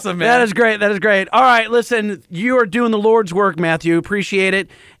 that's awesome, man. That is great. That is great. All right, listen, you are doing the Lord's work, Matthew. Appreciate it.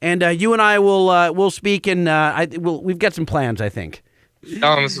 And you and I will speak, and we've got some plans, I think.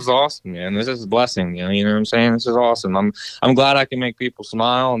 Oh, this is awesome, man. This is a blessing. You know what I'm saying? This is awesome. I'm glad I can make people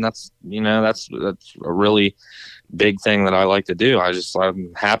smile, and that's a really big thing that I like to do.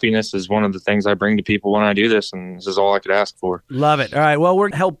 Happiness is one of the things I bring to people when I do this, and this is all I could ask for. Love it. All right. Well,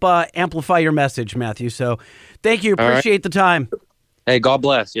 we're help amplify your message, Matthew. So, thank you. Appreciate the time. Hey, God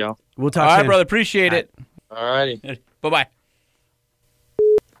bless, y'all. We'll talk soon. All right, soon. brother. Appreciate it. All righty. Bye-bye.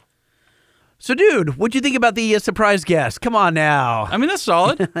 So, dude, what'd you think about the surprise guest? Come on now. I mean, that's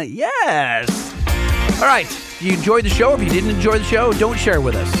solid. Yes. All right. If you enjoyed the show, if you didn't enjoy the show, don't share it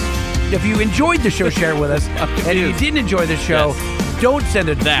with us. If you enjoyed the show, share it with us. And if you didn't enjoy the show, don't send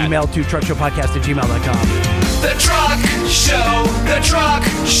an email to truckshowpodcast@gmail.com. The Truck Show, the Truck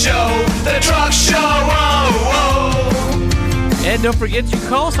Show, the Truck Show. Oh, And don't forget to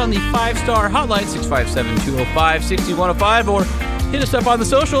call us on the 5-star hotline, 657-205-6105, or hit us up on the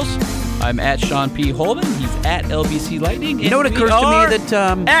socials. I'm at Sean P. Holman. He's at LBC Lightning. You know what occurs to me that...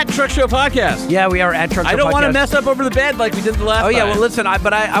 at Truck Show Podcast. Yeah, we are at Truck Show Podcast. I don't want to mess up over the bed like we did the last time. Oh, yeah, well, listen, I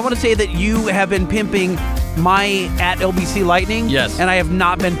want to say that you have been pimping my at LBC Lightning. Yes. And I have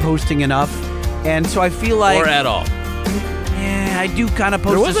not been posting enough. And so I feel like... Or at all. Yeah, I do kind of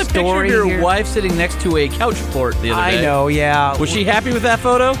post There was a story picture of your here. wife sitting next to a couch fort the other day. I know, yeah. Was she happy with that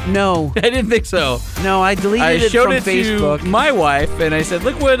photo? No. I didn't think so. No, I deleted it from Facebook. To my wife, and I said,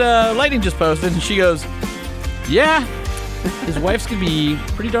 look what Lightning just posted. And she goes, yeah, his wife's going to be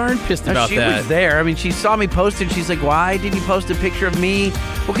pretty darn pissed about she that. was there. I mean, she saw me post it, and she's like, why didn't you post a picture of me?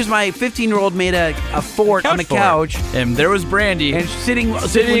 Well, because my 15-year-old made a fort on a couch. And there was Brandy. And sitting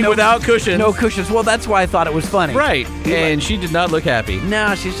without cushions. No cushions. Well, that's why I thought it was funny. Right. And she did not look happy.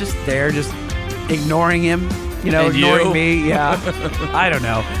 No, she's just there, just ignoring him. Ignoring me. Yeah. I don't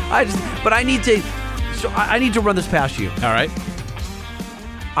know. But I need to. So I need to run this past you. All right.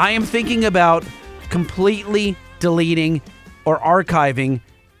 I am thinking about completely deleting or archiving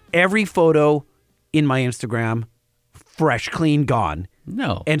every photo in my Instagram, fresh, clean, gone.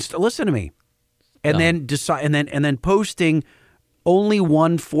 No. And listen to me. And then decide, and then posting only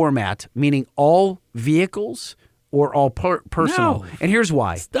one format, meaning all vehicles or all personal. No. And here's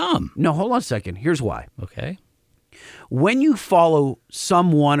why. It's dumb. No, hold on a second. Here's why. Okay. When you follow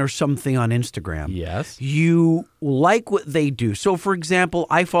someone or something on Instagram, yes, you like what they do. So, for example,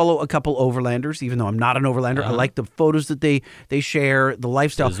 I follow a couple overlanders, even though I'm not an overlander. I like the photos that they share, the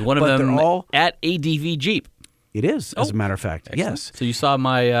lifestyle. Is one of them at ADV Jeep? It is, as a matter of fact. Excellent. Yes. So you saw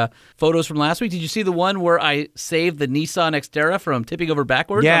my photos from last week. Did you see the one where I saved the Nissan Xterra from tipping over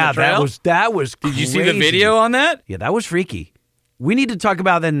backwards on the trail? that was Did crazy. you see the video on that? Yeah, that was freaky. We need to talk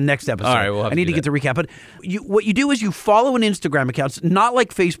about that in the next episode. All right, we'll have I need to get the recap. But what you do is you follow an Instagram account. It's not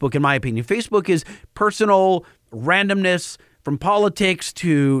like Facebook, in my opinion. Facebook is personal randomness, from politics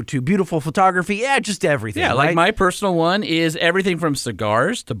to beautiful photography. Yeah, just everything. Yeah, right? like my personal one is everything from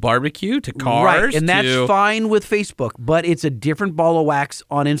cigars to barbecue to cars. Right, and that's fine with Facebook, but it's a different ball of wax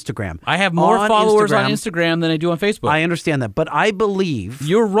on Instagram. I have more followers on Instagram than I do on Facebook. I understand that, but I believe...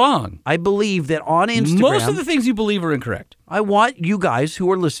 You're wrong. I believe that on Instagram... Most of the things you believe are incorrect. I want you guys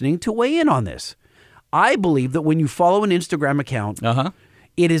who are listening to weigh in on this. I believe that when you follow an Instagram account...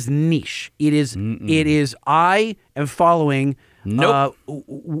 It is niche. It is. I am following. Nope.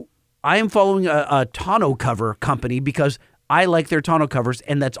 I am following a tonneau cover company because I like their tonneau covers,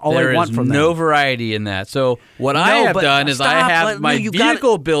 and that's all I want from them. There is no variety in that. So what I have done is I have my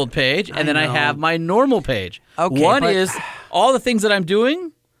vehicle build page, and then I have my normal page. Okay, one is all the things that I'm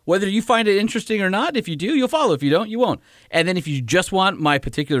doing. Whether you find it interesting or not, if you do, you'll follow. If you don't, you won't. And then if you just want my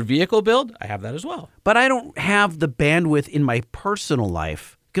particular vehicle build, I have that as well. But I don't have the bandwidth in my personal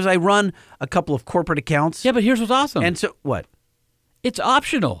life because I run a couple of corporate accounts. Yeah, but here's what's awesome. And so, what? It's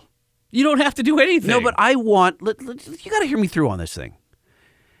optional. You don't have to do anything. No, but I want, you got to hear me through on this thing.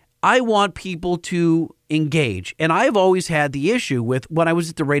 I want people to engage. And I've always had the issue with when I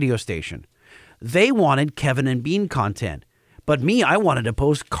was at the radio station. They wanted Kevin and Bean content. But me, I wanted to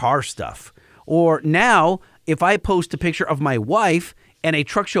post car stuff. Or now, if I post a picture of my wife and a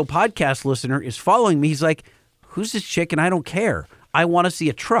Truck Show podcast listener is following me, he's like, who's this chick? And I don't care. I want to see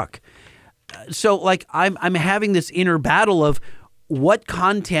a truck. So, like, I'm having this inner battle of what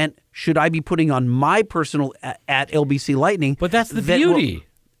content should I be putting on my personal at LBC Lightning. But that's the beauty.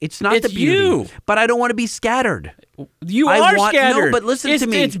 It's not the beauty. But I don't want to be scattered. You are scattered. No, but listen to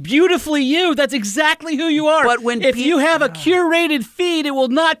me. It's beautifully you. That's exactly who you are. But when if you have a curated feed, it will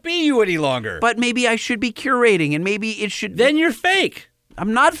not be you any longer. But maybe I should be curating, and maybe it should... Then you're fake.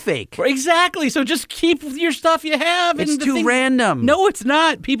 I'm not fake. Exactly. So just keep your stuff you have. It's too random. No, it's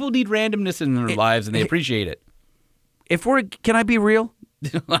not. People need randomness in their lives, and they appreciate it. Can I be real?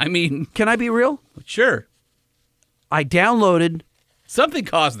 I mean... Can I be real? Sure. I downloaded... Something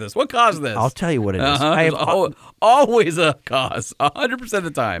caused this. What caused this? I'll tell you what it is. I have always a cause, 100% of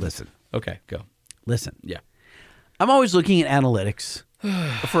the time. Listen. Okay, go. Listen. Yeah. I'm always looking at analytics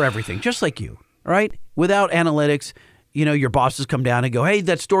for everything, just like you, all right? Without analytics, your bosses come down and go, hey,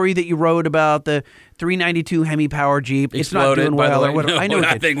 that story that you wrote about the 392 Hemi Power Jeep. It's not Exploded, doing by the well. way. Or whatever. No, I know it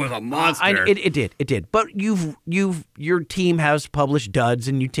that did. thing was a monster. It did. But your team has published duds,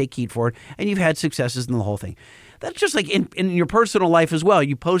 and you take heat for it, and you've had successes in the whole thing. That's just like in your personal life as well.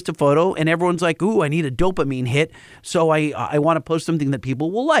 You post a photo, and everyone's like, "Ooh, I need a dopamine hit, so I want to post something that people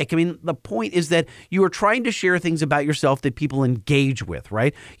will like." I mean, the point is that you are trying to share things about yourself that people engage with,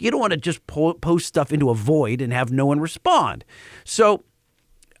 right? You don't want to just post stuff into a void and have no one respond. So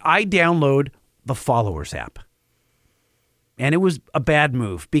I download the Followers app. And it was a bad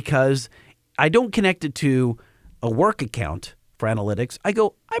move because I don't connect it to a work account for analytics.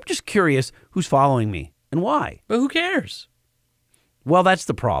 I'm just curious who's following me and why. But who cares? Well, that's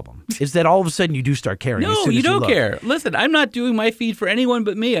the problem, is that all of a sudden you do start caring. No, you don't care. Listen, I'm not doing my feed for anyone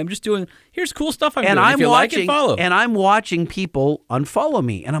but me. I'm just doing, here's cool stuff I'm doing. If you like it, follow. And I'm watching people unfollow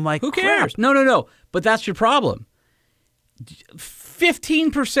me. And I'm like, who cares? Crap. No. But that's your problem.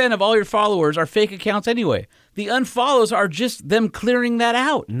 15% of all your followers are fake accounts anyway. The unfollows are just them clearing that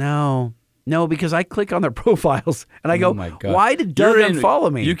out. No, because I click on their profiles and I go, my God. Why did Doug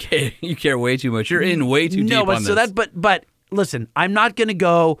unfollow me? You care way too much. You're in way too deep on this. But listen, I'm not going to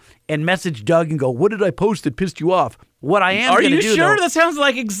go and message Doug and go, what did I post that pissed you off? What I am going to do, Are you sure? That sounds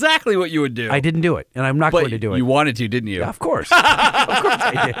like exactly what you would do. I didn't do it, and I'm not going to do it. You wanted to, didn't you? Yeah, of course. Of course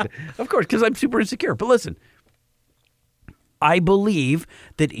I did. Of course, because I'm super insecure. But listen, I believe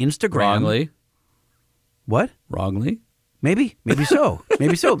that Instagram... Wrongly. What? Wrongly? Maybe so.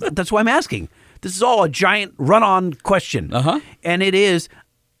 Maybe so. That's why I'm asking. This is all a giant run-on question. And it is...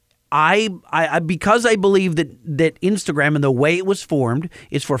 I because I believe that Instagram and the way it was formed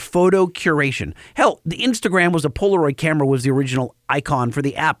is for photo curation. Hell, the Instagram was a Polaroid camera was the original icon for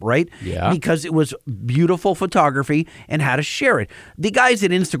the app, right? Yeah. Because it was beautiful photography and how to share it. The guys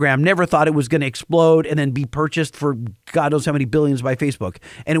at Instagram never thought it was going to explode and then be purchased for God knows how many billions by Facebook,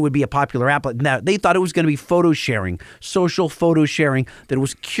 and it would be a popular app. Now, they thought it was going to be photo sharing, social photo sharing, that it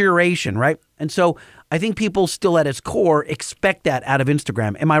was curation, right? And so I think people still at its core expect that out of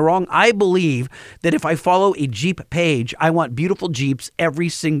Instagram. Am I wrong? I believe that if I follow a Jeep page, I want beautiful Jeeps every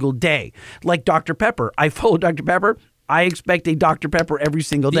single day. Like Dr. Pepper. I follow Dr. Pepper. I expect a Dr. Pepper every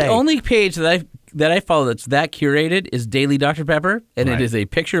single day. The only page that I follow that's that curated is Daily Dr. Pepper, and it is a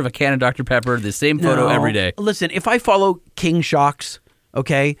picture of a can of Dr. Pepper, the same photo every day. Listen, if I follow King Shocks,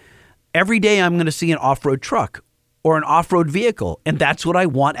 okay, every day I'm going to see an off-road truck or an off-road vehicle, and that's what I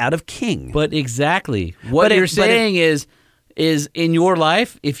want out of King. But exactly. What you're saying is in your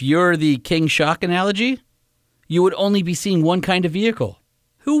life, if you're the King Shock analogy, you would only be seeing one kind of vehicle.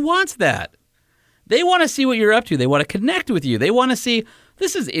 Who wants that? They want to see what you're up to. They want to connect with you. They want to see,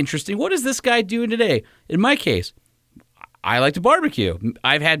 this is interesting. What is this guy doing today? In my case, I like to barbecue.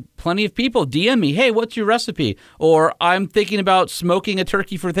 I've had plenty of people DM me, hey, what's your recipe? Or I'm thinking about smoking a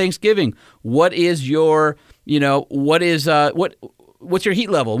turkey for Thanksgiving. What is your, what's your heat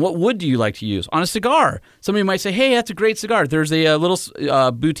level? What wood do you like to use on a cigar? Somebody might say, hey, that's a great cigar. There's a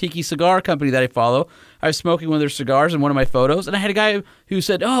little boutique cigar company that I follow. I was smoking one of their cigars in one of my photos, and I had a guy who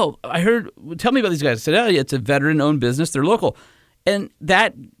said, oh, tell me about these guys. I said, oh, yeah, it's a veteran-owned business. They're local. And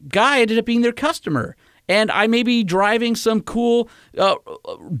that guy ended up being their customer. And I may be driving some cool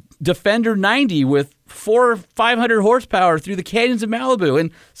Defender 90 with 400 or 500 horsepower through the canyons of Malibu,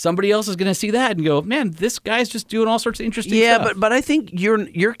 and somebody else is going to see that and go, man, this guy's just doing all sorts of interesting stuff. Yeah, but I think you're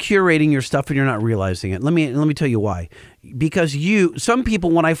curating your stuff and you're not realizing it. Let me tell you why. Because some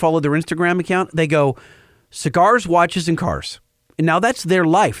people, when I follow their Instagram account, they go, cigars, watches, and cars. And now that's their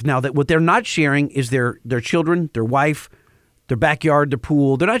life. Now that what they're not sharing is their children, their wife, their backyard, their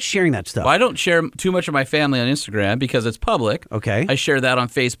pool. They're not sharing that stuff. Well, I don't share too much of my family on Instagram because it's public. Okay. I share that on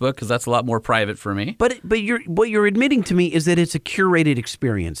Facebook because that's a lot more private for me. But what you're admitting to me is that it's a curated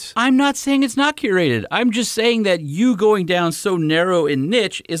experience. I'm not saying it's not curated. I'm just saying that you going down so narrow and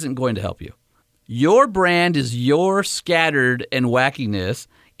niche isn't going to help you. Your brand is your scattered and wackiness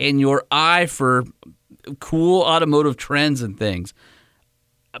and your eye for cool automotive trends and things.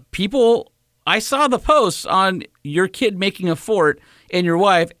 I saw the posts on your kid making a fort and your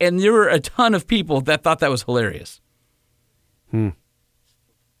wife, and there were a ton of people that thought that was hilarious. All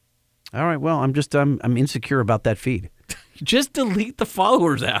right. Well, I'm insecure about that feed. Just delete the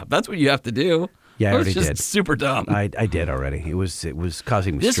Followers app. That's what you have to do. Yeah, I already did. It's super dumb. I did already. It was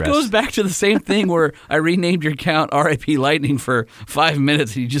causing me stress. This goes back to the same thing where I renamed your account RIP Lightning for 5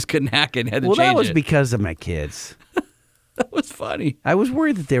 minutes and you just couldn't hack it and had to change it. Well, that was because of my kids. That was funny. I was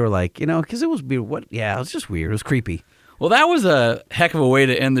worried that they were like, because it was weird. Yeah, it was just weird. It was creepy. Well, that was a heck of a way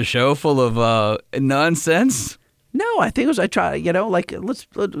to end the show, full of nonsense. No, I think it was. I try, let's.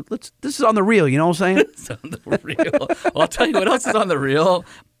 This is on the reel. You know what I'm saying? It's on the reel. I'll tell you what else is on the reel.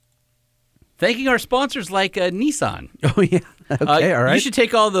 Thanking our sponsors like Nissan. Oh, yeah. Okay, all right. You should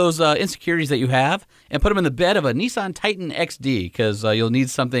take all those insecurities that you have and put them in the bed of a Nissan Titan XD because you'll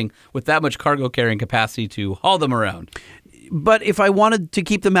need something with that much cargo carrying capacity to haul them around. But if I wanted to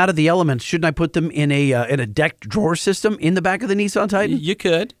keep them out of the elements, shouldn't I put them in a decked drawer system in the back of the Nissan Titan? You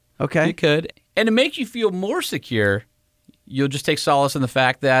could. Okay. You could. And to make you feel more secure, you'll just take solace in the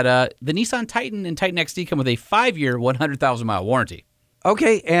fact that the Nissan Titan and Titan XD come with a 5-year, 100,000-mile warranty.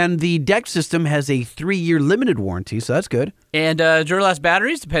 Okay, and the deck system has a 3-year limited warranty, so that's good. And Duralast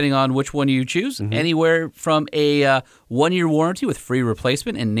batteries, depending on which one you choose, anywhere from a 1-year warranty with free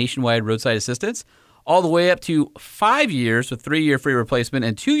replacement and nationwide roadside assistance, all the way up to 5 years with 3-year free replacement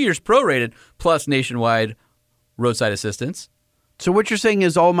and 2 years prorated plus nationwide roadside assistance. So what you're saying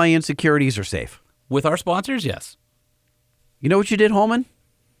is all my insecurities are safe? With our sponsors, yes. You know what you did, Holman?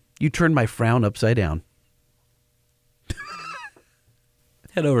 You turned my frown upside down.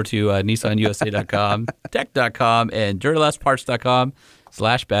 Head over to NissanUSA.com, Tech.com, and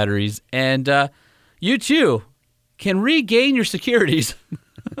DuralastParts.com/batteries. And you, too, can regain your securities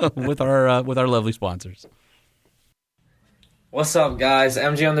with our lovely sponsors. What's up, guys?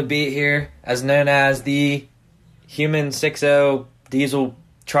 MG on the beat here, as known as the Human 6.0 diesel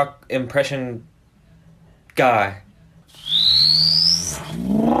truck impression guy.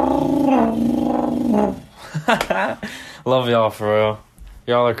 Love y'all, for real.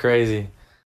 Y'all are crazy.